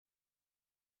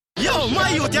Yo, my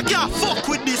youth, you can't fuck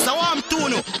with this. I want to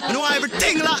know. You know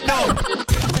everything locked down.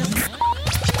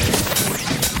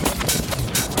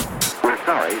 We're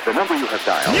sorry, the number you have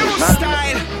dialed New is not...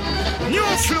 style, new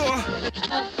flow.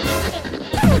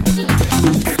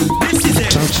 This is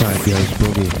it. Southside goes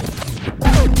Boogie.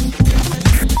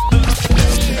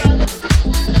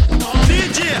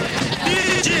 DJ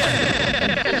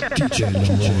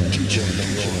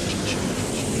Leroy.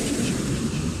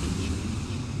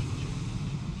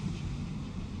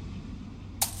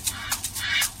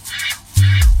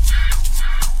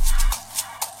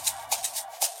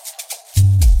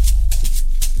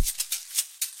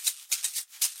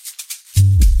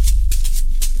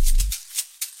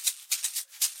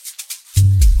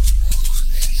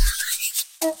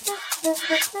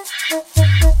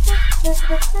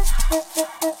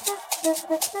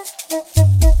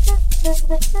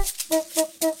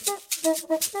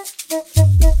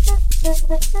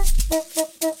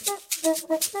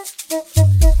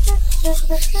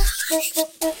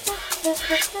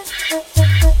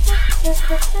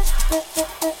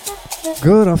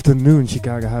 Good afternoon,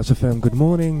 Chicago House FM. Good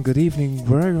morning, good evening,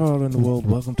 wherever you are in the world.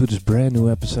 Welcome to this brand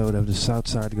new episode of the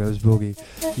Southside Goes Boogie.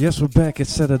 Yes, we're back. It's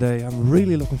Saturday. I'm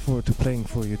really looking forward to playing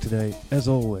for you today, as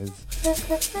always.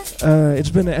 It's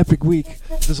been an epic week.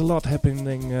 There's a lot happening,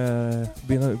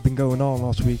 been going on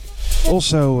last week.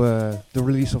 Also, the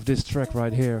release of this track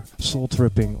right here, Soul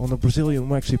Tripping, on the Brazilian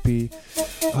Wax EP.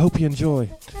 I hope you enjoy.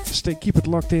 Keep it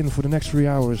locked in for the next 3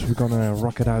 hours. We're gonna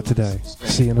rock it out today.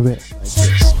 See you in a bit.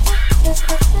 This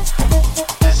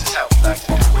is how we like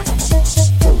to do it.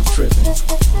 Road tripping.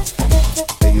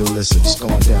 Hey, yo, listen, it's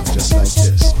going down just like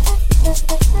this.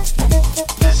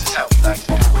 This is how we like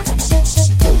to do it.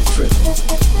 Road tripping.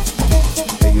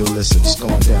 Hey, yo, listen, it's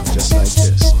going down just like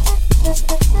this.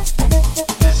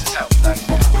 This is how we like to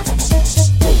do it.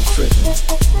 Road tripping.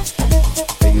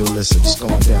 Hey, yo, listen, it's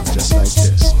going down just like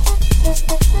this.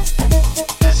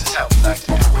 This is how we like to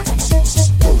do it.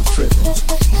 Road tripping.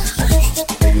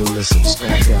 Hey, yo, listen, it's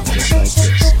going down just like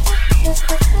this.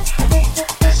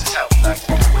 This is how we like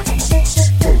to do it.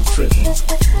 Road tripping.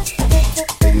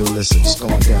 Hey, yo, listen, it's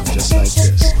going down just like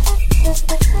this.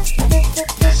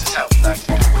 This is how we like to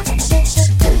do it.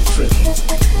 Road tripping.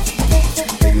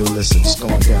 Hey, yo, listen, it's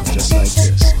going down just like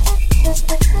this.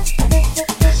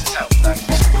 This is how we like to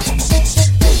do it. Road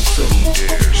tripping.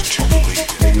 Dares to believe.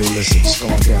 Hey, yo, listen, it's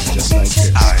going down just like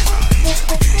this.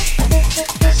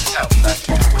 This is how we like to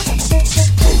do it.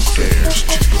 Dares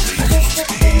to believe.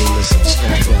 Hey, yo, listen, it's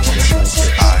going down just like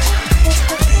this.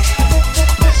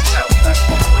 This is how we like to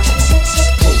do it.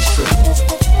 Road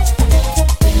tripping.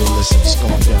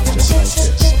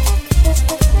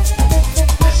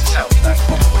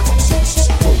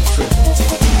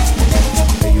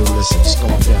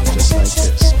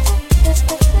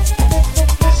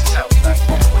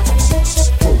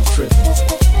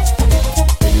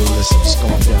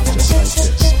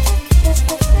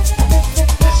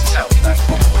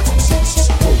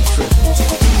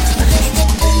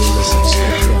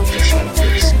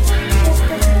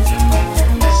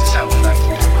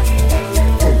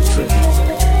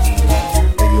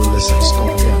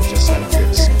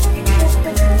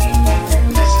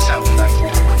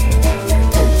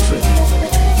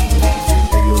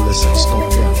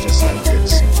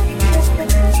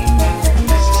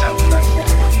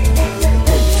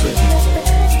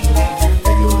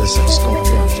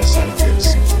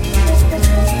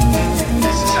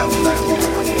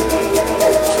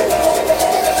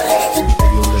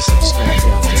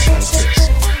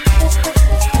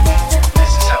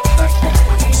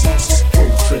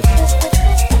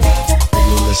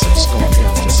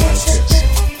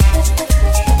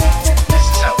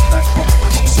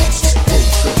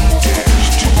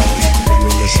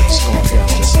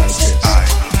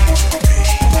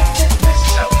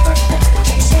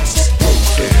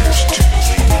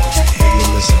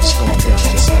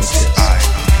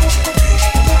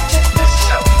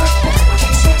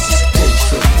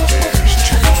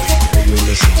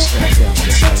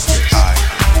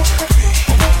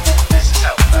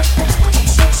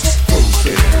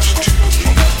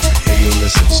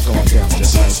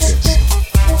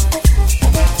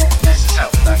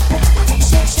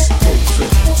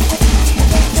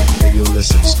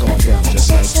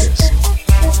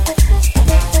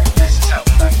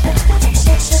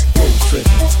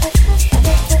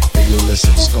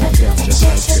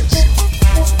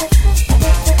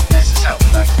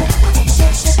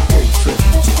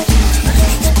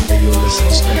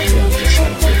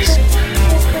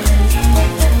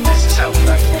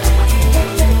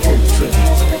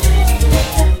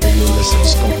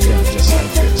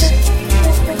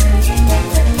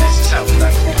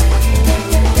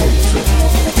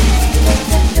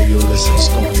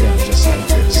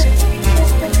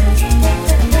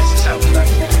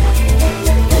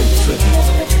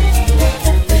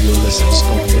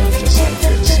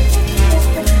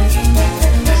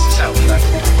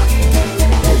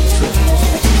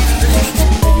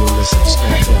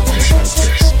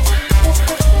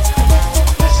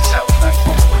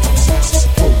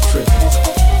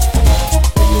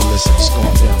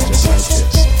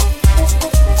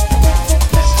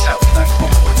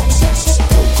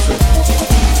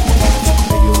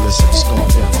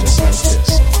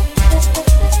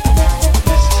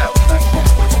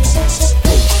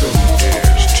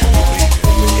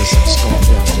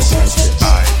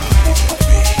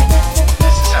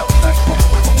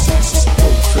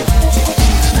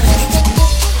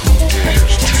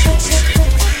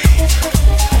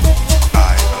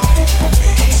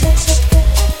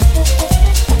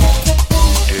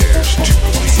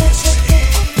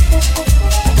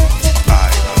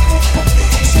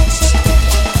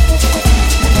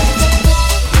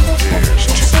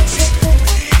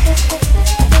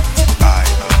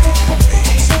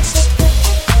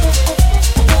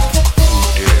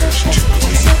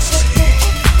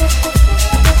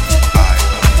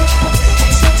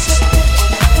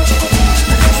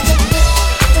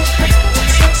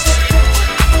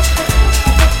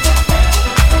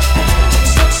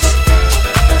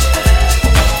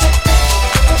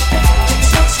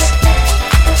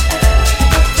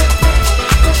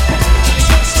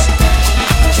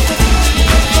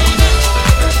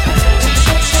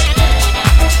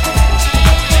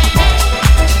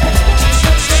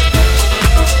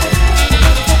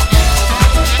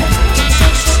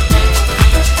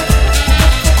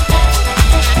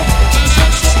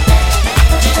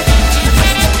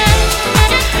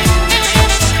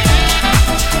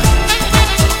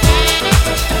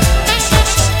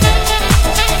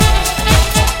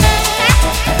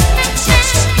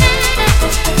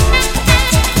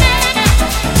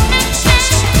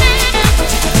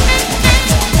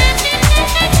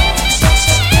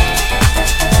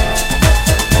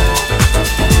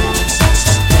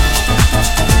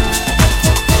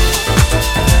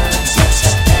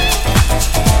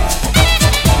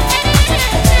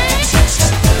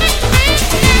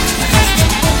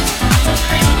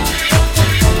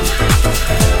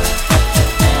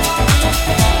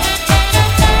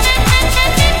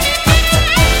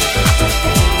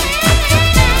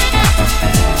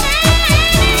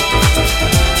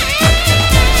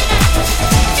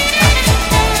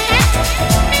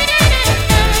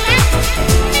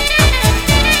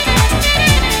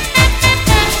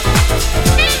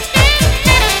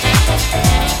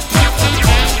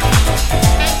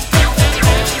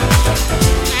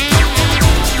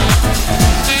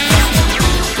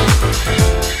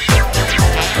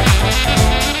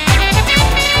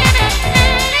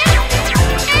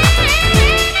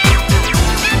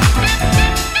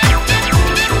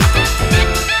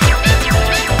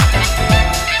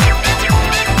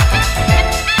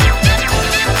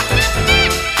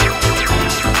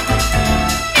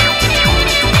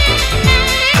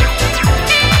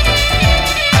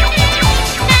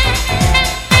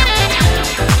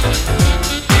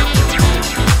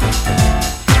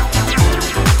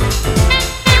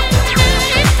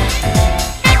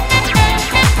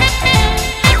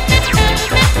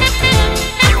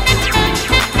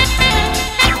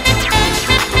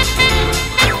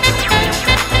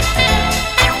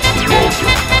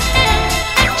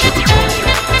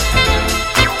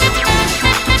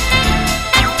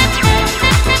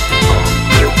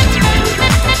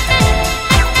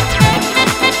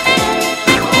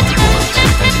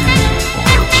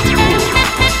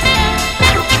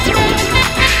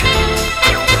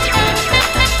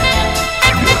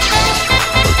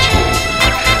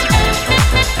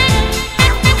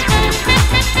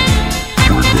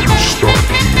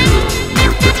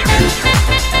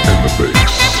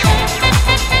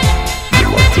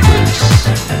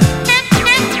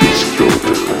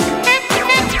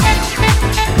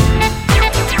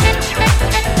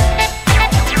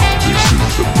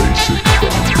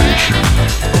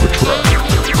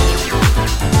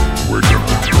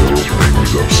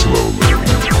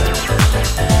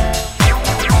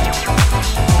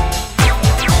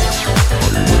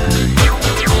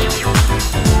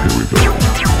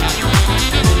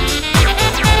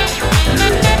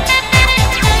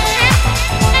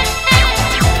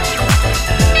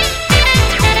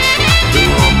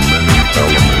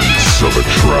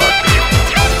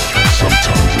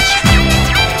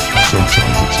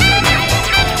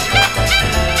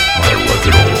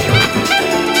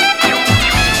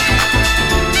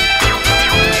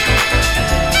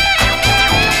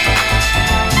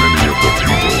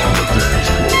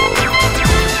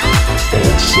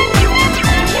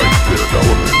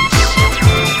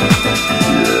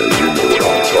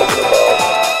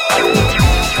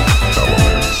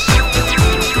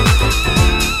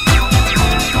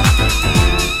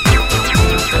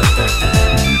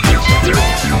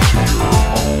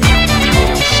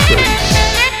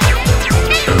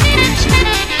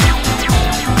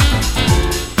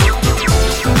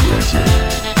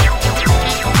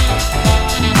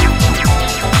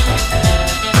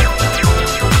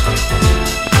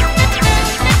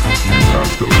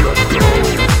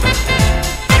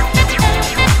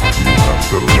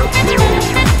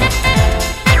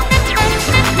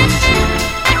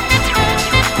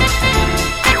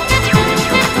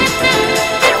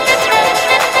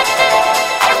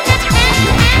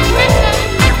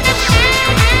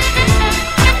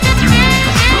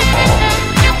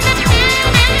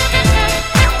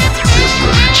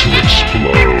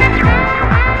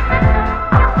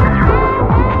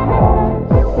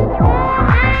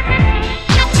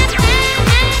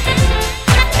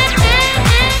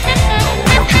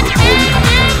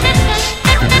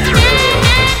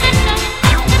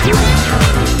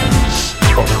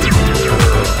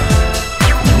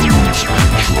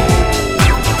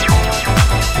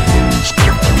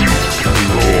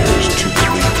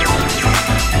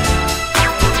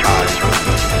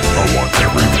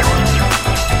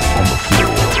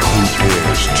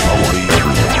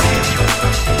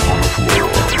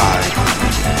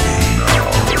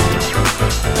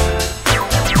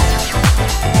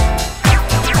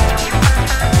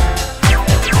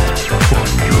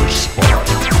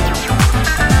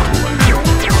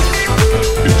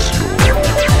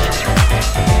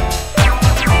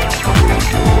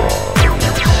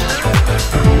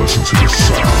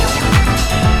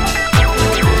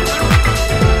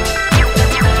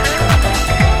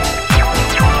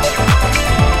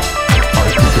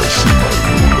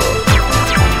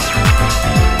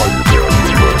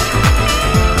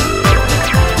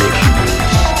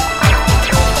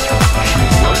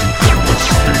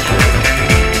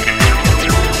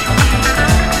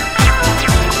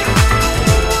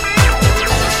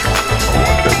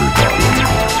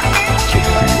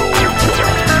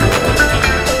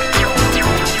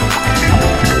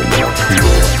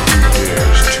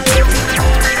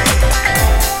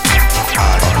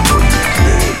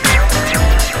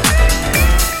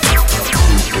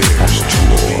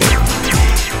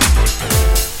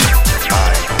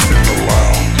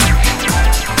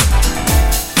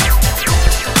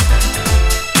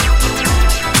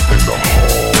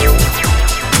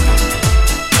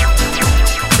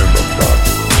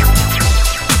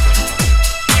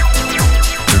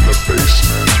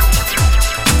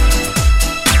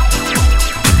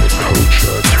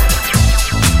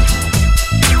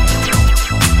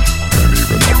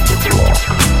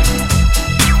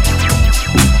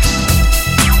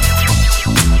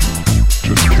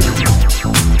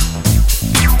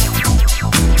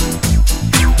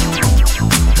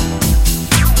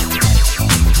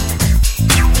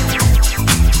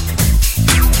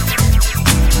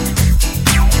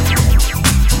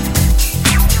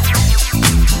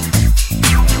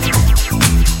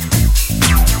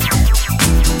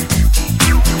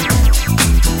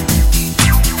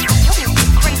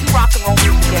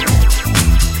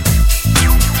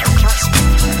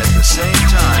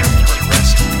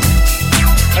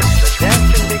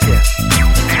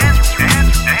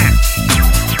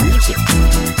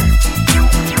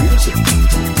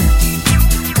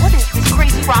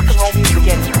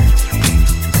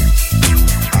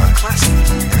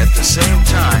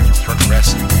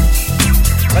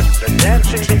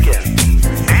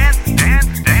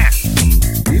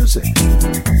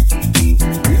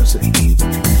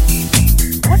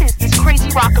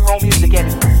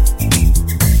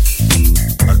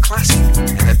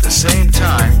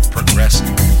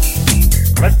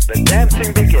 Let the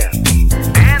dancing begin.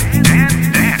 And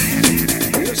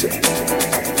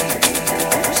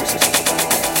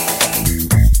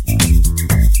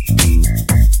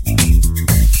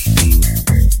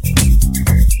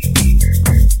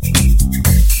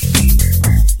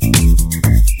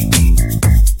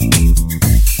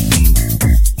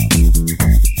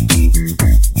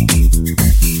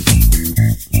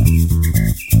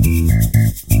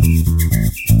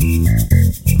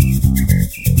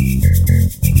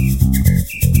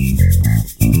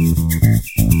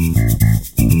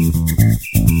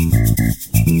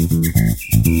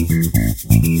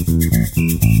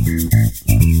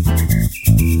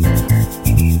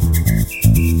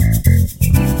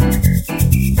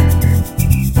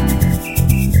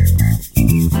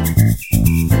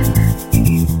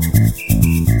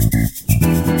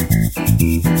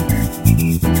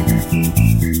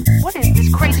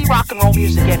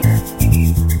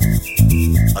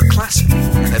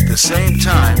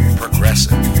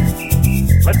progressive.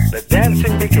 Let the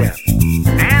dancing begin.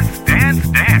 Dance, dance,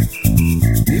 dance.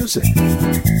 Music.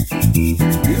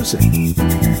 Music.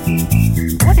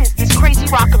 What is this crazy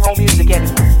rock and roll music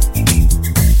anyway?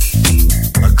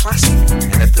 A classic,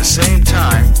 and at the same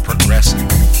time, progressive.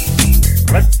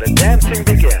 Let the dancing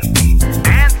begin.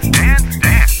 Dance, dance,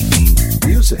 dance.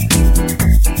 Music.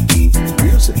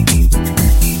 Music.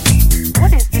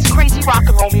 What is this crazy rock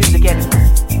and roll music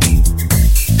anyway?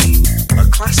 A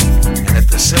classic, and at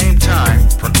the same time,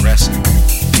 progressive.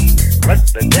 Let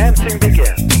the dancing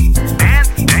begin. Dance,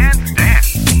 dance,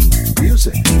 dance.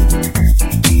 Music.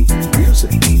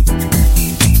 Music.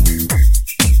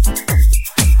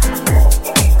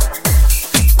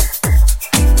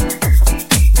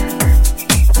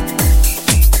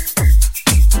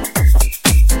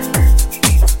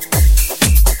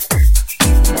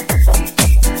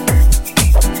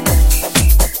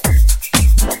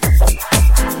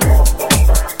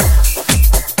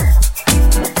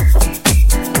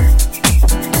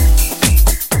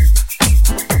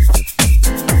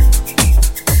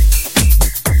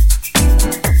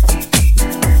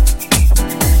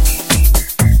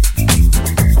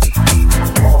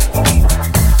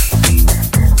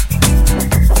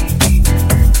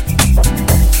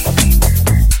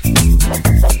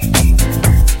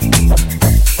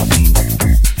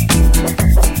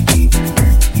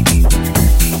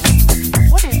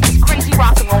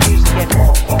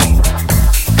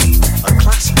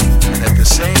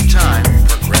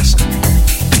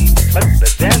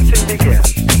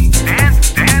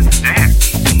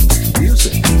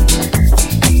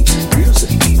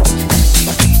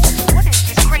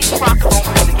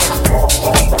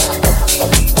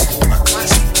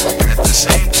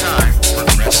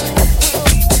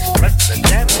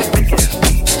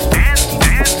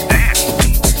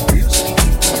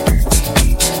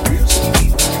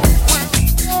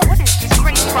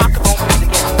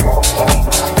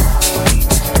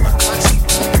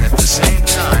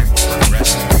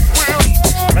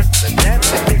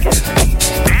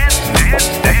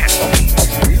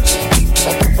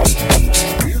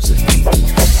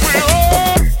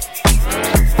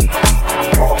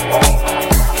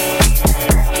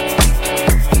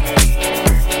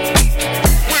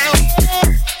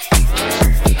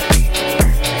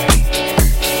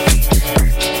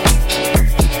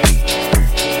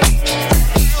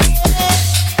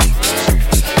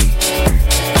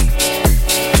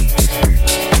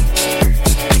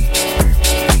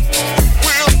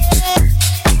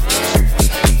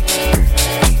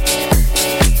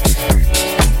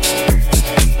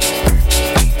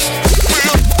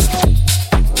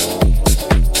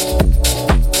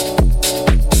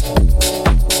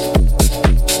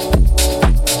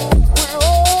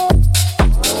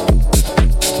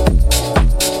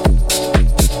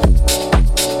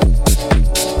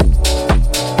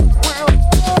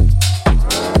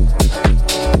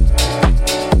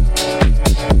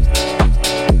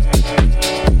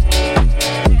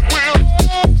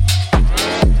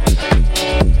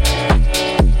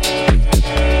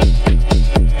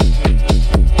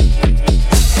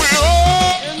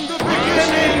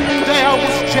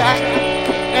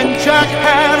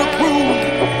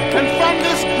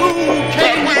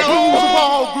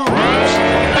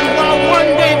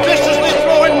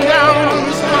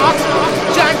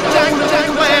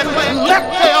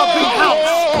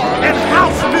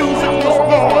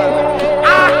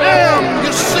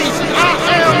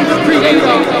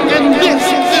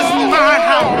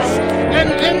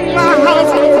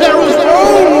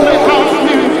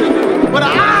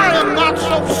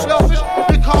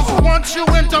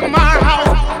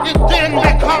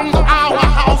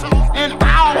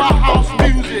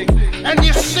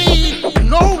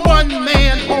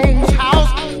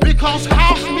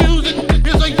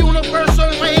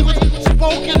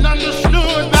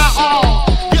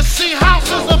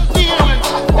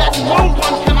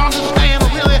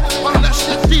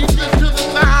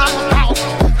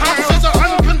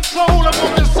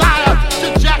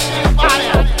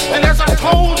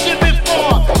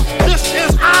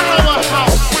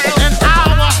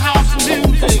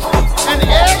 And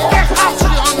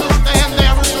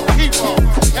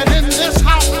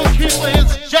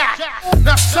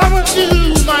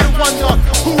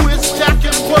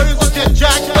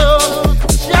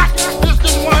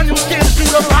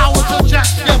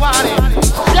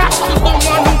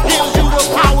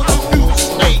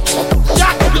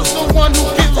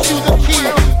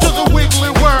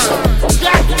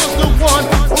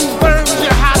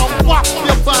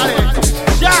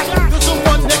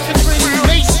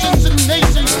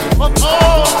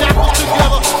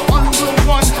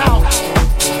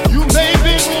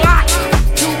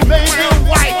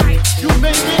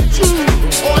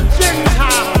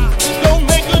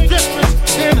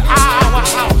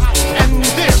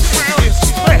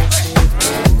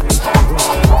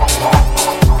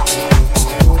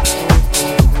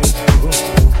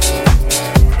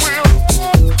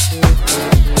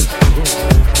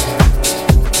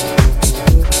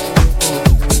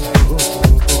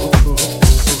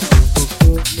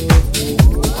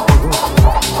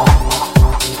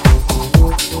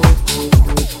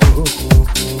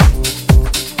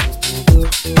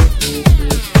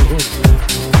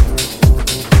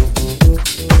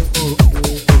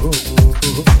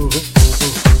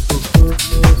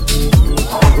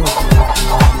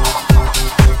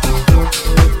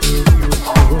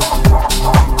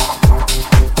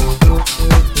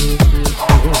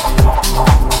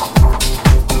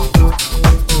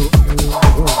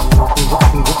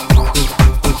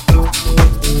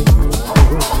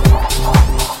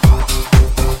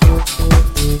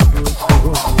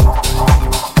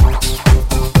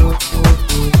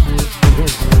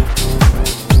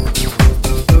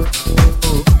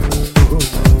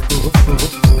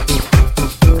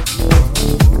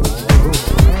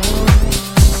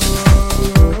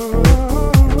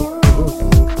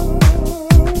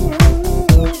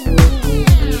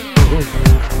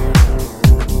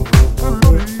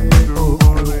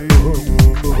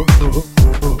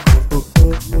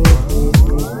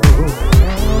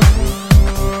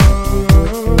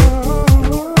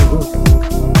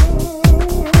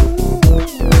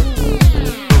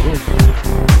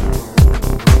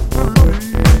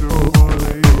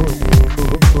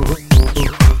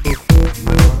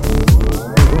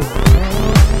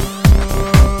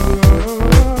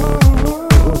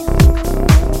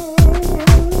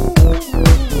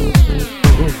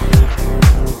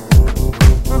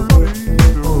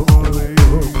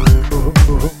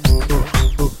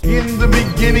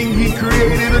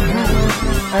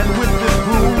And with this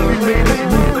groove we made it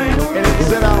move, and it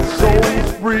set our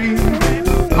souls free.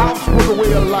 House was a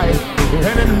way of life,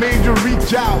 and it made you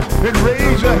reach out and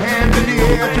raise your hand in the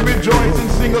air to rejoice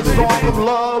and sing a song of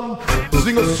love,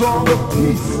 sing a song of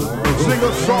peace, sing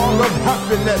a song of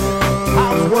happiness.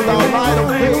 House was our light of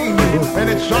day, and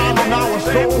it shined on our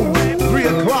souls. 3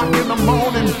 o'clock in the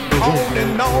morning, on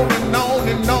and on and on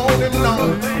and on and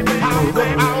on. House was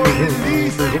our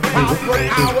release, house was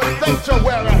our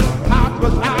sanctuary, house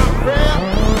was our prayer.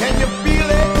 Can you feel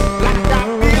it like I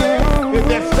feel it? Is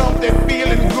there something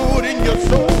feeling good in your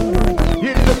soul?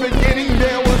 In the beginning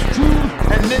there was truth,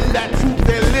 and in that truth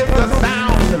there lived a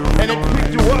sound, and it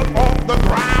picked you up off the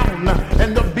ground,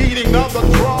 and the beating of the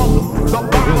drum, the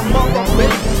bottom of the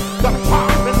bass, the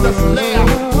pop and the snare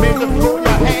made you throw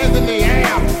your hands in the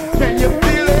air. Can you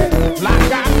feel it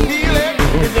like I feel it?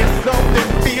 Is there something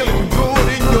feeling good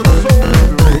in your soul?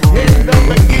 In the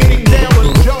beginning there was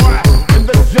joy, and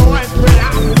the joy spread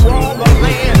out through all the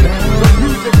land. The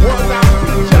music was our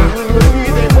preacher, the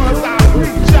music was our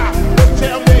preacher. But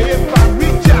tell me if I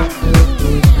reach out.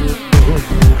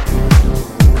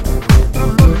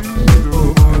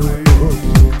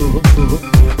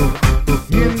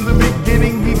 In the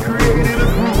beginning he created a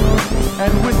groove,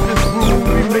 and with this groove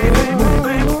we made it move,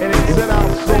 and it set our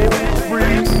souls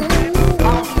free.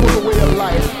 House was a way of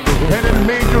life, and it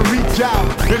made you reach out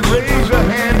and raise your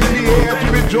hand in the air to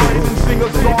rejoice and sing a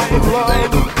song of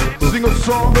love, sing a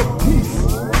song of peace,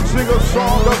 sing a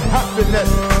song of happiness.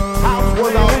 House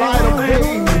was our light of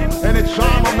day, and it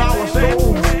shined on our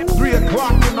souls. 3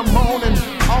 o'clock in the morning,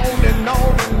 on and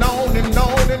on and on and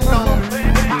on and on.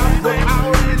 House was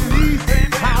our release,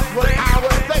 house was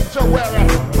our sanctuary,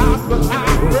 house was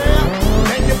our prayer.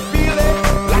 Can you feel it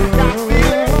like I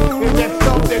feel it? Is there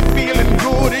something feeling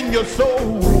good in your soul?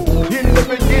 In the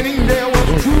beginning there was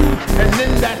truth, and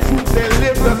in that truth there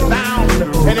lived a sound,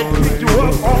 and it picked you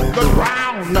up off the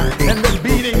ground, and the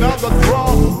beating of the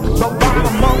drum, the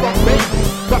bottom of the bass,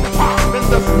 the pop and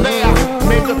the snare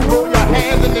made you throw your hands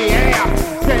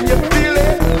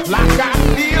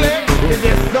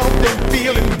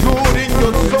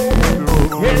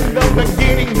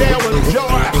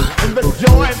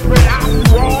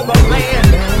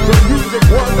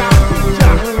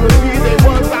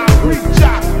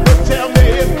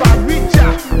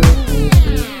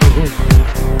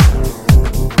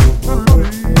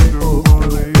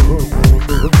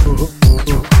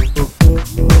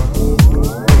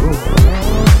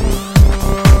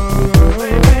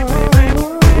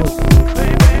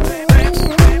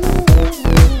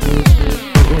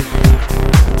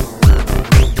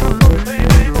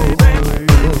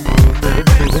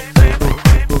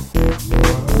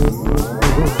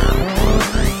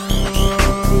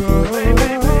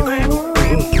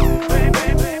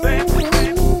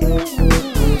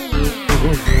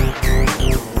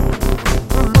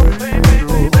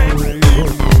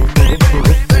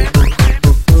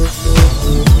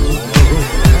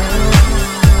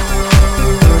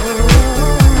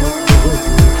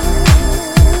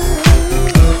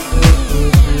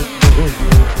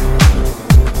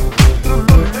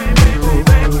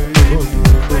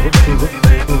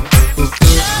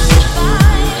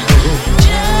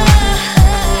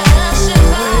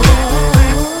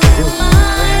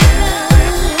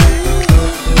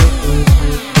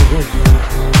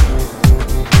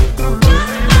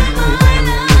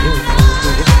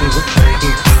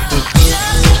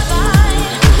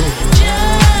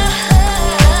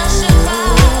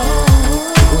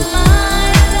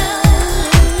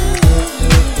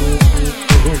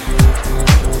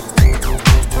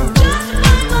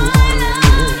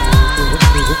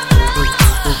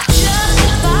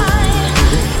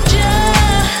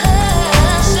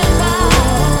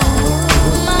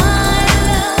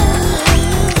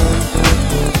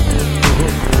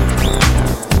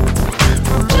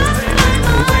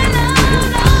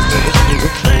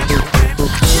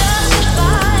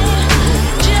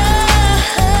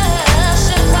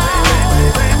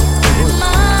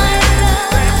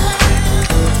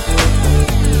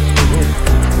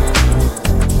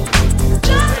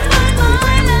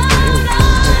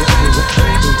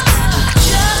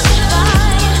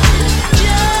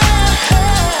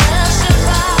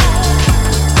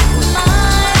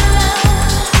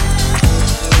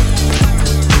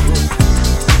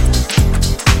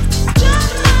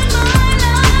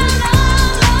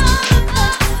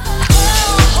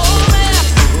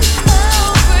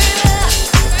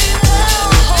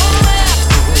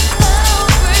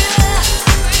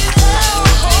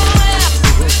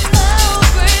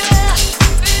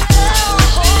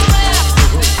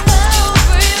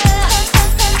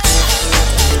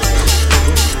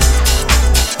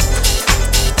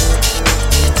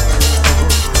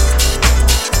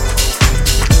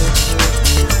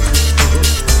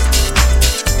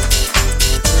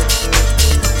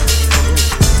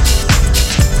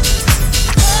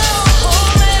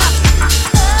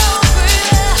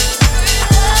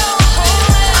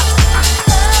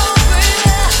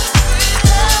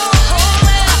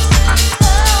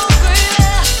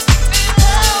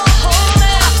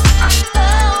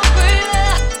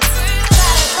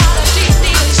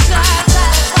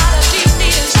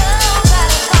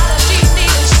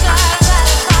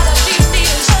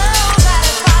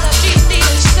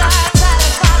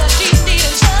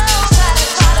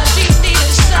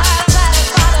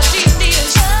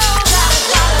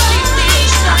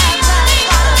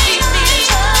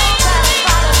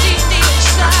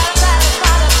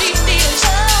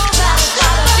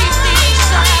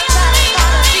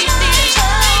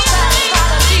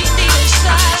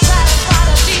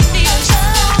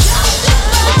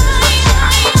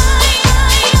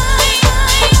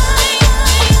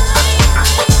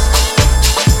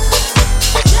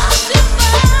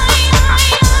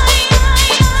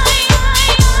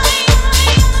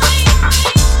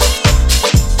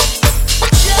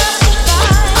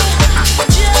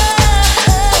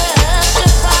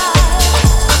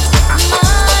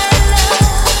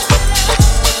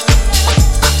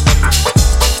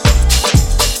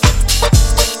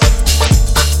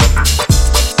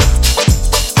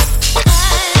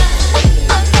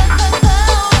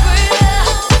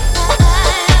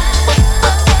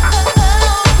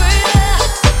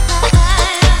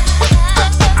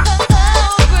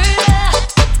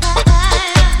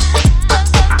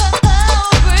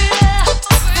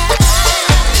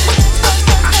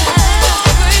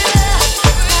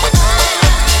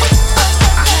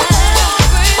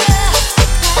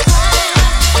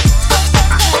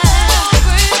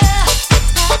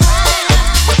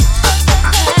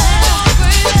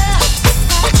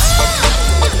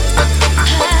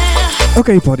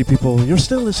Okay, party people, you're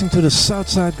still listening to the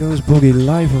Southside Goes Boogie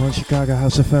live on Chicago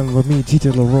House FM with me,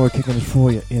 DJ Leroy, kicking it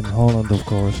for you in Holland, of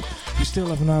course. We still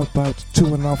have now about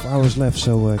 2.5 hours left,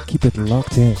 so keep it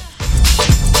locked in.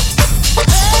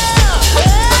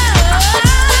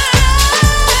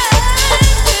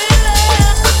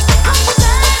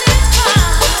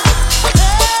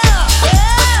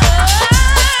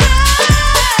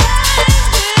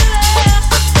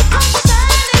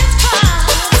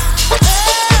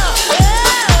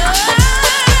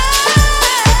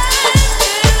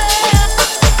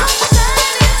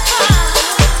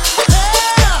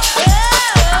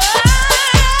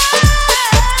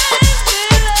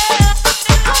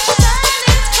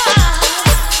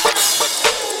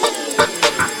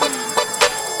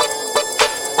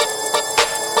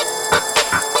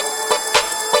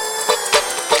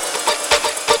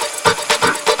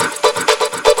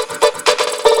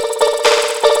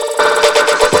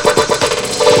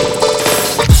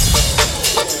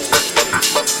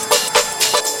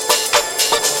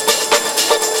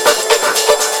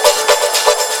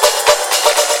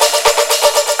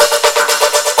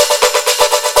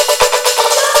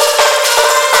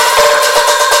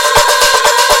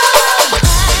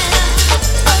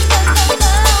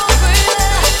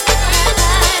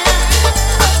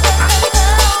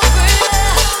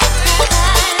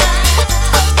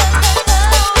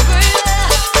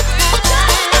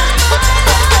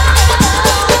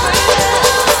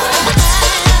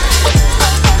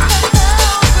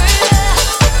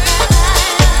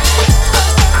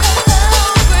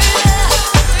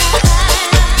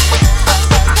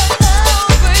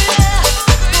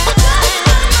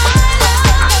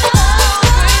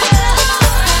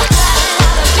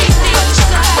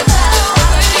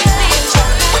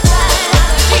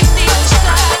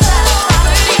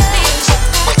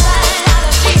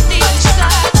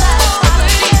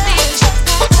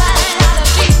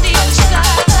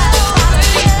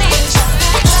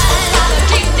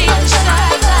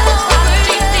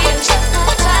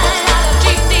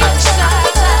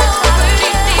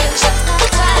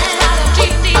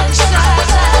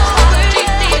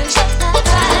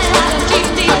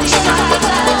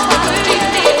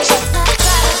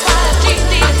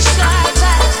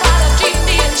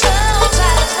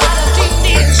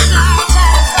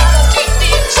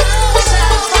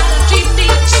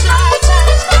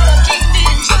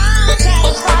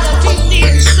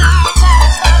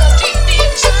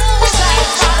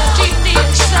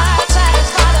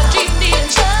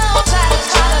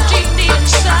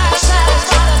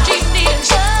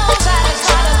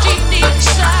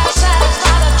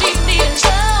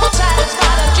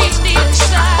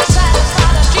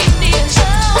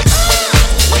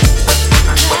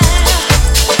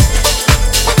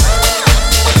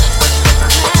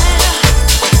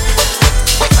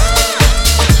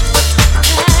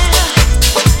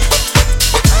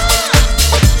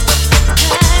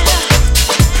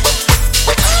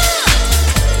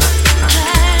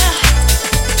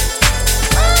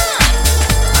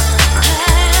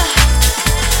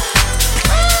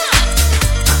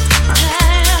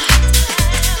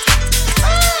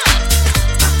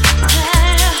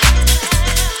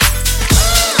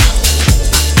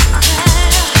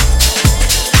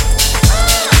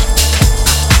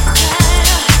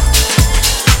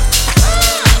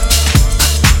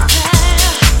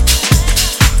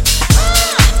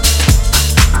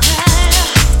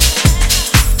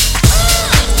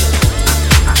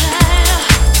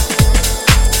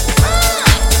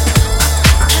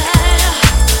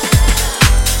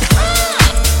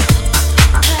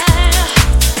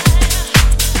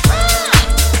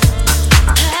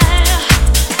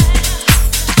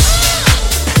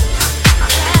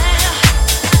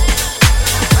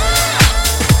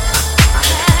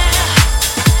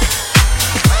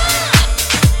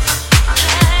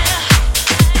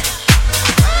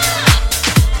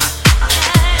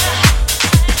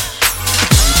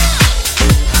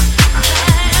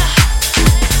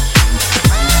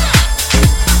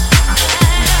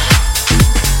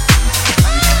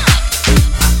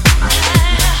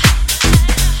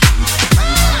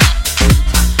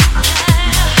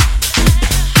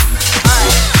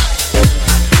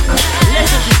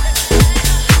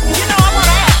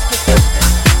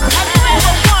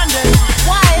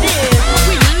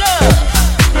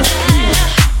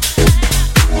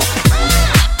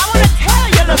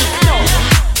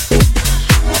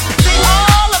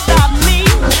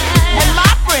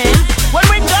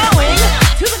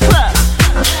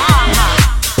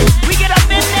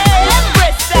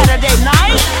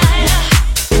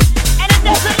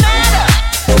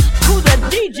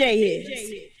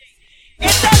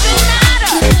 It doesn't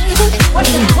matter what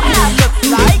the crowd looks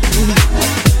like.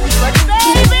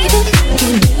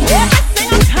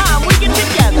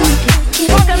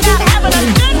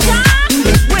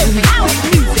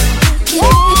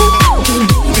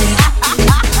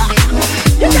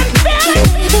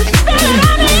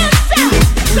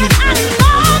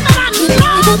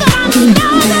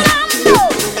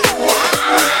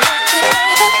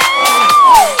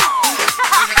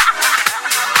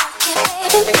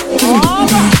 Gotta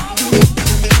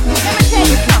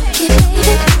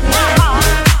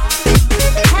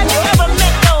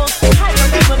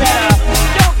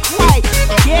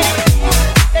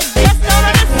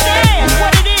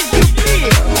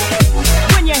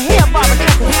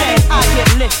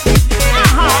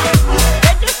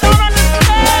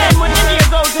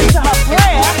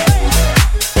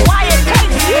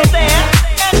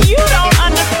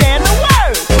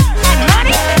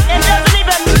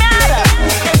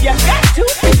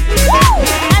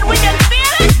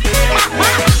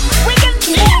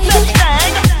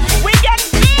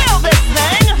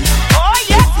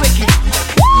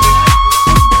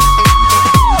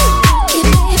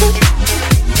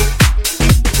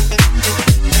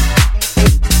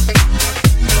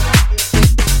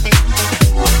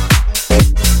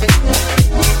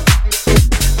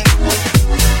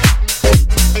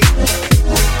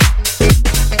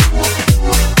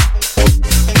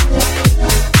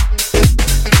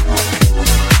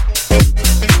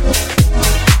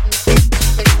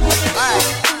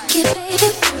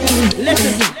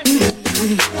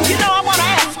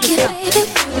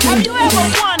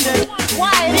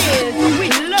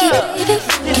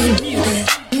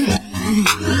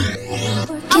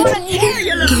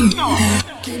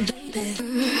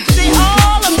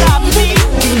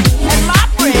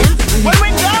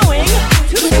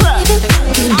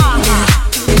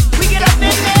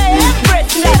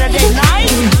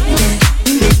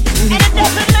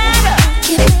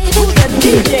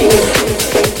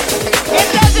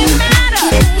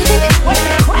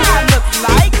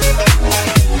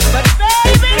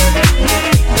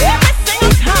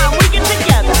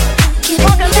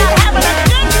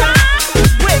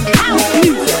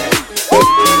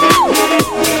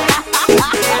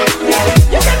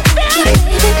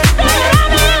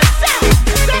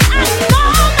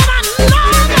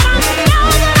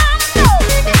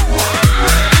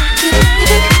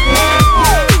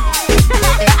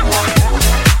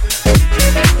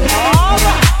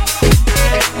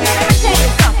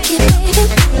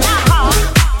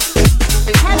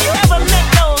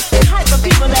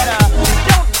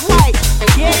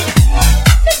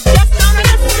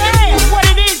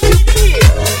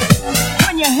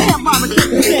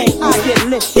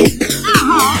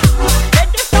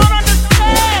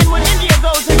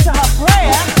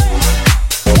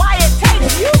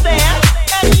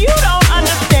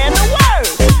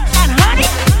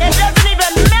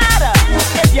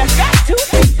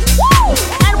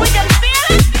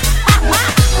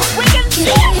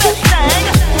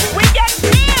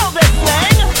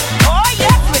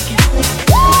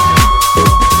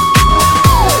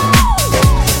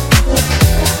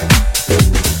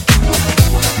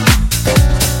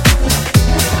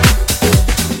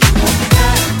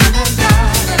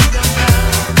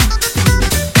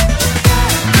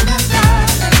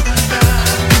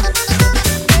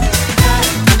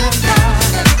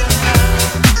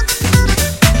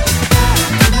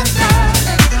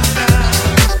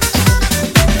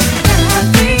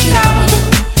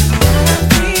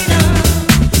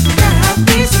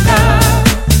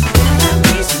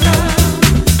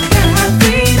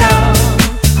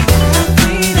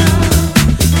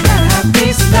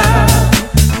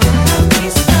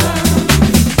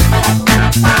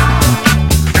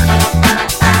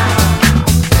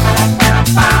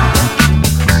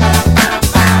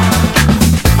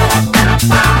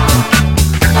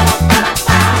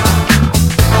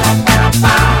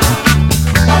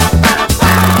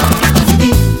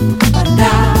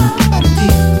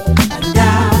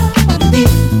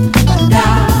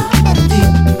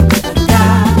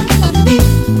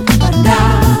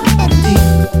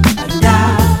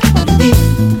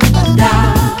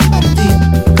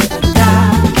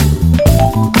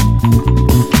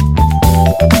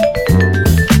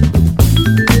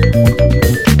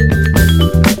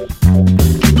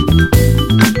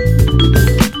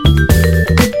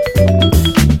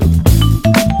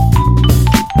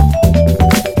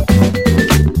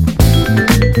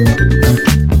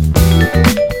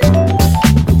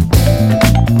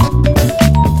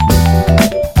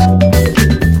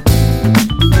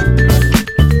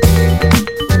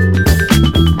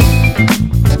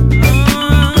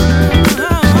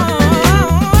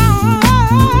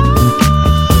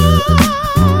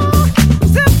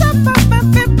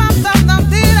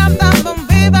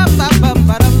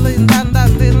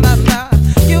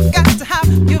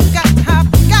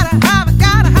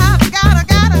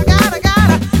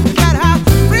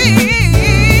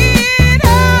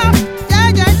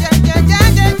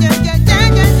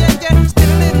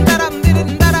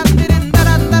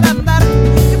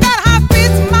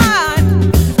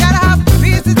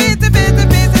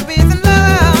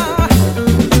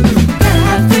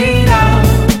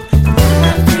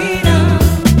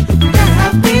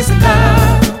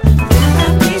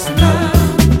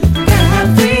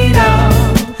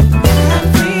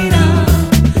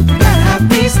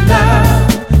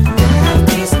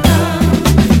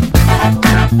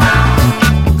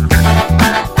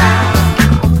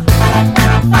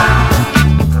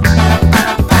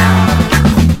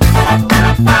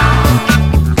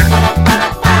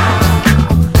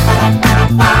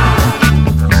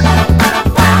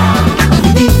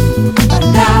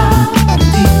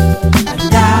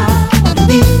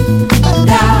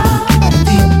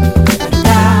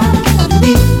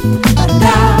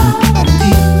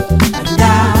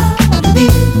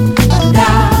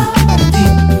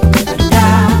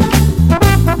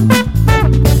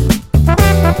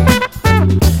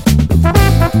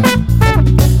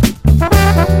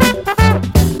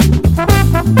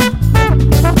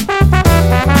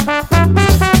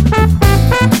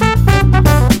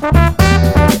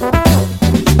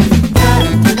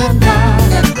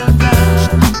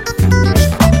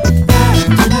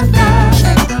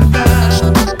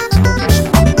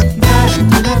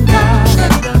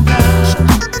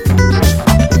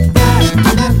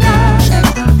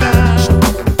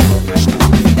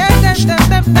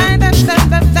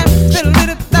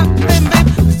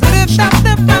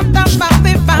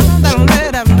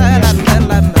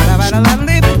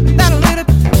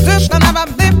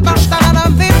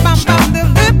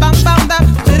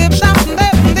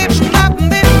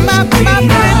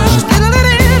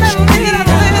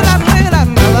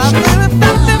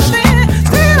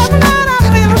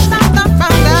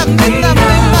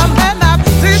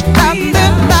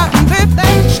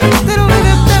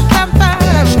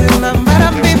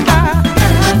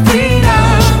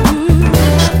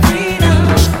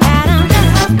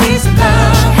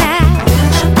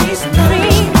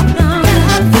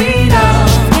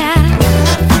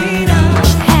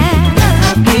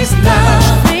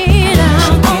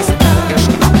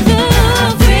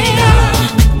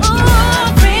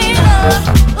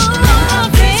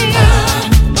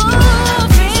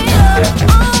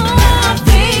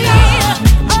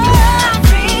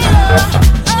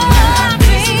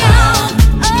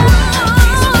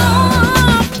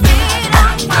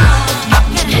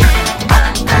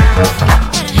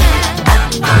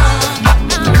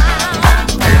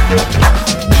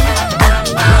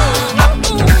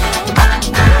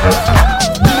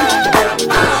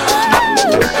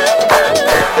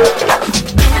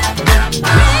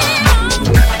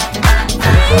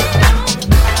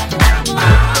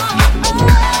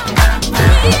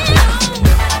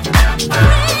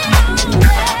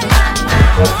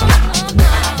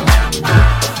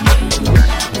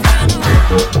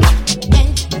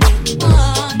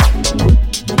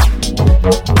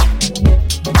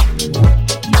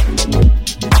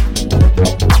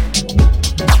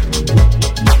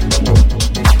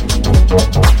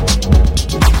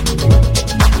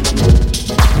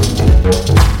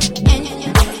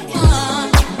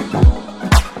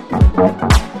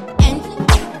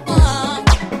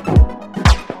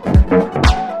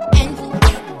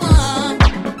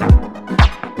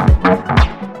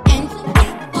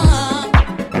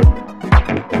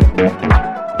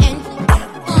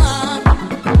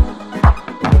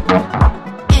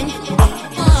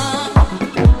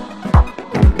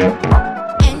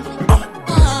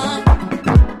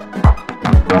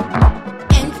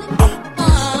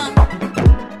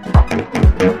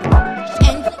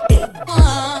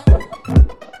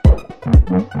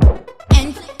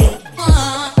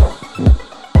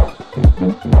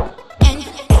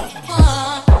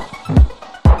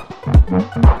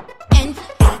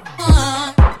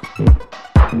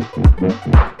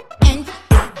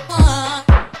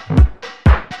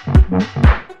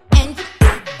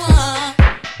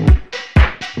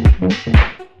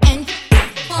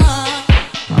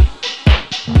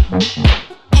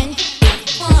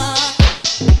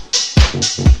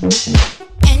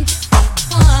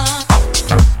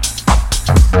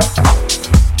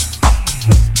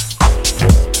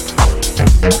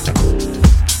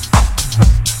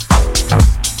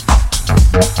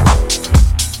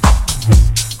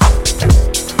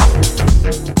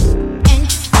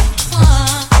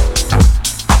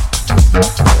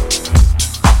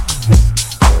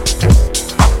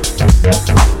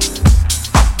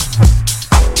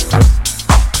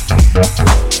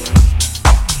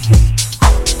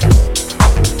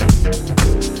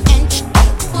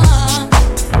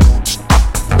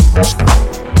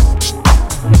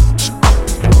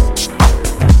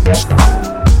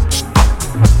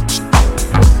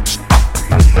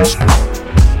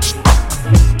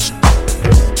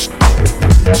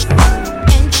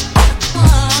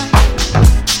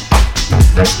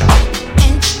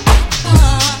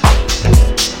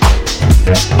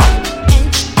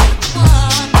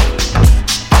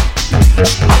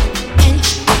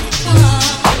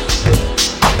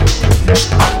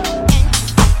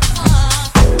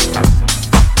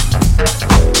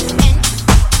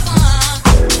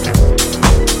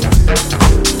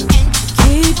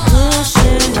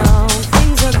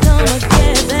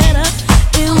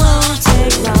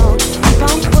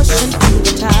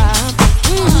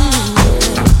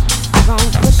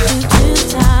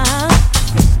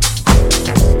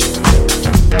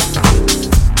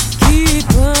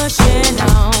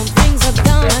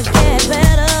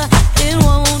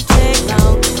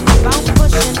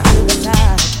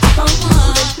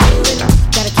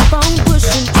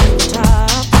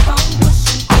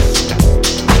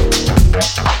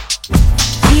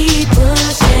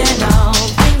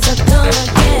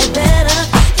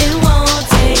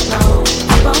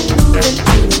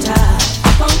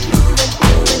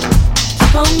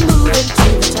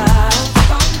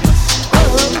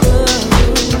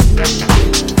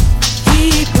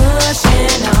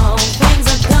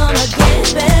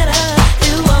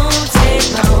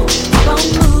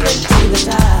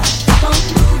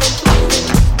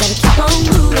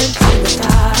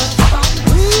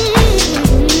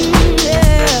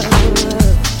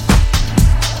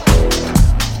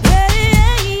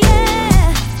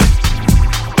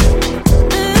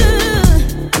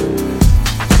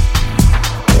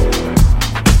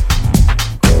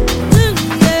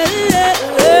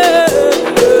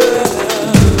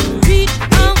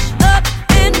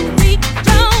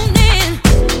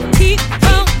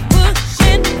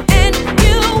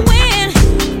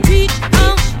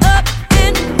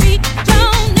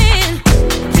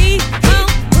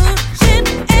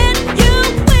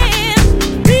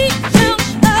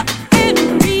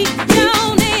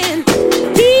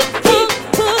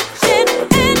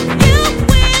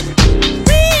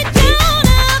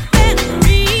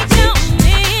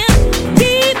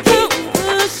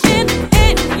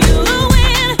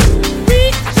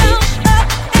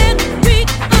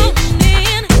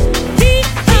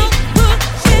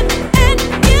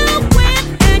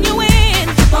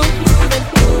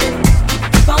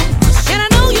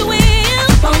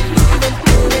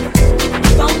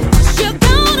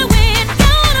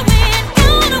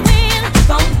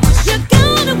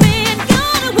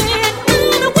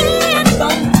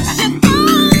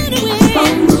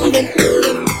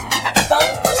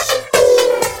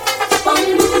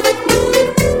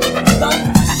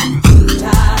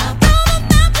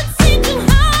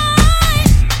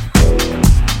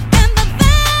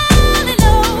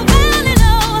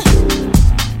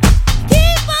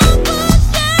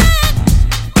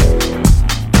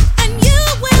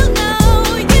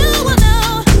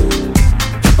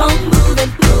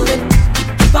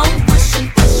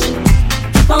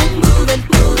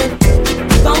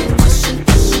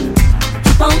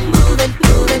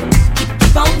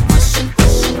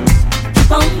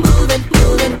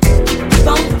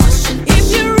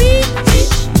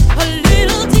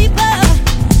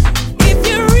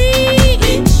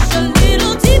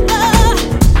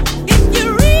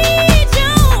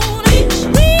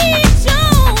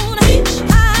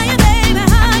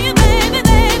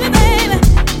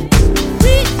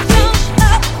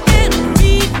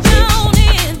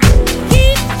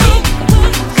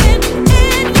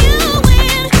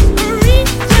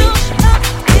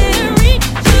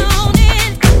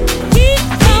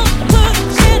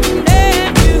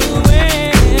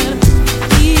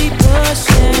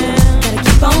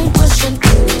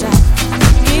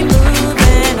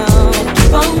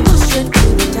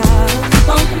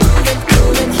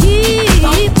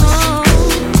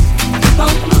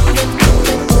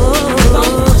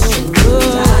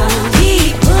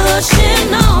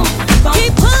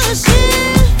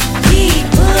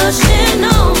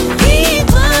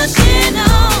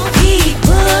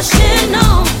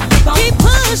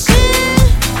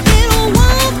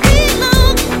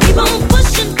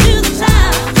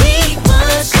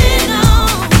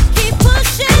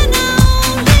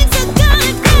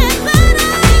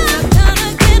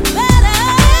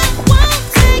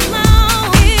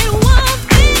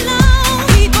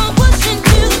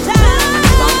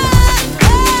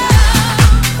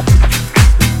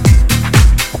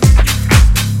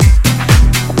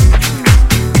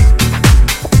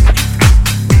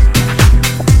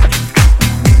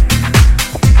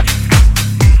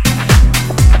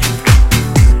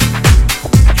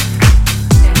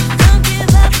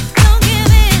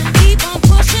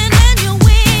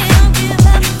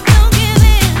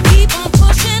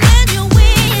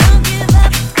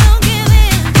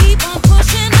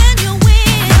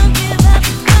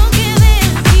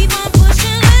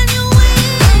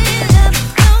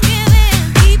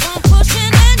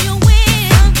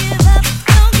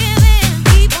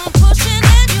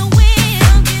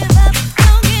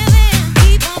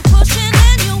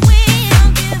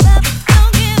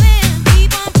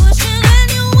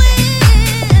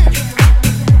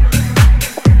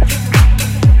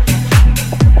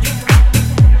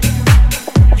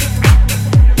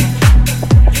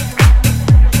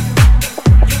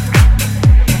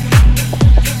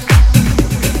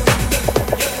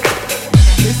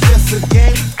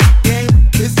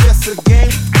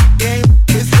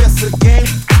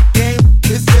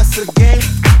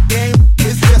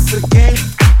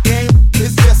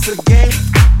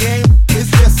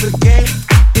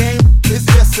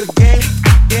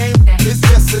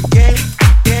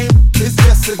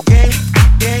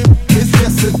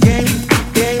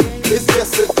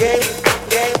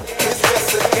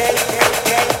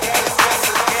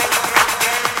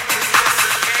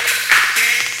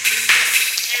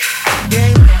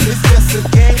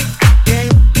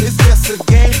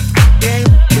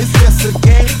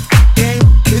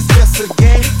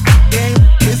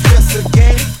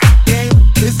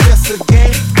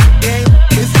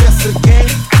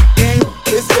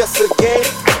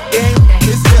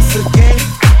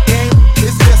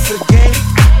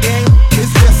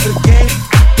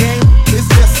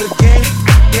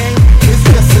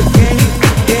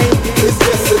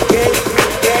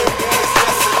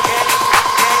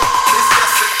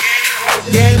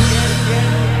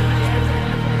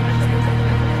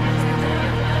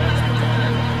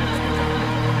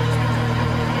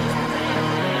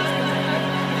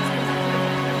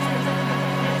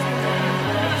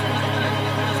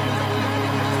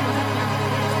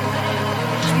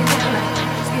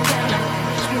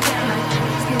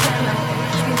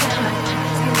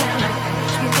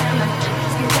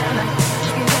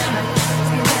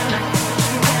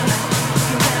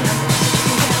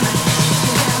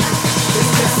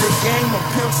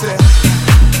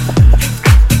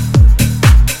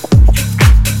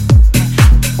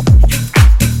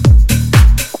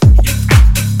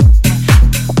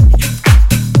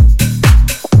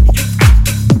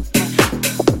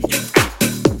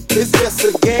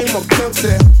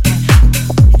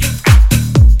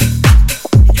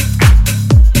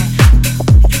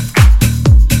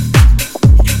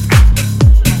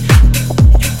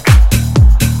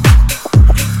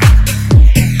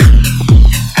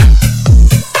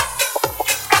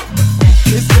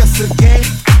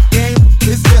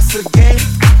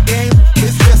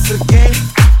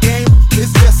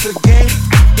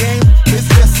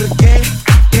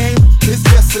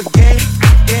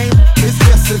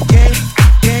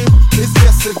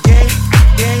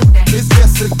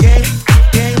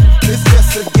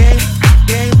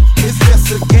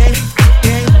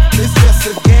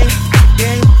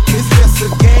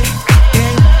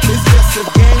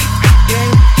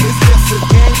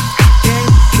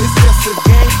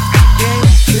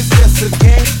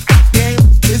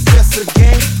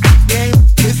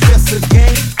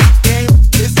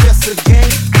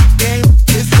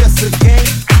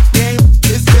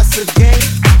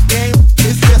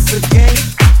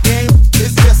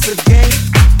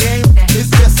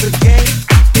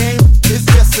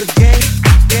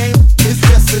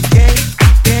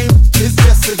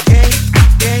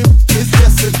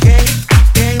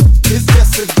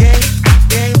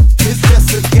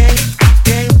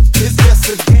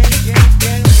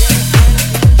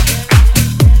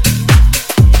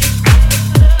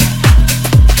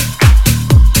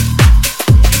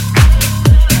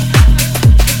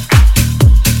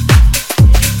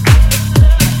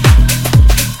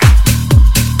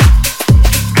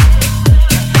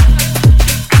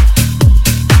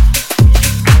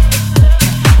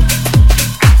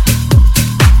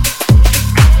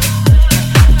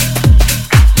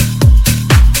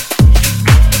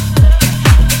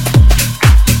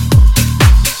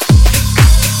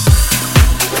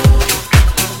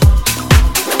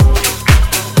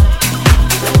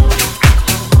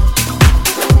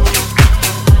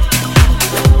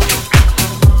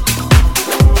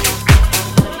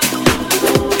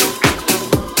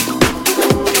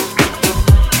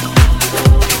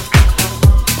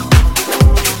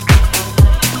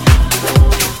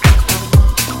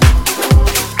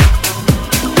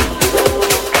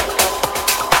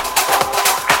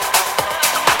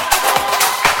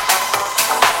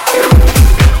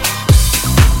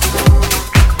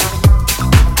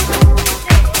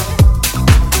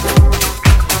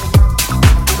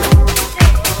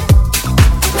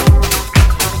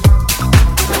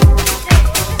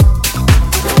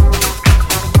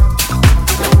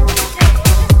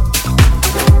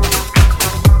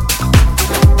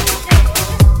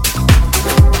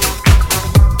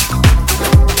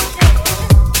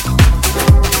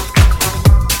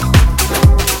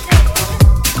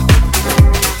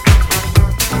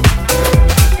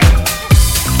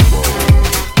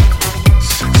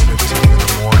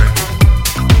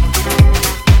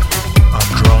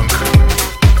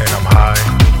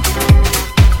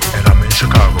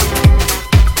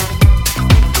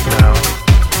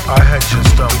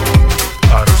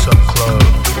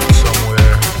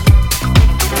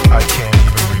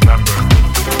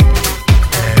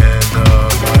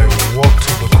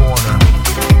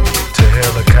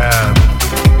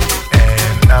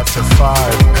 5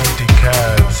 empty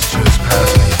cabs just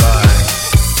passed me by.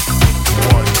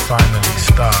 One finally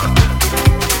stopped.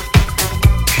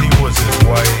 He was this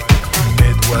white,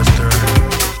 Midwestern,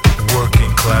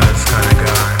 working class kind of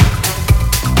guy.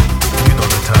 You know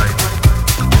the type.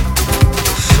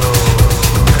 So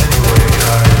anyway,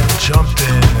 I jumped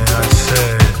in and I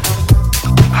said,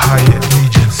 Hyatt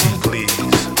Regency,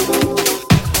 please.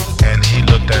 And he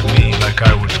looked at me like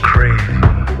I was crazy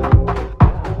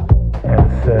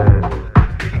and said,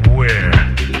 where?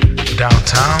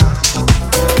 Downtown?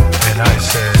 And I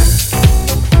said,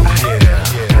 yeah.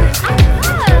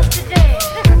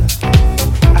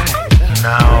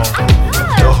 Now,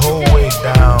 the whole way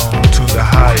down to the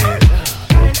Hyatt,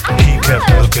 he kept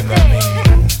looking at me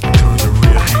through the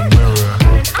rearview mirror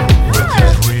with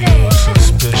his real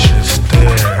suspicious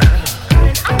stare.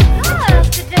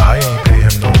 I ain't pay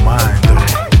him no mind though,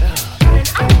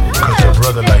 'cause a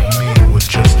brother like me was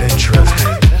just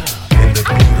interested in the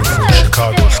beautiful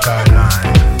Chicago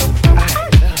skyline,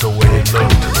 the way it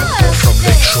looked from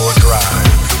Lakeshore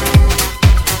Drive,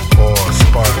 all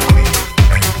sparkly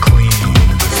and clean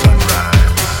in the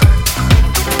sunrise.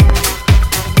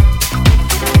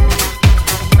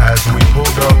 As we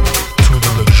pulled up to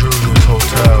the luxurious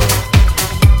hotel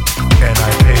and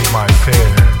I paid my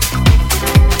fare,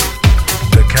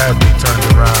 the cabbie turned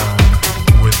around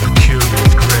with a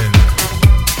curious grin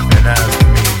and asked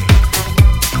me,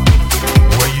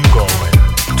 where you going?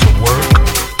 To work?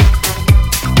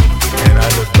 And I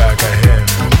looked back at him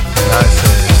and I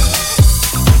said,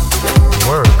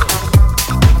 work?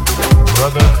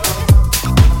 Brother,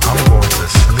 I'm going to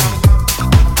sleep.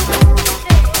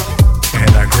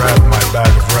 And I grabbed my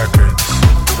bag of records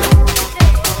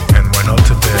and went up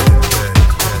to bed.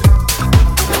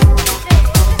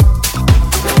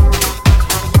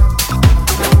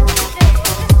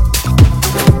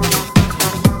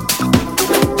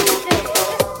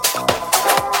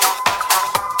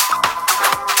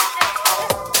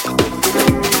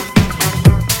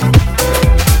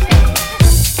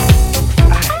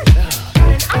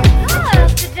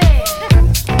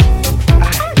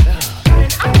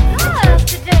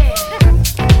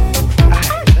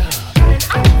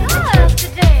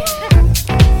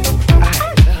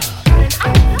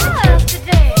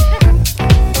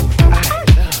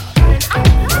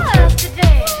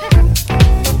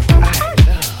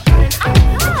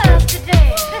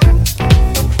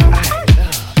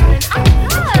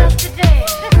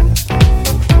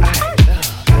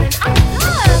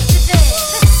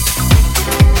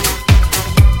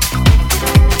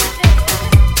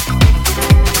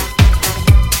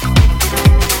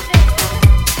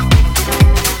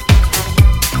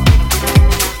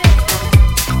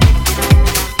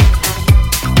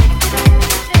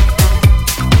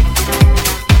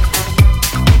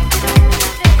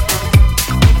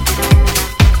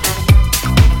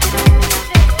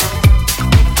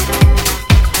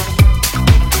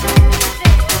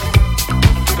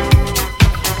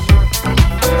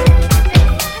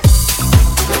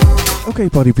 Okay,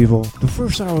 party people, the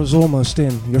first hour is almost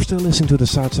in. You're still listening to the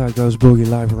Southside Goes Boogie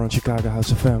live around Chicago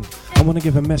House FM. I want to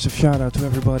give a massive shout out to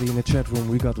everybody in the chat room.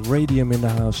 We got Radium in the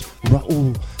house,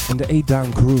 Raul and the 8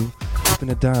 Down crew, keeping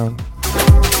it down.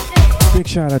 Big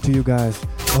shout out to you guys.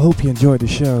 I hope you enjoyed the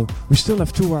show. We still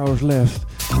have 2 hours left.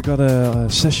 We got a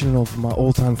session of my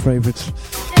all-time favorites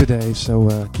today,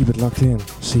 so keep it locked in.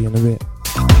 See you in a bit.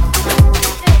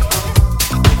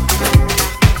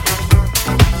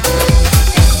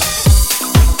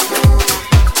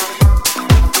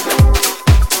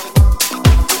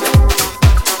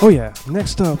 Oh yeah,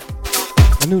 next up,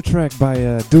 a new track by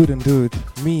Dude and Dude,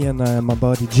 me and my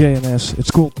buddy JNS. It's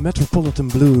called Metropolitan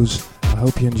Blues. I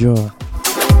hope you enjoy.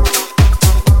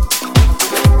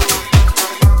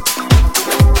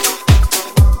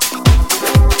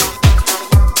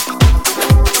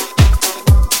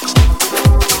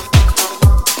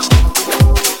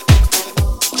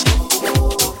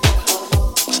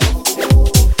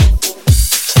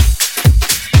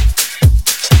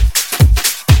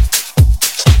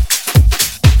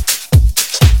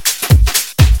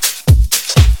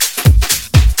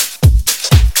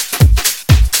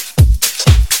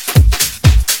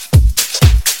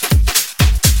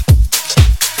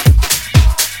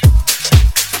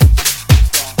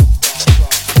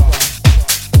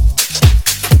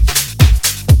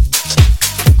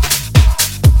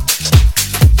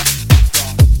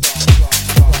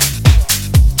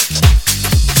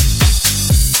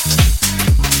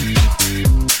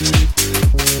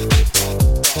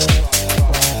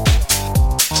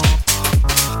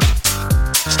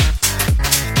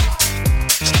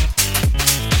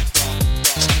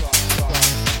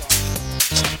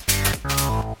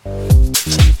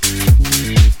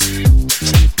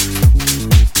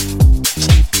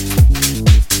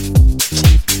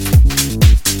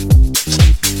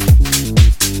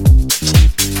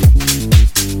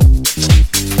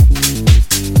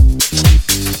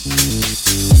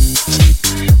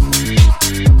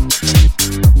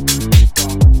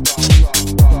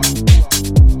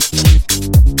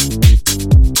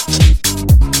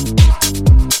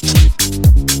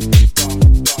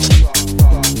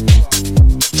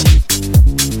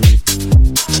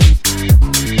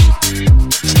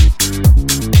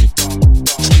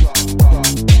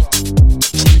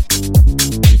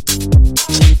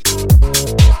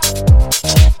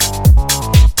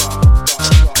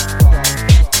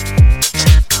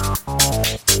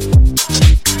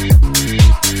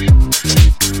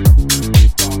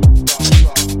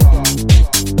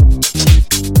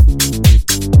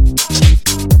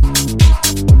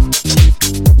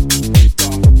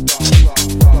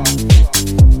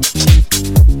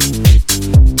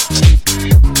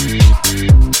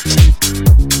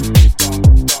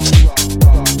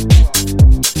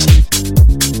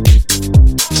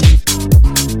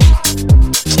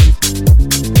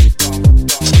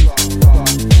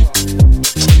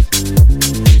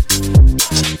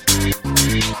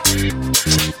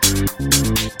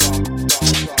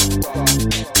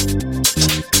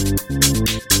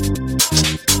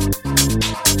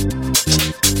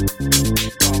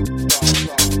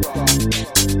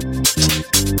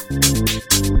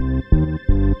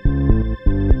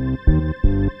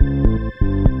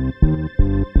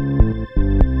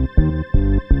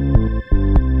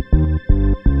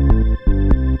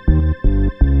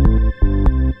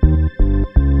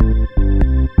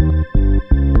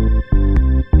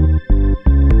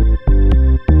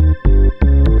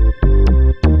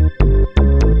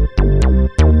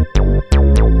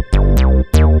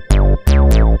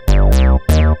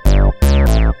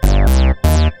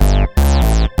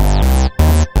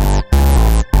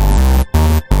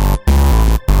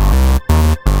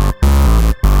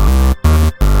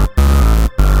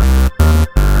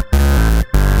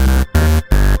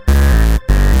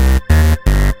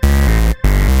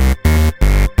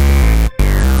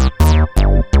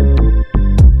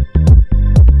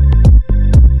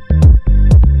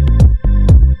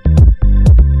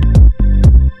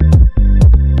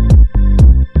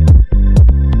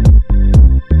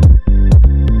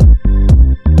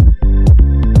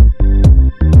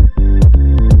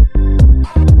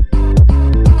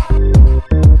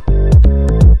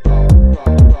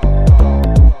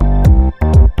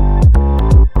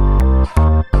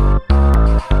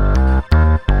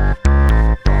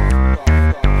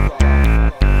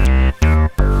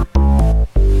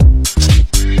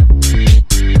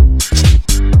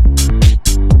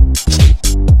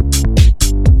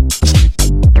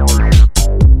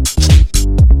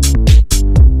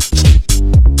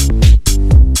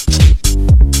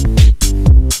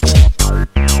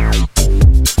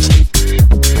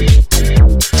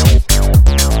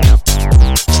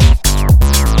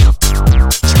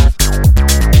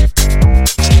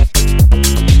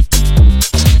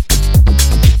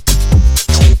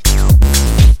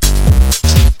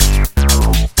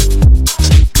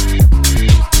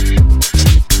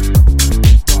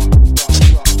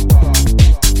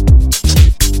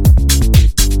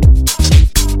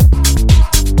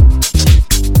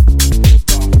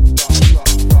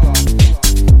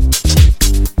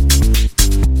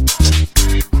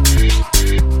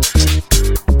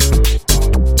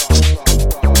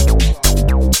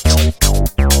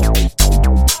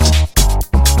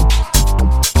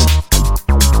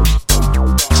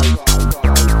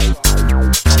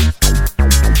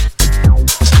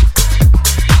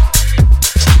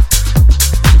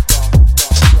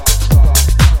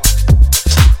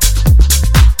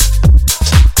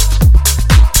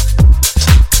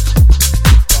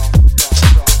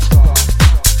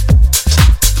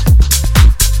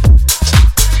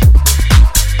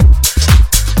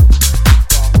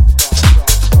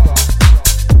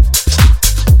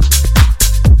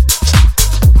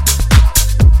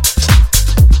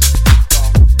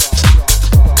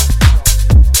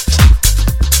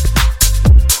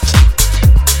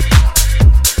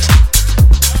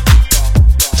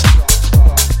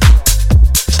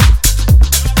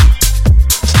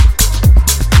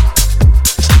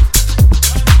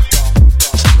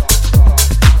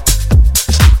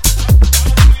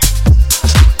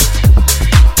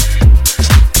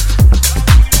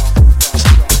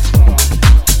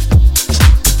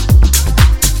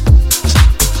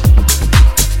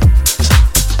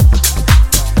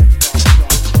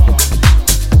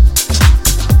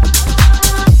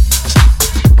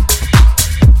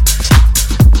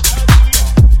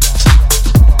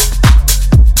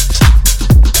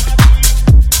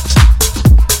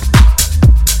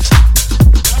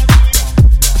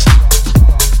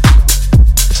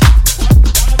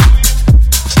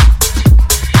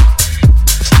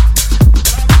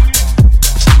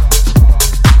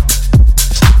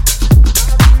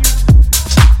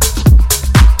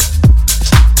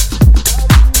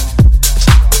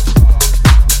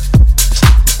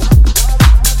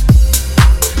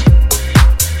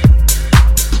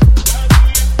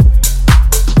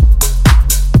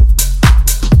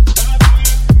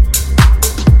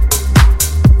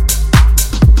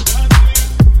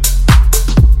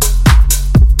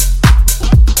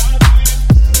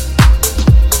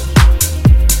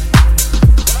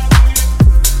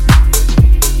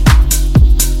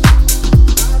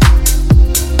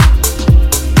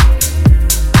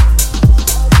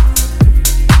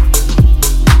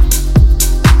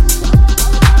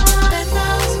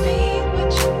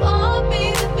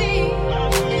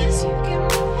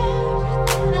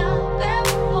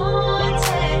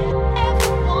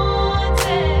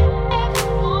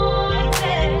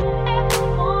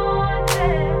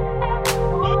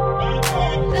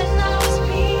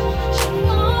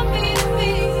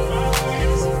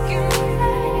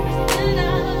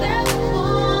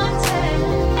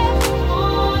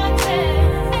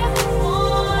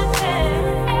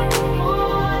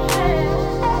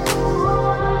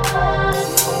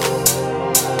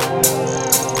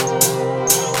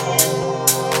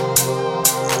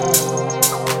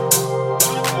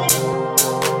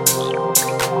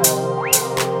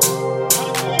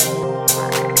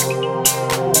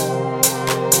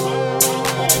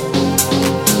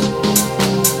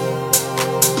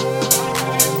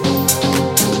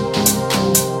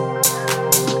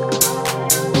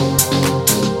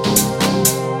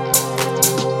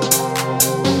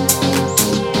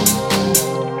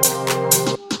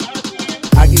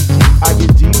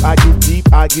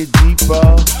 get deeper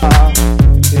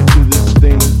into this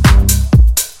thing.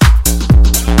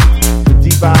 The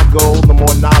deeper I go, the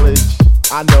more knowledge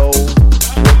I know.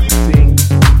 What to sing,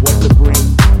 what to bring.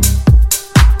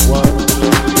 What?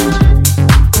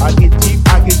 I get deep,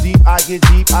 I get deep, I get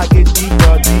deep, I get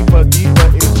deeper, deeper, deeper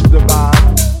into the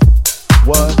vibe.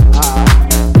 What?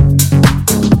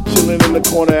 Chilling in the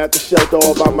corner at the shelter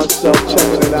all by myself,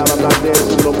 checking it out. I'm not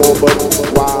dancing no more, but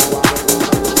why? What?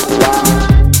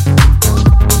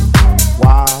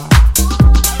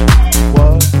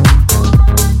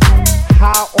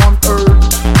 How on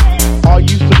earth are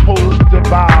you supposed to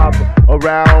vibe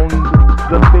around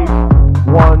the big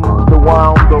one,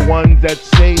 the ones that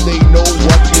say they know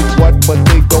what is what, but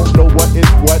they don't know what is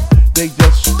what? They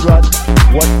just strut.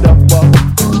 What the fuck?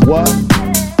 What?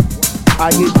 I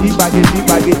get deep, I get deep,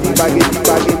 I get deep, I get deep,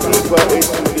 I get deeper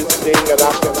into this thing, and I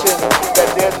pretend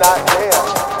that they're not there.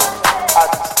 I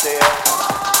just stare.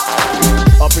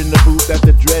 Up in the booth at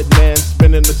the Dread Man,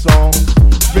 spinning the song,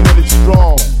 spinning it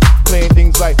strong, playing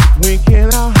things like, when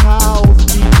can our house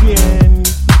begin?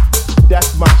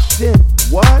 That's my shit.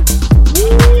 What?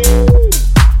 Woo!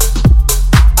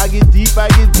 I get deep, I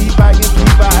get deep, I get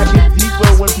deeper, I get deeper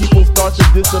when people start to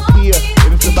disappear,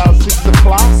 and it's about 6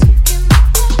 o'clock.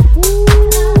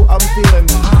 Ooh, I'm feeling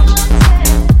hot.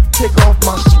 Take off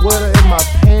my sweater and my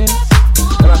pants,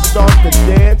 and I start to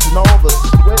dance, and all the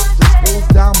sweat just goes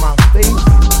down my face.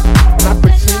 And I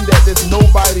pretend that there's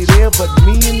nobody there but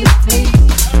me in this place.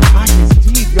 I get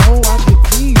deep, yo, I get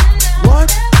deep. What?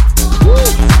 Woo.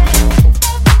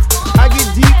 I get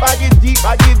deep, I get deep,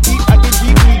 I get deep, I get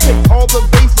deep. And you take all the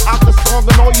bass out the song,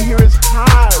 and all you hear is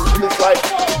highs, and it's like,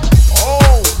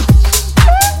 oh.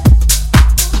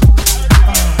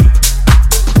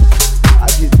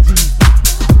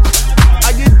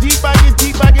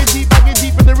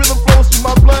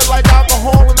 Like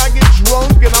alcohol, and I get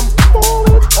drunk and I'm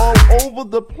falling all over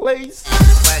the place.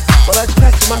 But I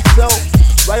catch myself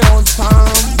right on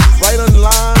time, right on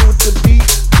line with the beat,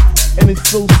 and it's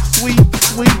so sweet,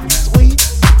 sweet, sweet,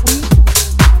 sweet.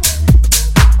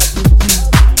 I get deep,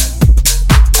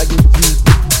 I get deep.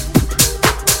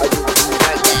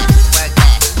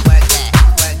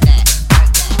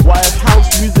 Why if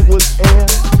house music was air,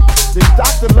 then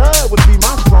Dr. Love would be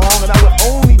my song, and I would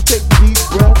only take deep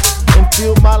breaths and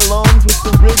fill my lungs with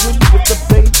the rhythm, with the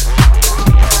bass.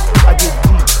 I get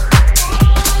deep.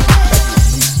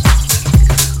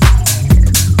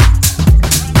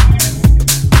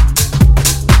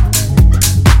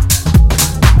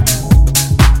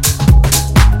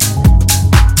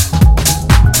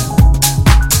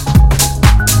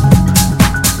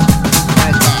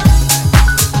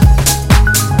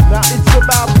 Now it's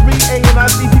about 3 a.m. and I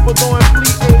see people doing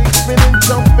plie, spinning,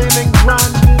 jumping, and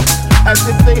grinding as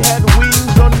if they had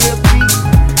wings on their feet,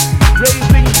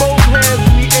 raising both hands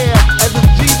in the air as if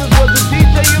Jesus was the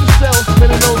DJ himself,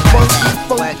 spinning those funky,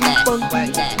 funky,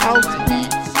 funky house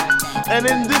beats. And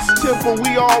in this temple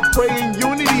we all pray in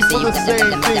unity for the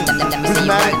same thing.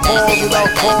 Dramatic pause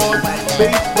without pause,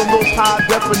 bass from those high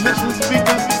definition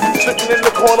speakers sitting in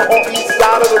the corner on each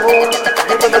side of the room,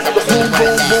 giving us the boom,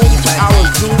 boom, boom to our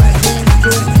zoom, zoom,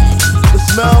 zoom. The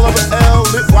smell of an L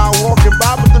lit while walking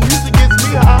by, but the music gets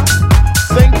me high.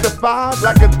 Sanctified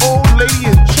like an old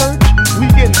lady in church, we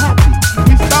get happy,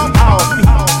 we stomp our feet,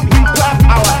 we clap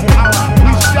our hands,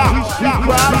 we shout, we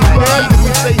cry our hands, and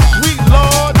we say, sweet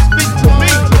Lord, speak to me,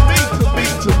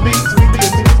 speak to me,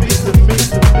 speak to me,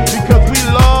 because we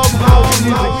love house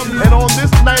music, and on this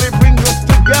night it brings us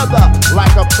together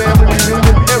like a family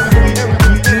reunion. Every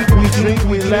week we drink,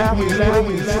 we laugh, we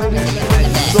sing.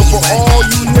 So for all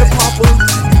you hip-hoppers,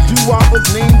 doo-woppers,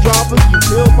 name-droppers, you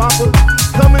pill-poppers,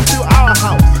 come into our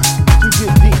house to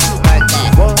get deep.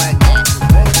 What?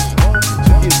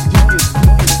 To get deep.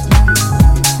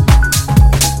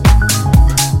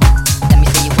 Let me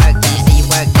see you work that, see you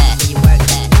work that, see you work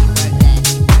that.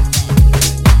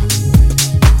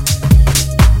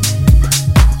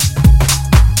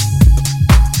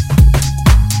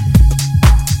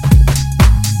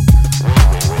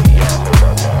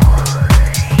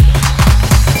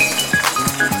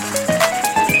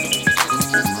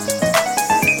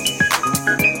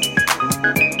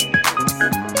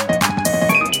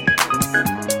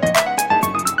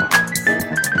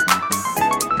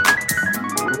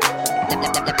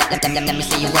 Let me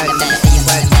see you work that, see you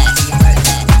work that, see you work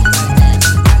that.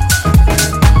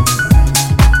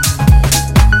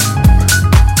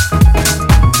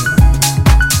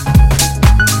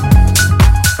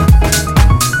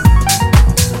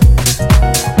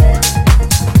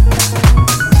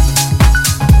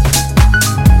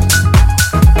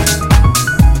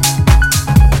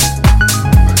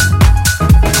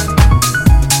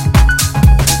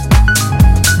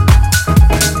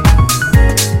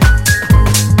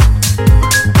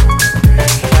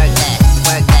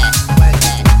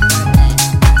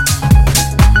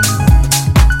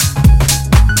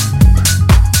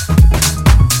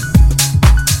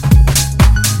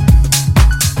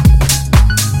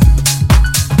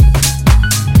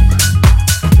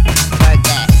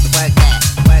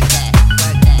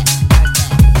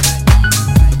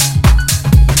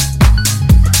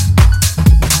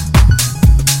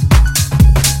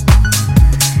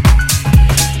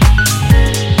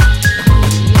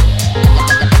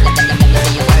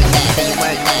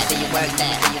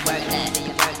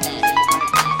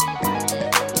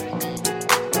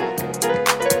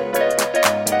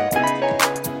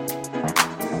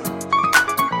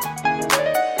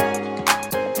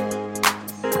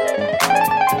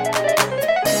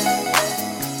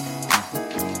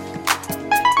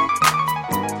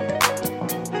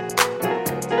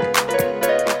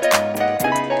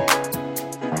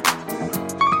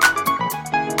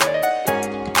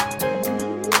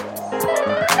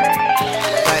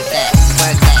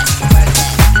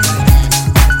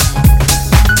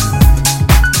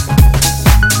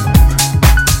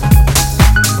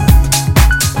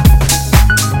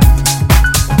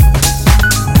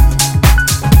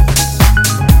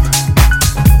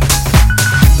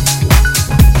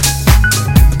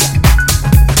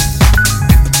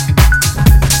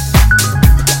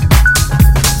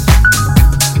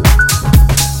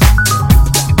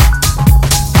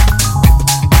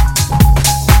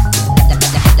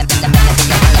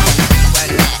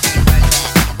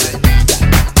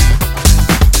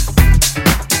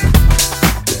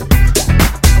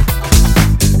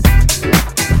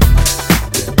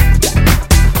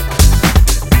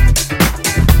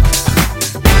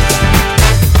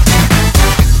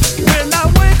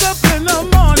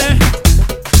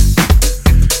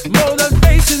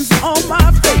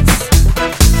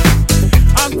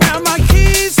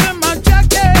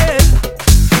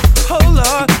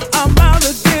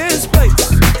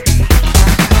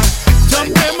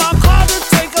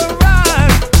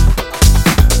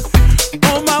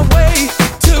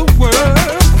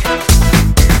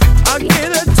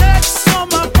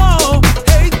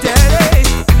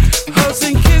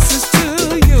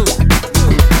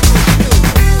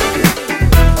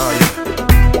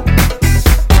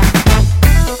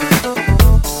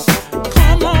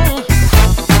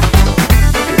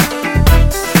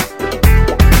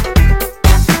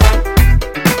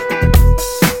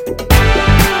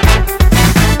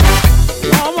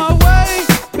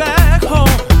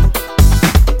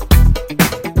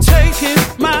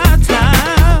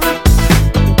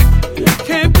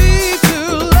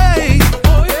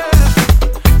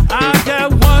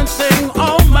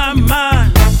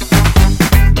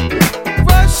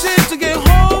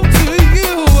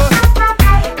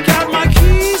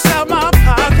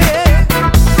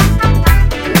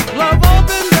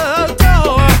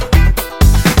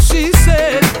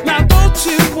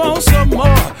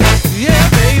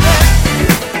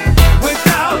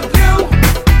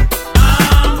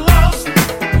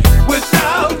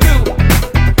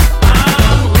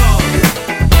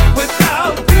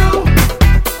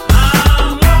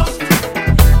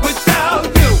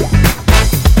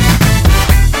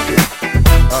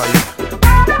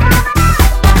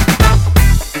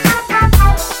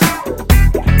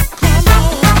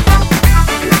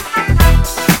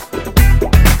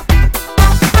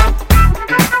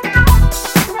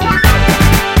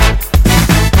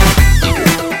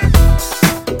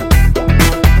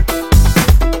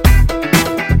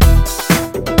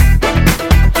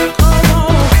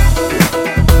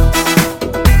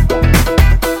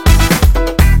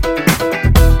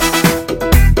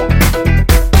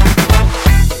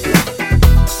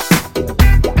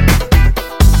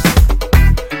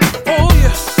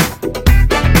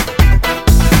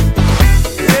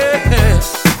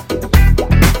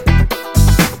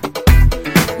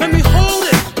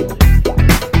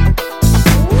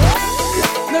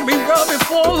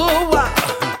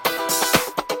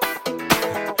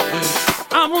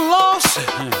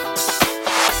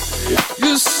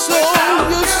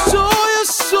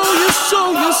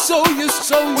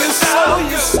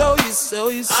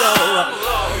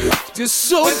 You're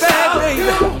so bad, baby.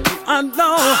 I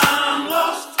know. I'm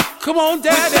lost. Come on,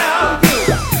 daddy.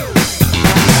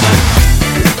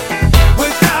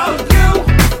 Without you,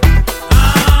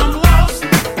 I'm lost.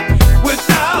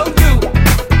 Without you,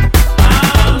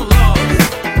 I'm lost.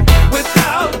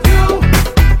 Without you,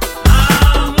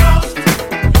 I'm lost.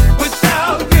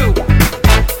 Without you.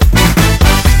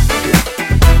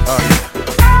 Oh yeah.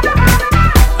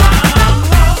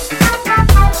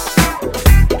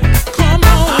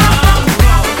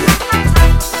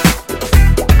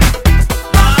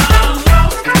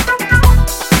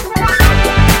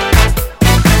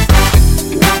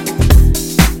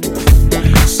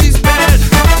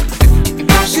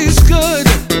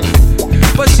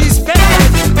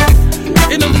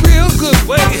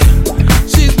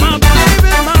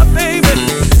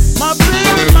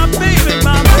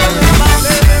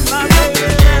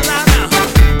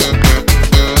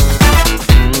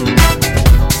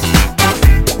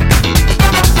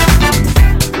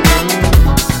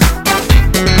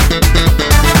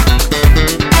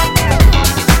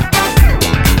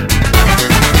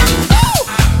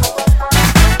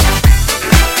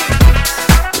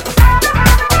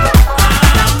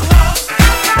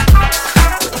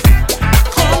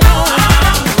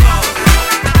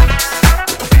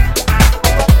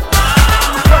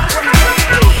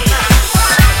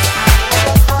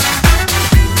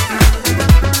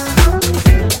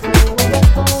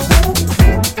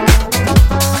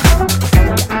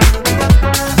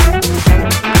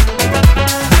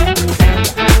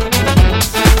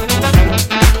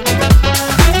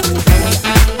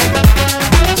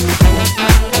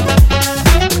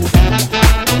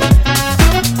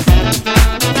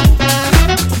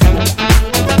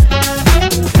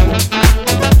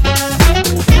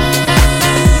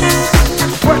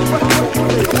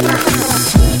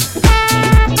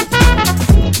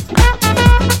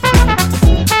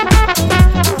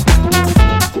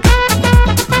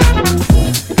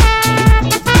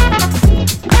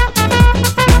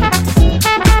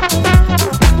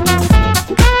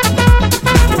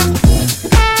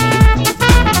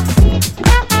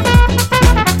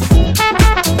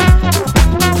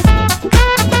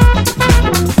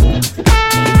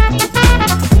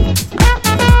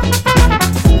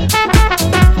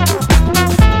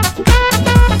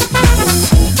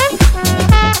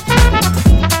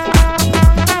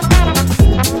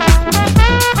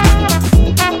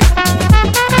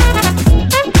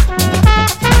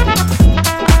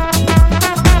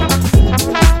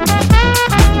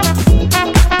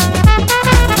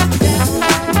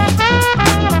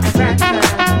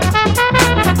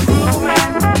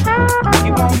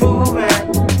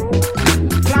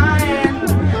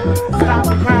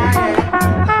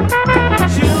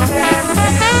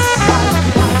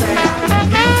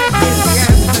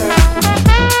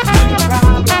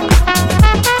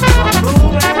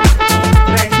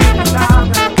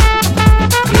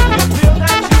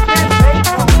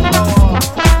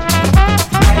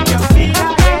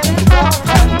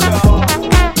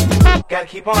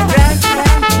 Keep on dancing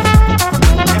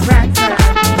and practicing,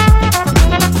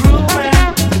 grooving,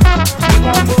 keep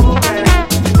on moving,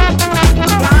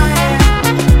 flying,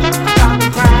 stop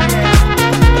crying,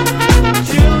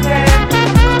 choosing,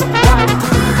 while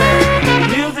cruising.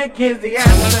 Music is the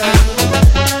answer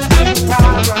to the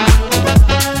problem.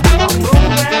 Keep on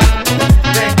moving,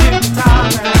 then keep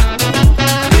stopping.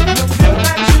 If you feel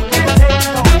that you can't take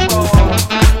no more,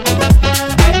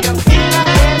 and you feel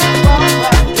like it's all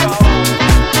control.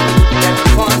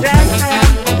 Keep on dancing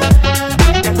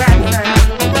and practicing,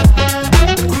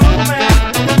 grooving,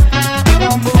 keep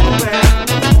on moving,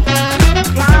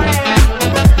 flying,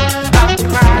 stop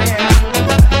crying,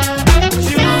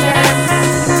 choosing,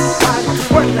 while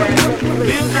working.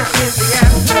 Music is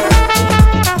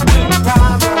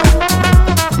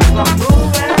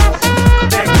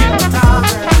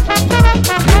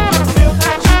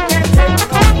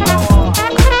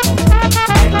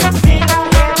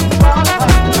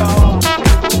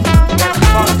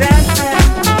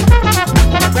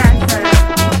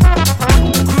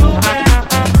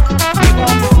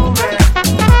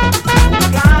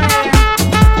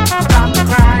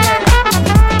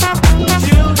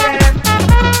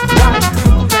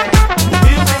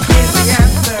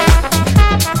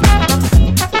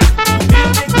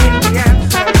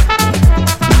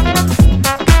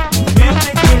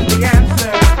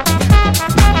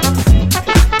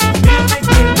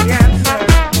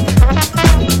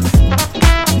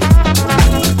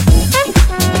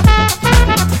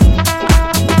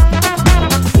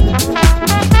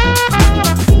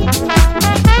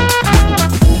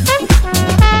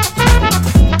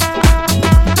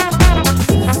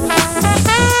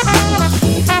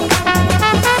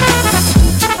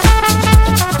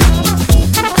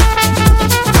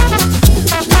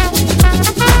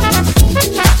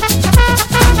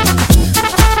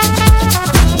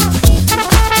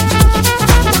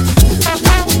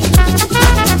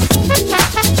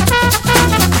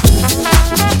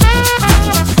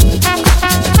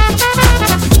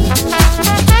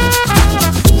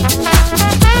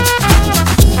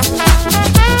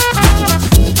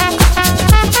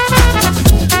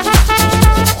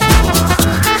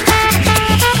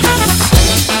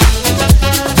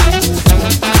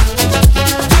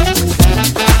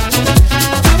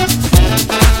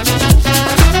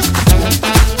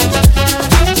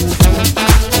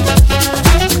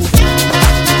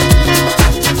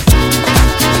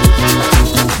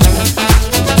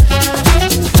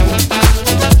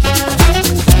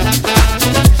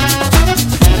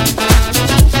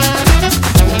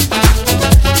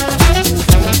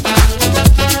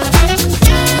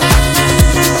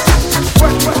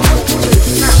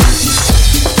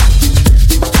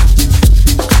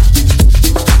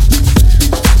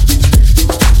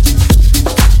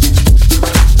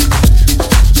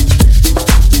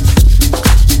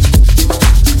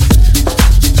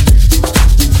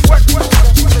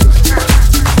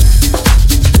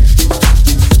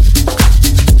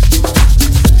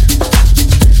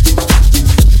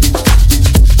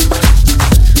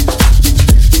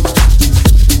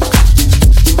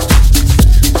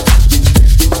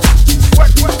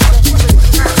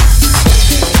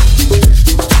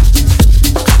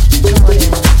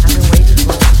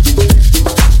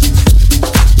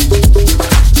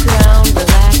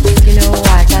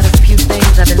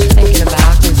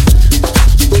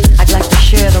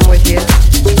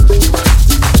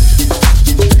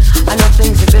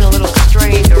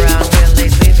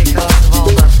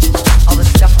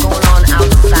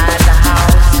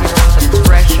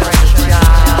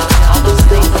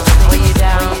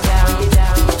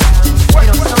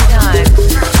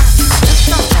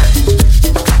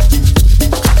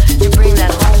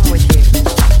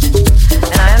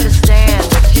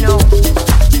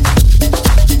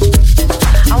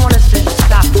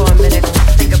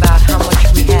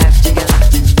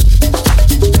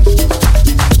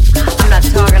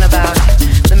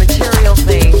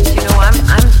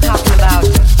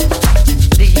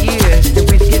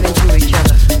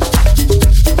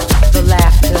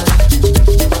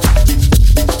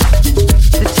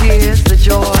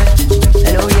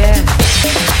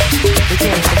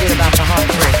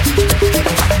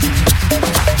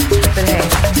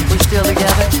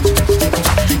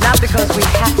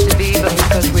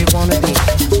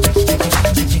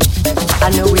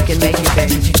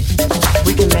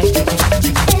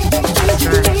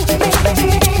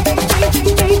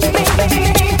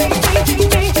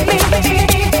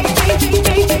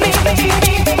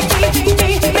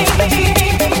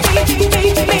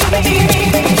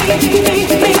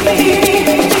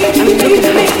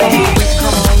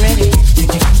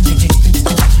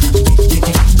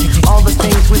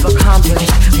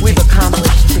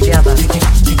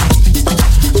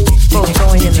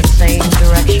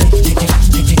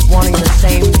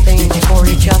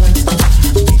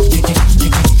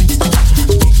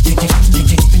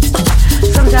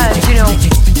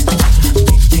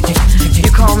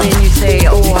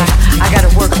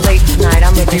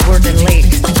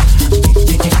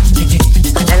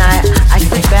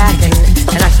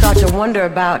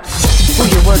better about who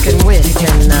you're working with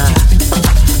and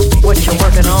what you're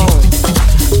working on.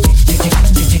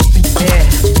 Yeah.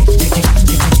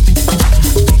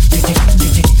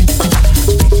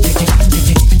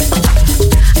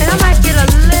 And I might get a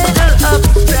little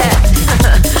upset,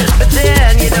 but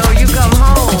then, you know, you come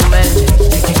home and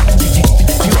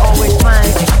you always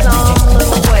find some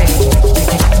little way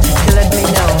to let me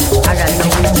know I got no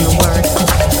reason to worry.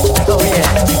 Oh yeah.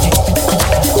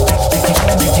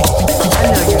 I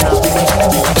know you love me.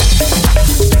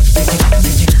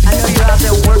 I know you're out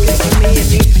there working for me and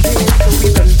these kids so we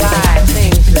can buy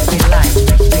things that we like.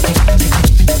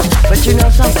 But you know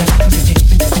something?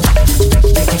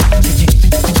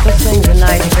 Those things are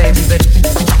nice, baby, but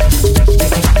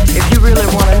if you really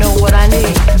want to know what I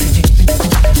need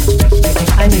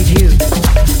you.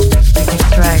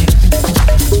 That's right.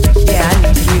 Yeah, I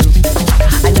need you.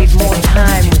 I need more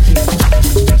time with you.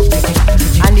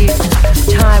 I need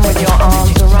time with your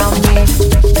arms around me.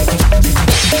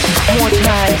 More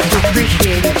time to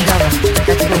appreciate each other.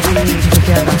 That's what we need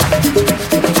together.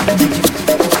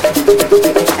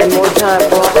 And more time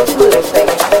for all those little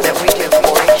things that we do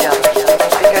for each other.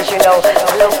 Because you know,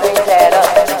 little things add up.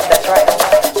 That's right.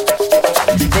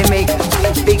 They make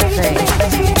big things.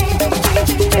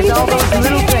 It's all those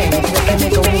little things that can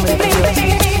make a woman feel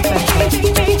special,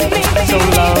 so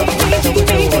loved and so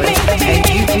adored. And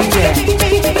you do that.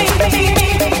 Yeah,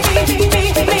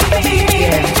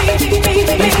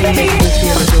 you can make me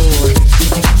feel adored.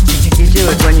 You do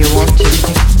it when you want to.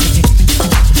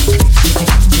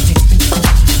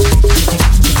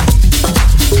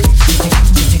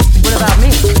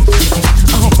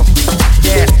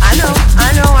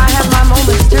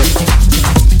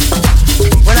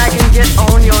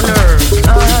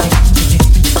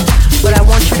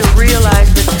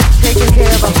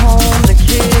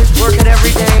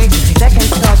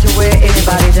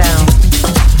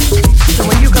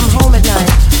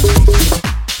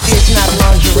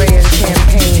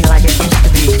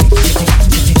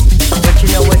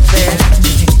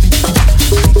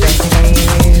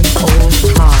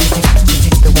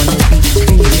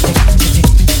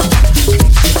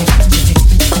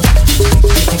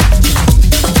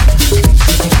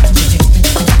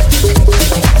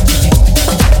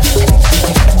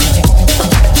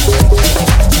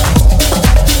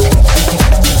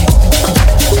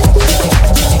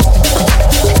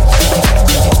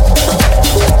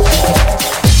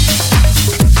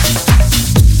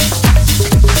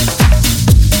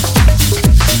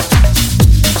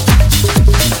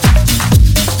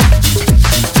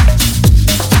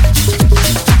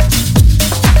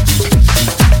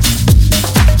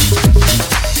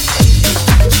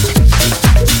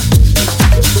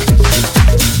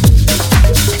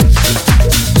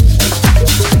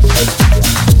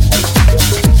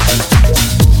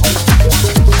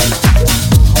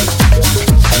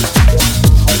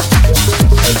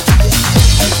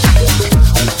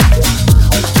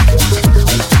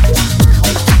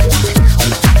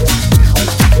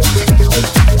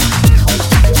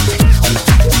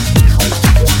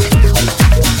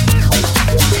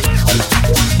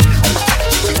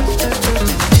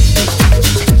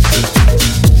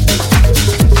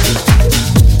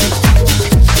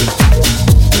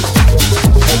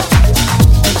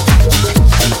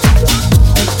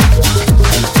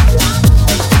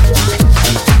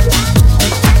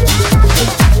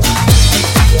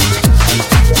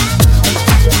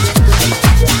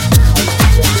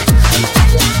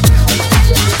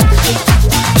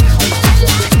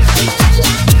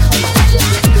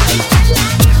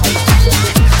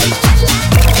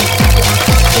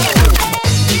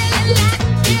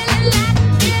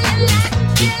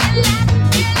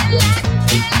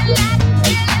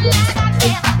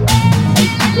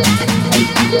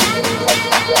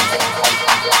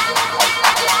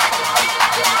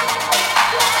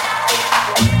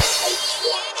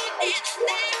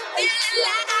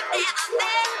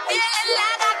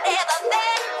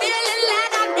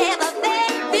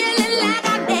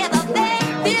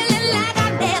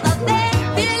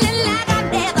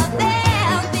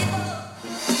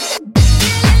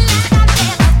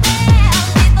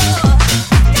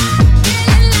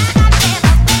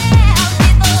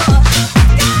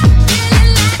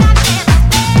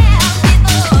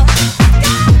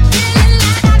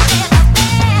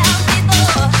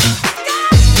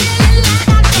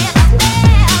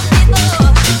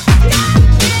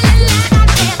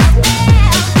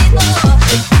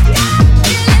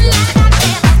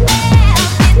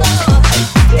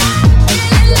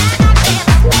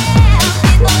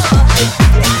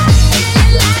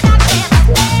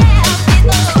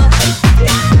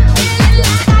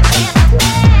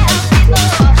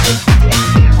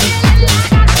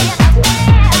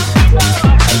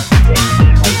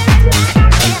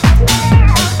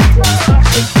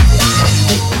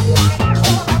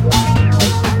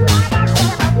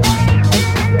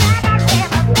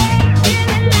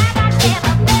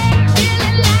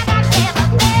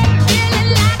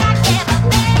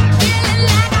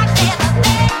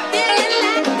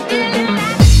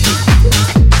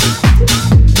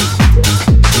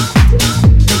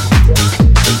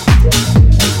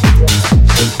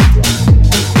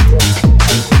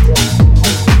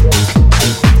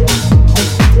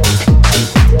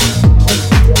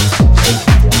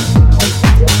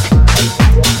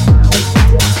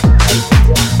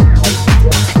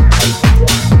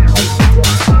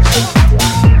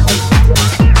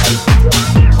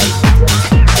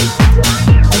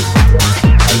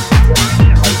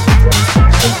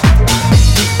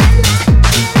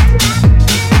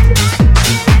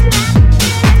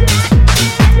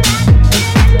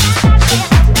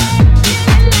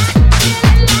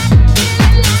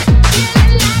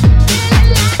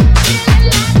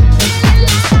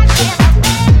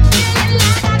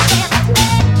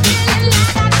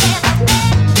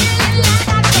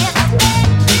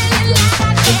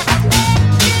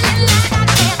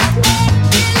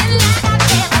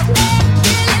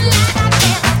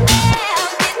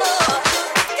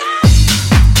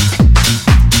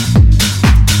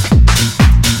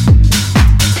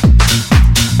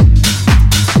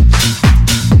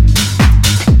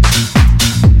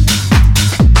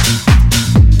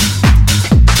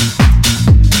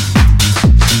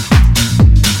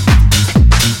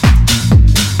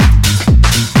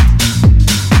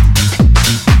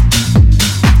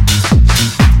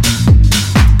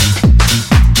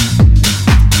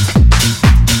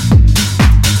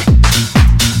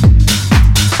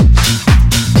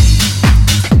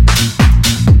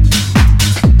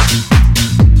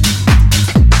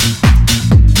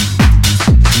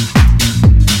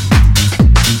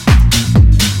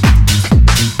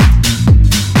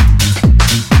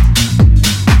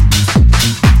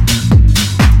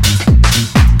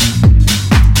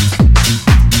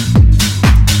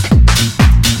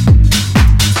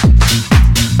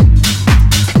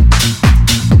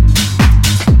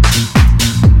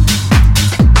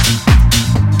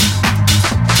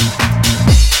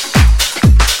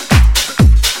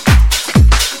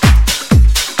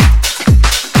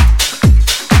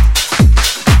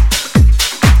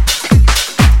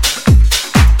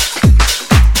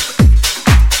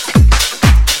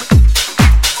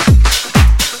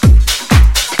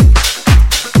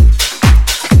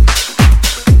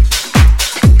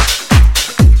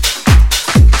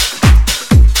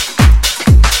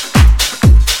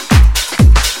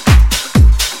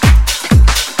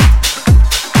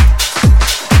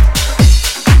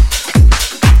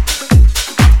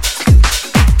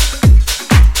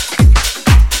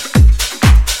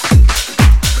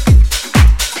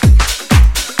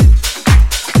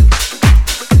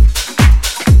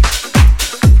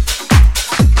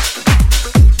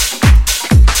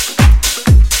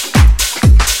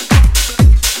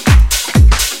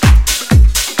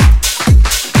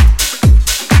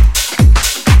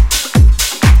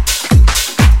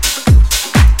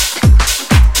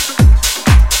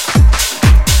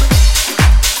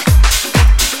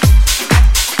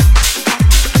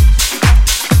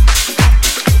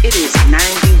 It is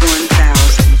 91,000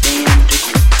 damn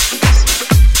degrees.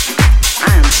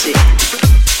 I am sitting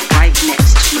right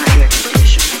next to my air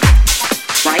conditioner.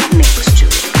 Right next to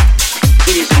it.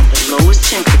 It is on the lowest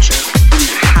temperature and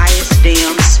the highest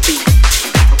damn speed.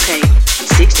 Okay?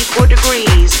 64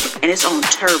 degrees and it's on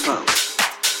turbo.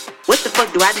 What the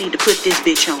fuck do I need to put this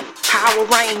bitch on? Power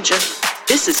Ranger?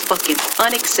 This is fucking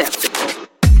unacceptable.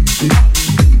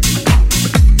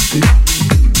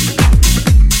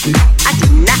 I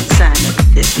did not sign up for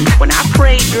this. When I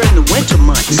prayed during the winter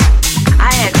months,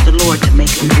 I asked the Lord to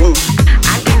make it warm.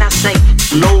 I did not say,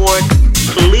 Lord,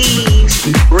 please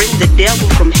bring the devil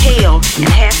from hell and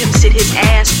have him sit his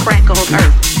ass crack on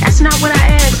earth. That's not what I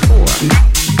asked for.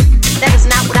 That is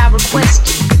not what I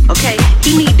requested. Okay?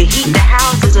 He need to heat the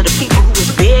houses of the people who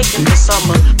was begging for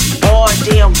summer all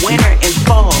damn winter and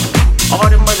fall. All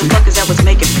the motherfuckers that was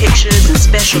making pictures and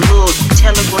special little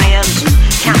telegrams and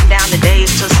counting down the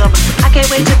days till summer. I can't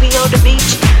wait to be on the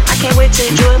beach. I can't wait to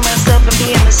enjoy myself and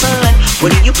be in the sun.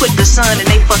 Well, then you put the sun in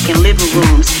they fucking living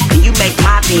rooms and you make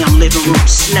my damn living room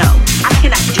snow. I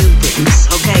cannot do this,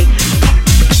 okay?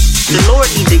 The Lord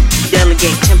need to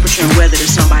delegate temperature and weather to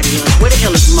somebody else. Where the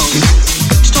hell is Moses?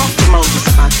 Just talk to Moses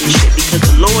about this shit because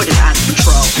the Lord is out of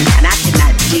control and I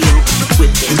cannot deal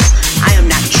with this. I am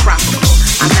not tropical.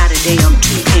 I'm not a damn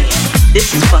toucan.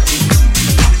 This is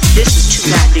too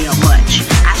goddamn much.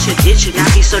 It should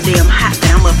not be so damn hot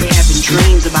that I'm up here having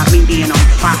dreams about me being on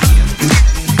fire.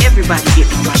 Everybody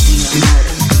getting on my damn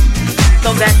nerves.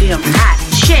 So goddamn hot.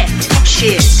 Shit.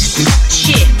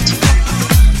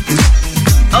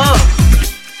 Oh.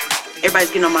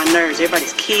 Everybody's getting on my nerves.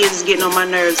 Everybody's kids is getting on my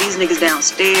nerves. These niggas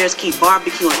downstairs keep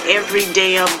barbecuing every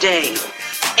damn day.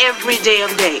 Every damn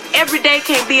day. Every day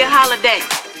can't be a holiday.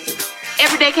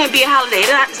 Every day can't be a holiday.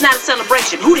 It's not a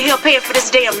celebration. Who the hell paying for this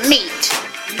damn meat?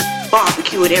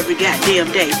 Barbecue it every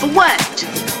goddamn day. For what?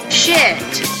 Shit.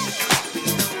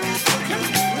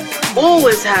 Ooh,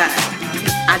 it's hot.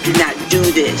 I do not do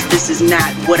this. This is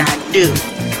not what I do.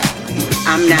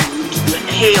 I'm not.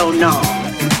 Hell no.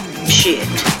 Shit.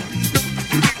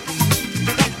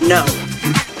 No.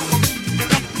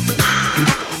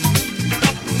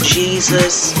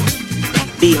 Jesus,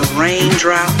 be a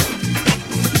raindrop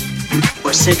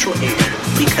or central air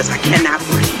because I cannot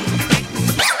breathe.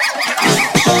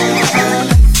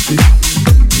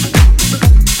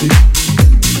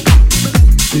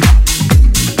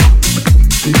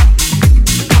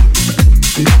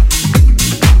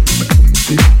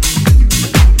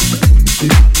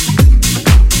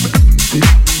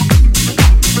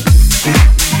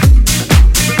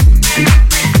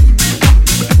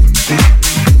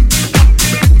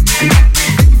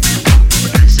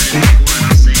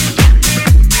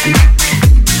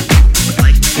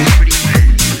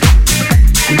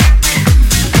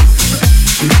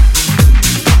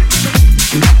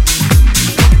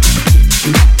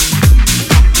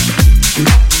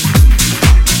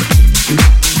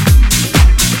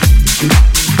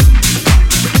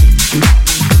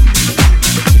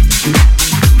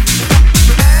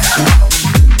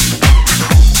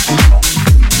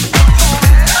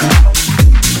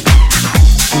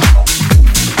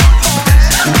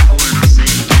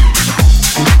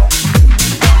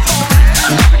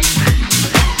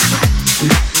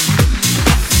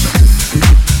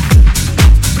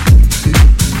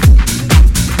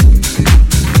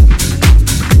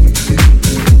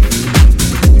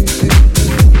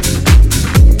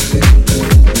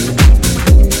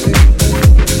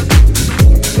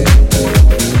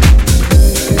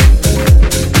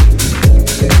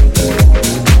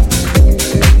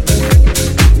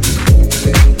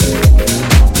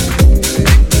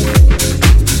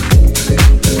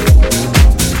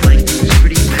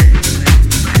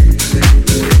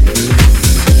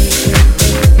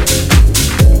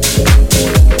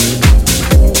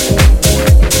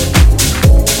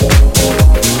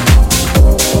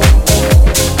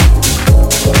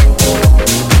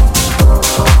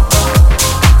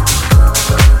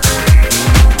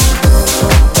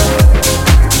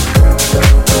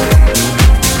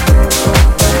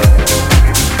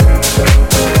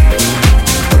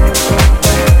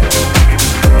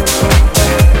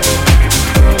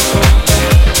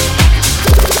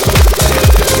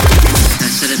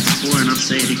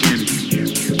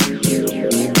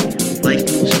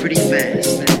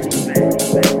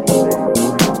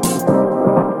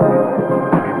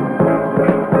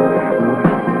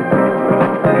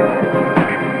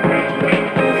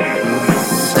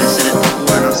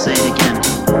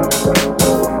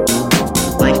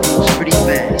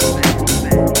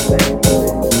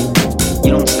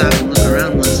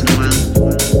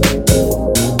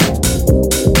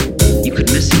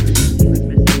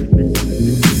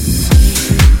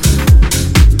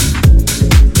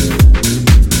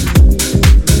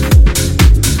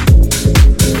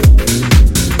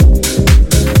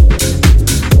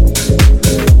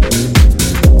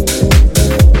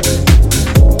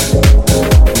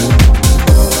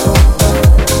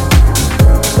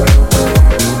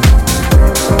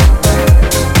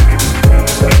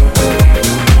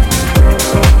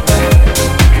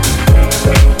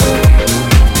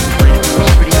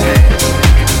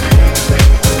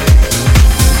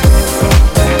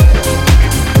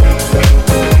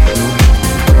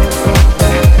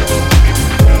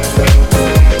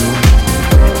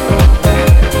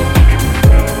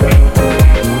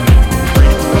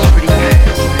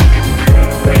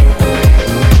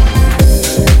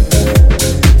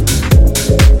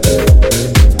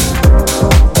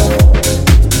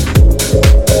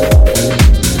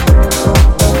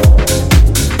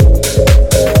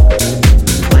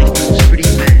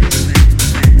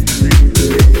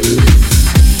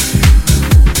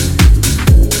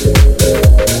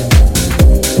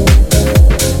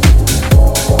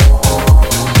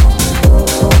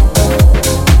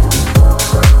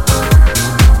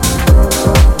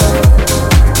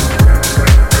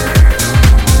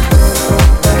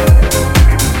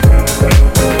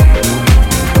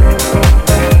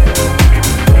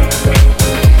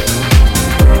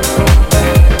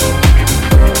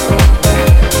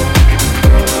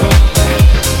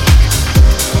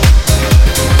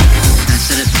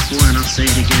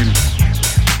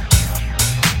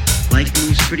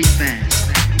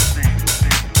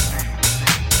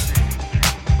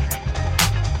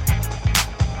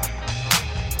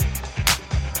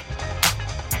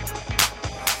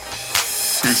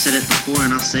 I said it before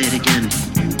and I'll say it again.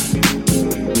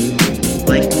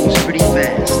 Life moves pretty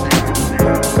fast.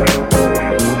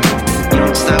 You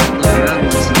don't stop and look around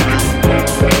once in a while.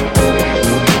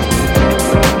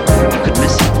 You could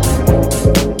miss it.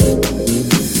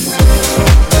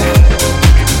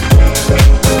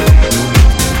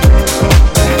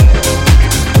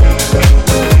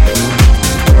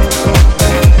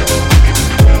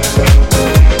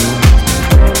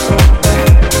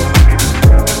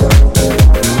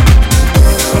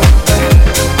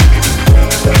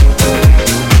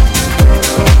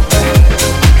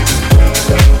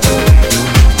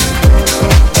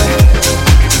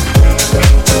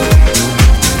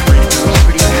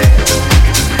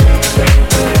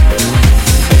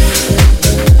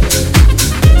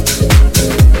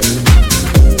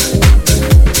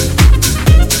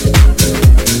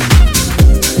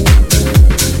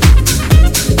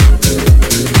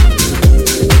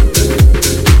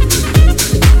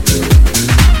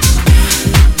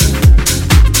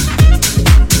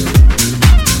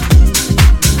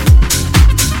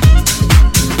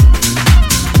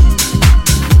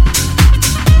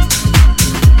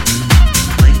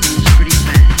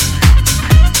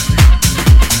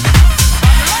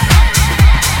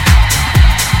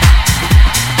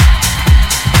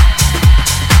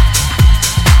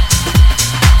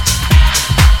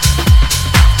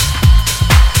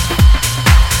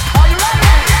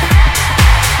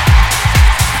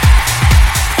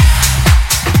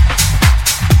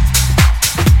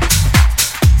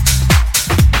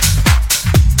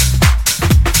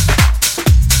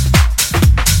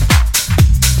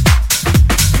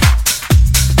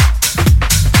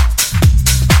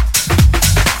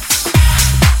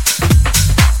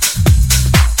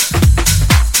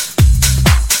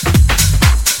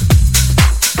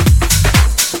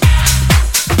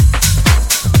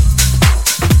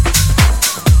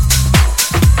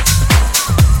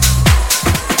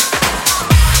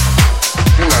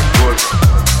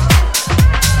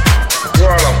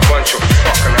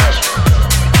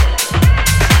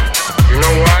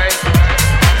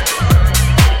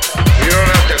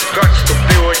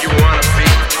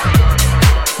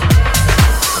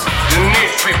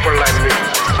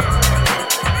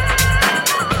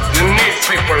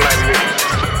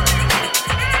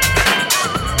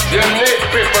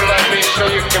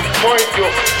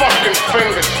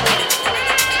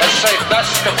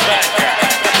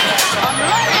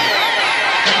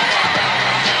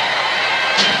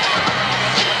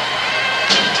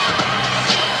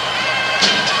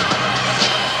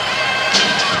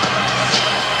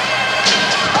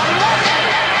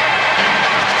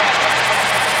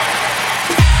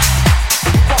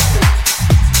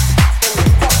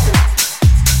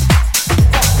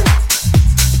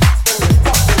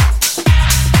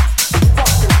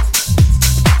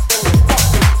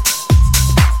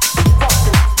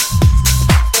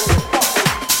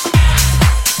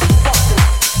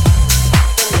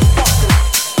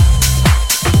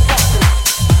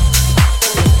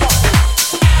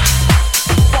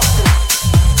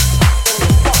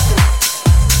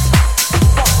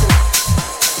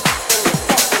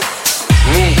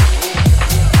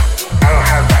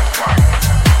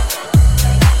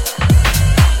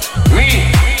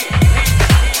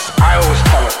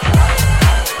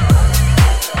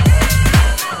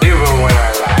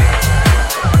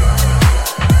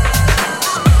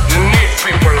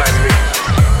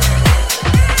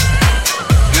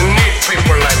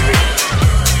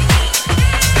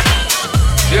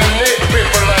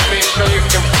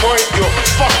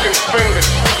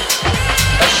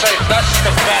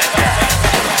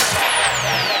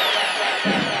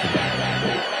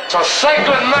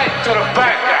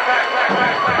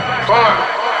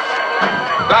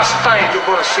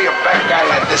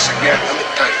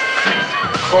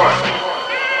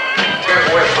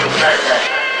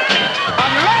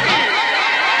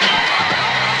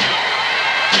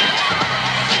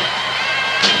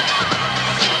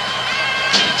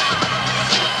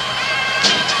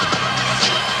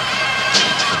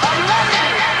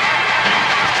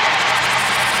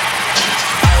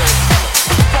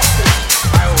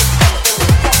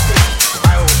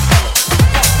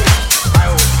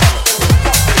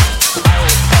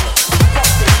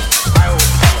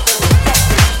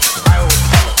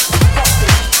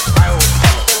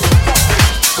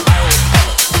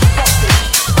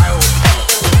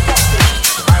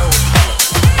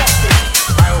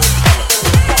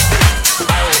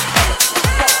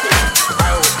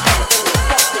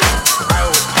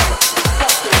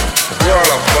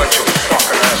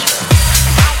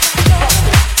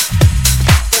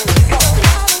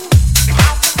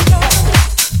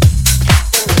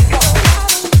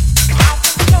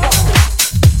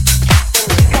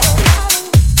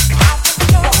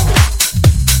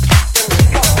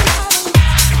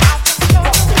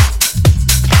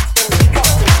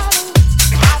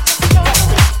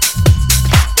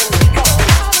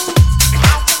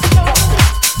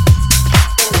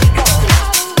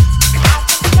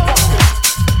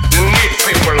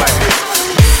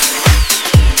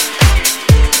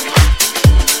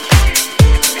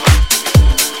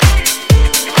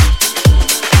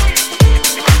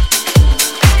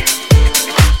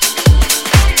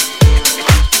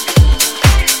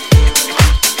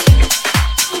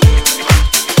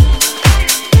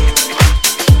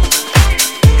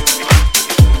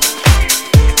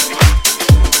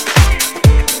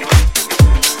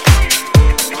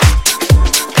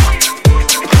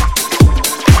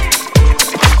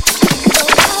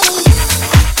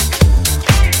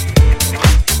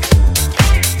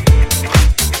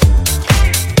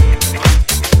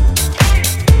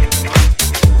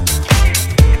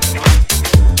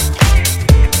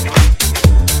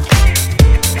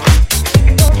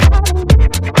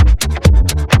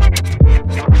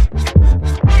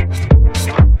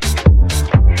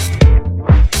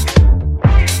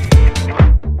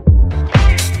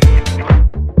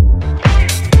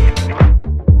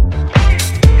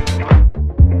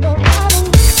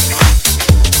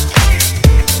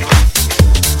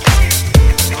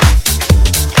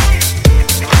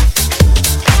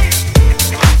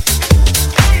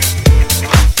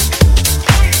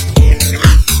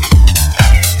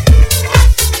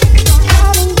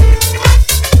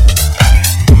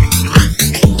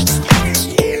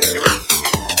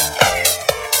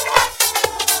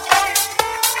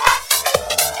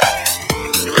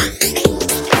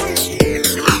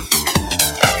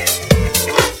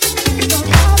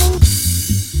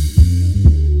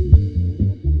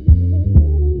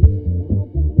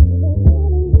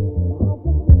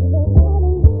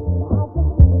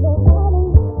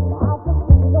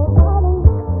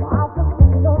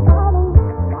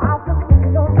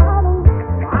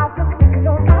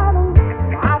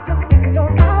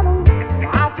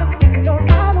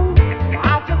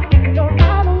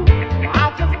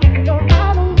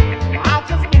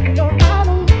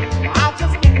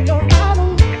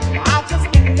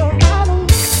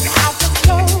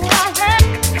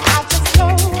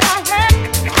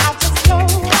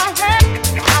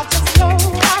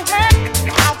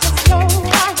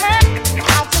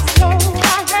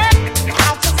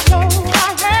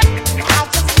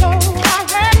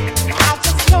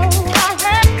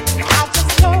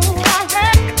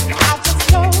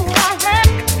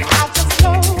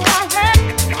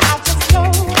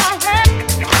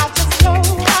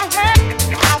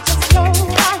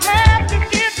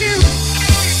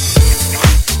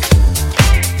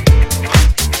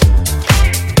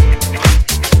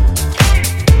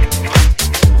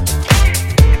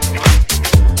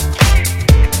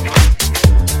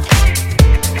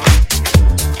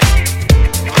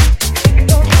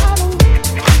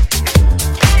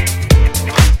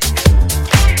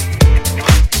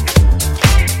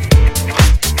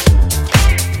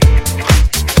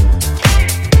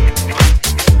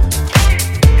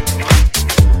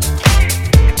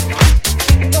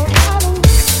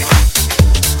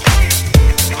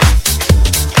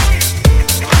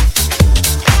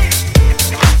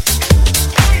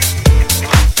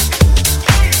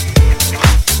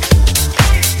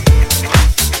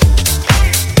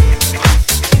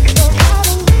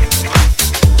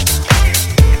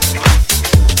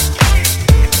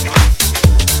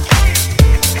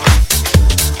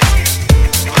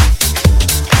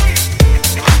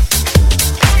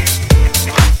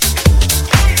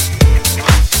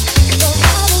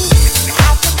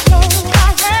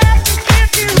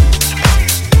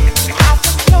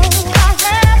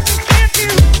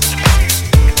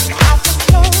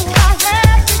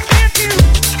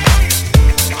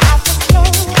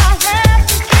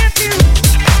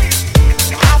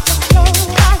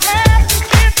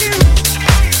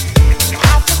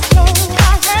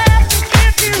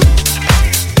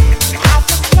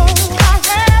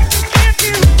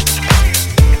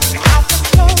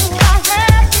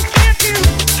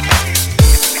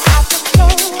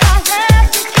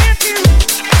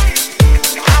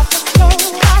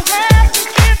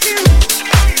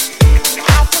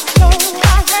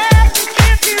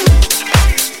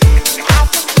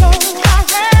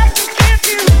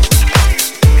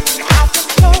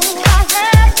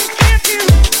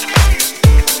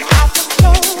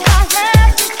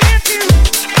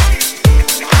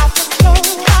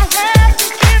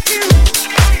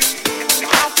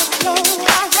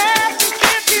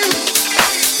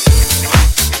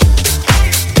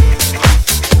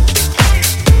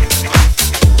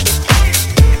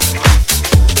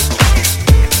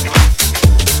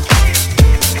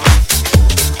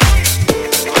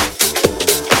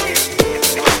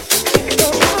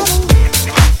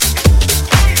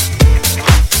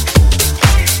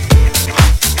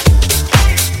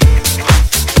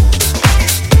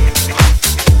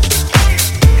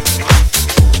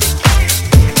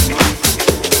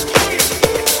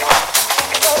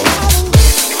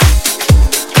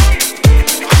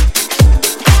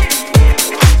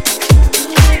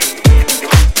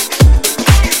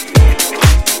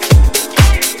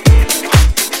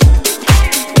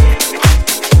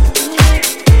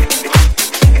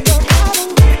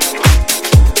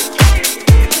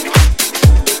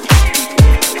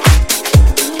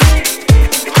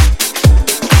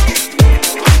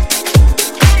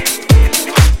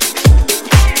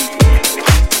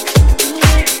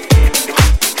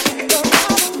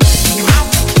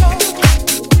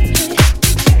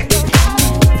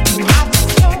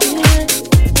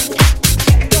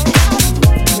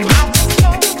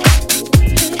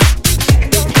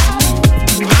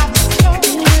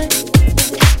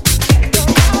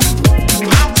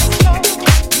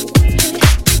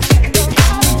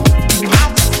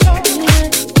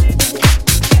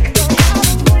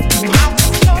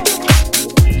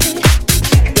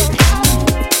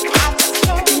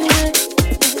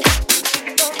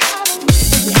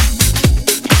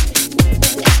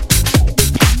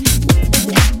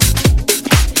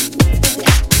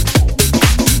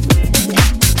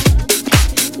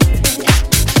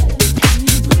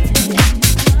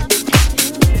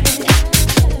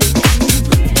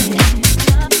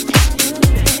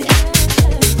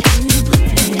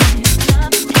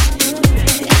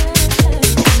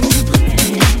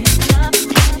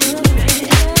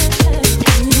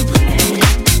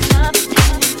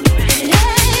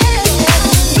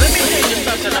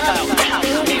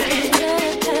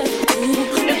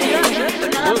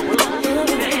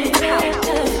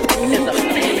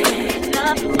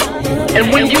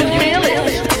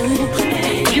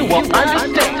 will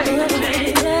understand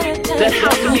that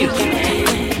house music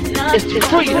is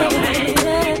freedom.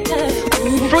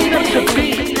 Freedom to be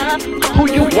who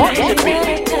you want to be.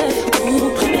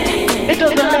 It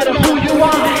doesn't matter who you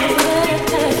are.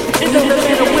 It doesn't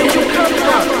matter where you come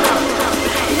from.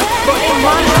 But in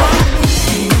my heart,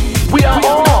 we are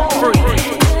all free.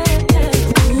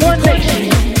 One nation,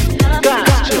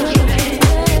 God's children,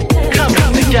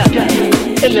 coming together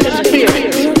in the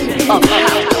spirit of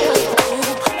house.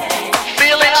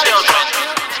 Feel it, children.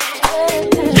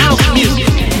 House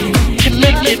music can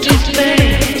make you do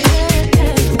things.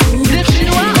 Lifts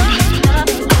you up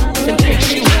and takes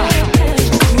you high.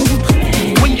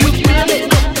 When you feel it,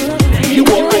 you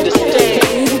will understand.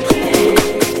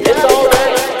 It's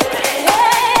alright.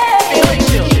 Feel it,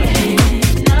 children.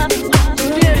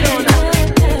 Feel it on out.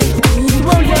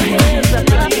 Throw your hands up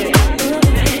in the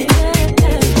air.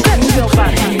 Set your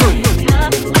body free.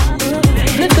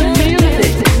 Let the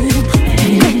music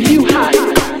take you high.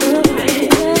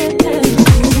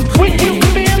 When you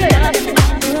feel it,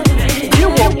 you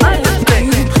will understand.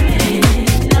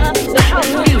 The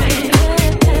house music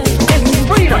is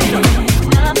freedom.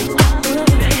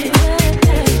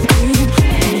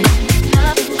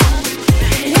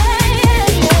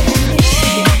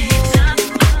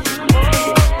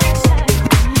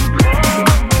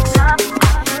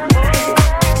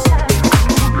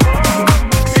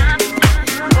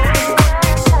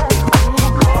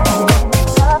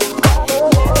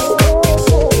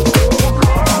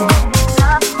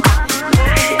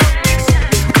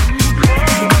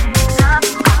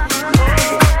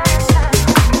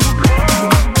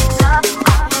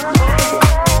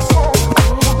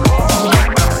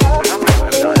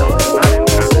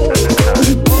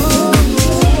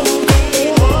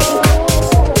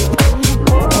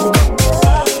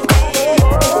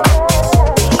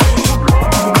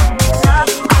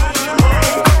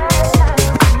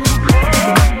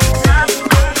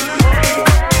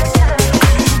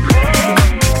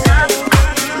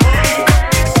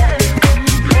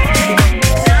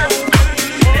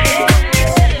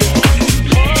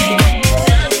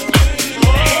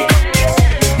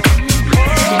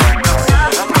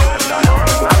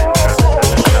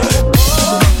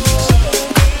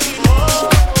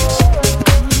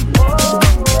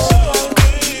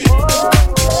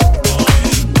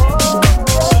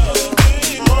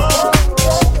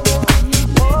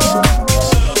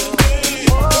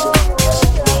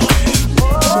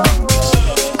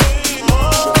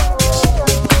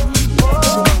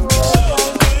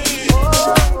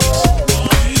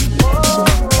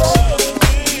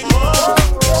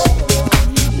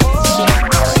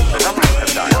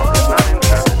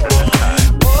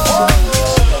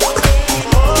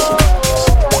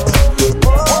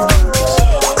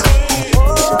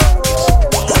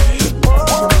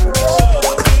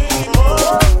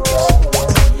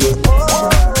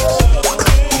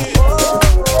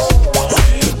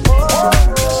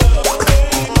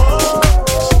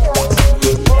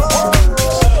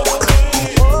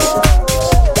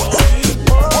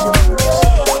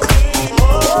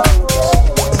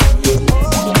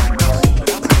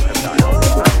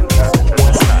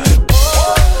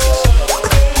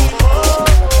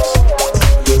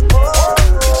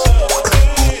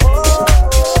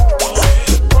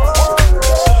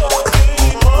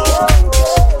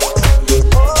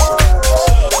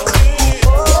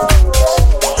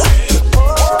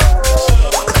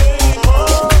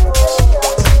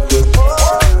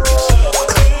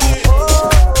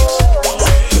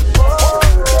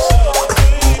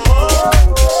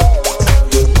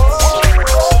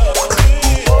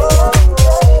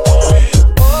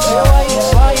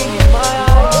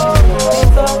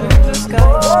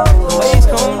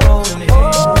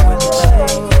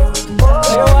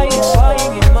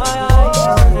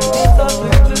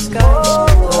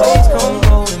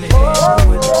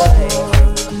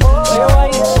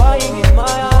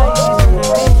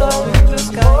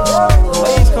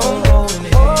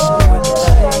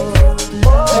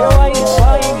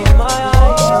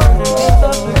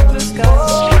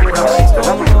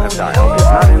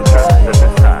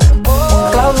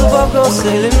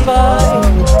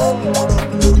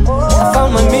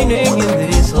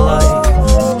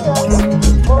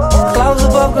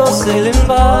 sailing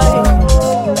by.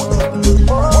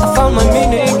 I found my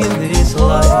meaning in this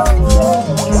life.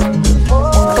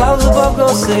 Clouds above go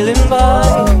sailing by.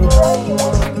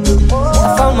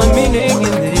 I found my meaning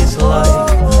in this life.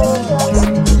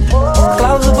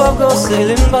 Clouds above go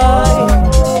sailing by.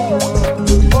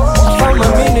 I found my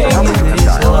meaning in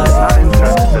this life.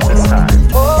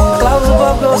 Clouds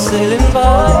above go sailing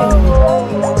by.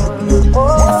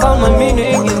 I found my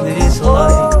meaning in this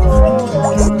life.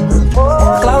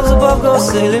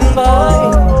 sailing by.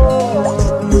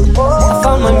 I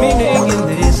found my meaning in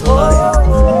this life.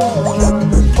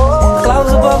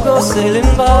 Clouds above go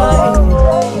sailing by.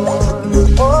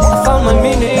 I found my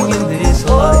meaning in this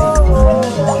life.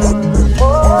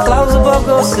 Clouds above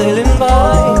go sailing by.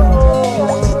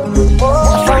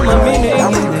 I found my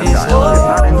meaning in this life.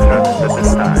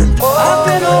 I've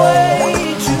been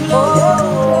away too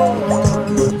long,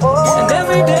 and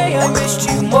every day I missed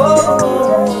you more.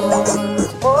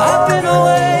 I've been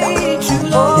away too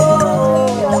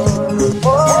long,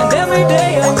 and every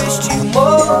day I missed you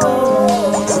more.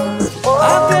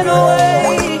 I've been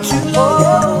away too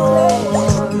long,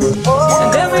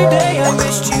 and every day I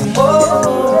missed you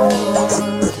more.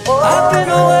 I've been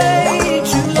away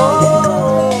too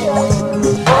long,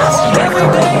 and every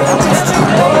day I missed you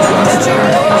more.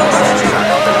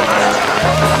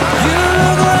 You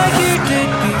look like you did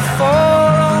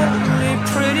before, only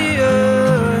prettier.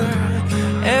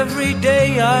 Every day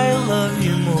I love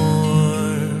you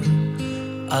more.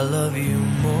 I love you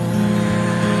more.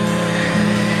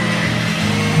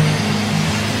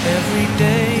 Every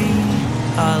day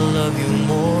I love you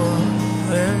more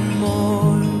and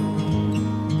more.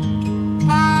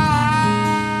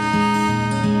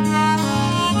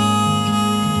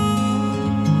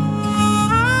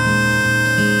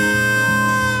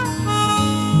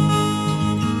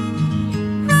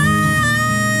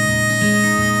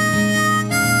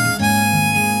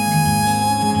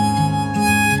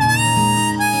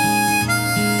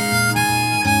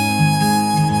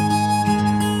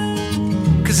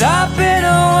 Cause I've been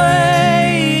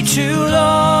away too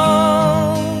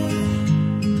long,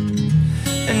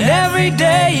 and every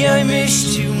day I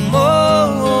missed you more.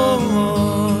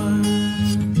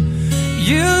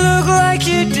 You look like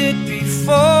you did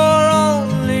before,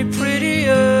 only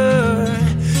prettier.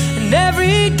 And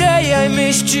every day I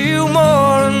missed you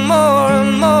more and more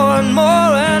and more and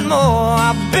more and more.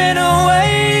 I've been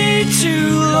away too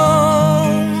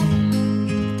long,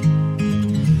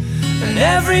 and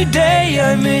every day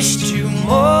I missed you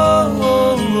more.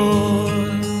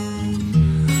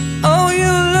 Oh,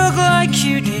 you look like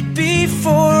you did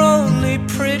before, only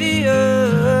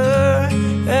prettier.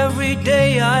 Every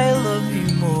day I love you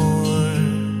more.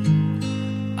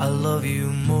 I love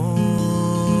you more.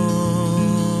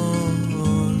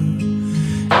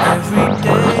 Every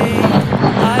day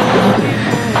I love you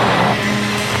more.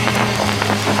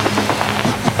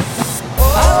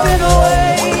 I've been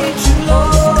away too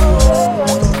long,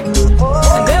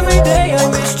 and every day I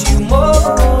missed you more.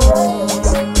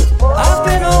 I've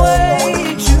been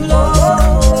away too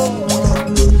long,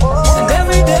 and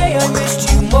every day I missed you more.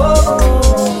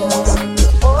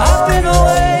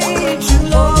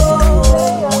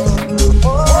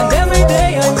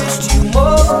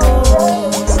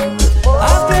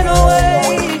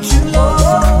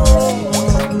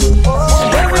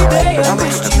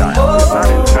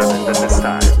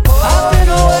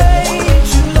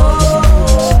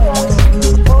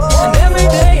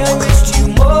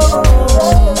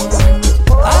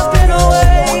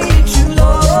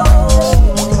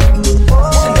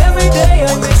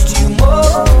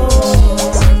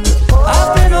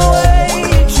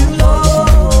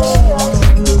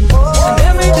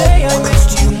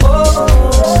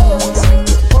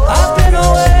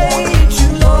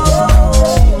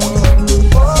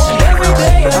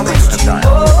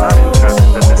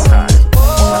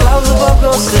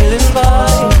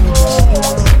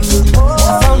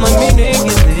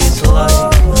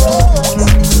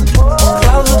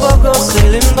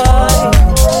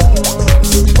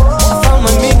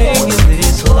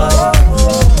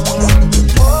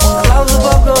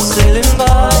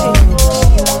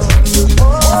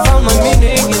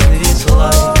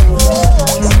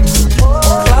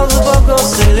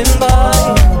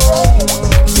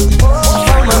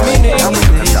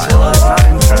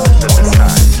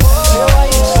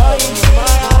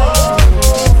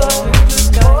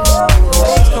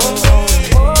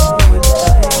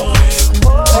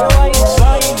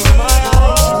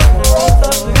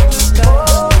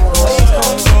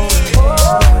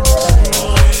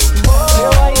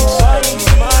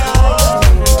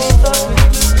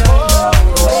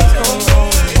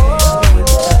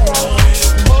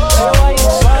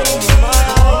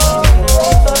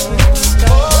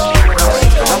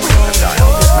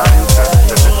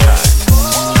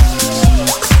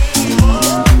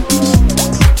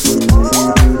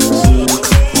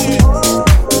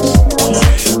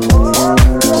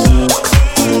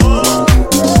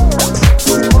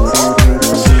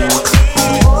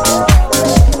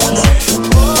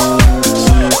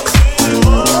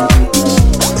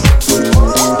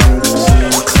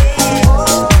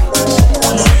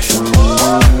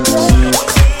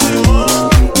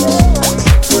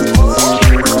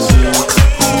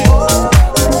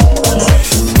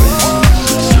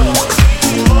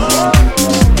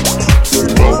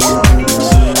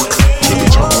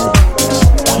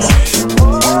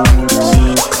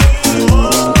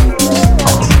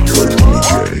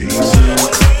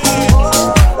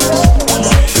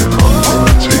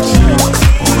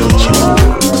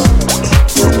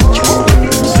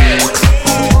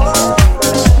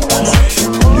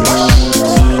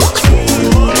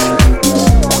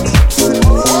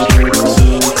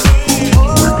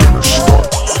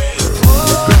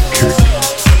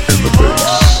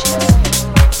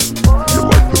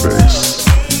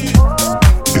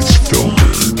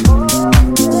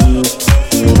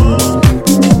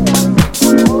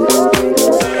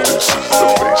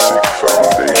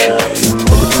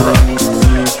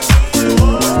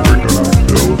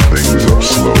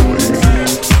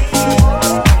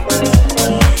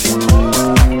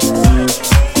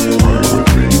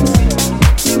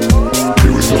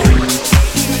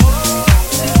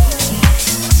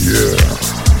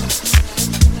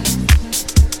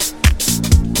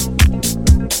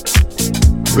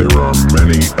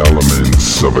 many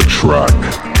elements of a track.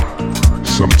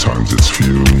 Sometimes it's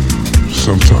few,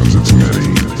 sometimes it's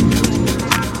many.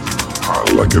 I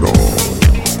like it all.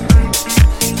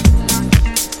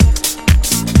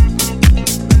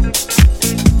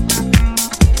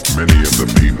 Many of the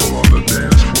people on the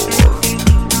dance floor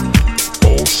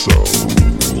also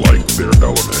like their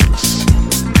elements.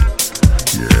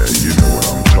 Yeah, you know what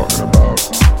I'm talking about.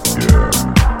 Yeah,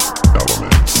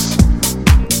 elements.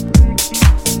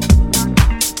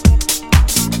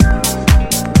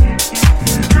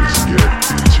 You just get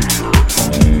into your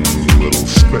own little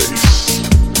space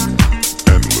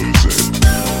and lose it.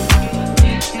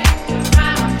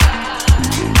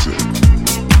 Lose it.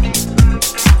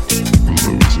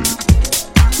 Lose it.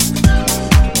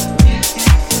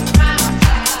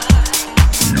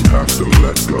 You have to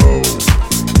let go.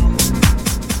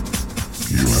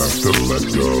 You have to let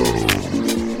go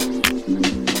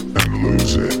and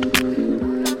lose it.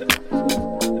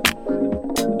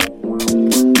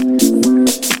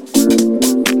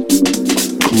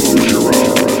 Close your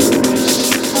eyes.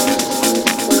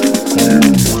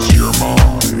 Use your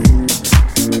mind.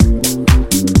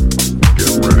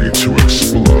 Get ready to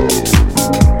explode.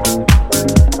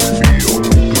 Feel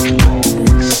the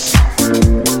drums.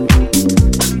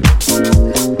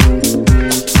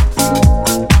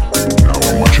 Now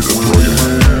I want you to throw your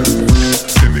hands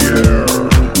in the air.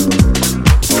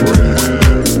 Throw your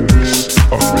hands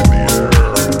up in the air.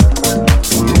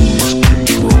 Lose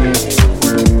control.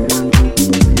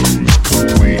 Lose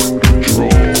complete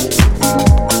control.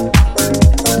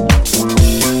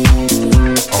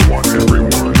 I want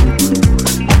everyone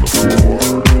on the floor.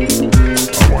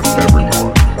 I want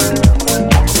everyone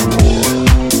on the floor.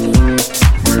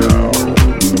 Now.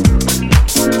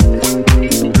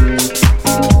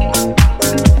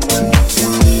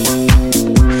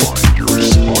 Find your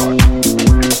spot.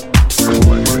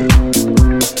 Claim it.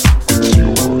 It's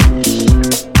yours.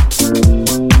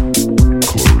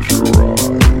 Close your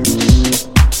eyes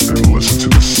and listen to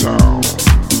the sounds.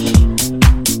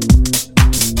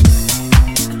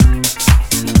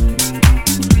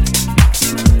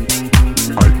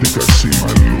 I think I see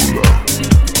my Lula.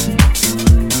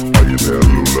 Are you there,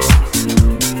 Lula?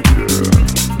 Yeah,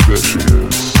 there she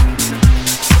is.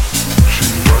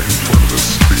 She's right in front of the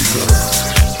speaker.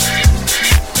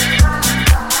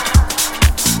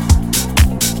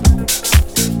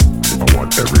 I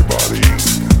want everybody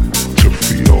to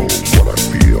feel what I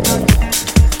feel.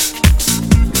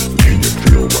 Can you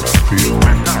feel what I feel? I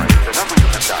know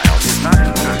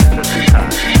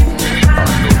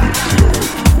you feel it.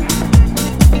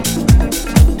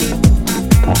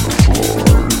 On the floor.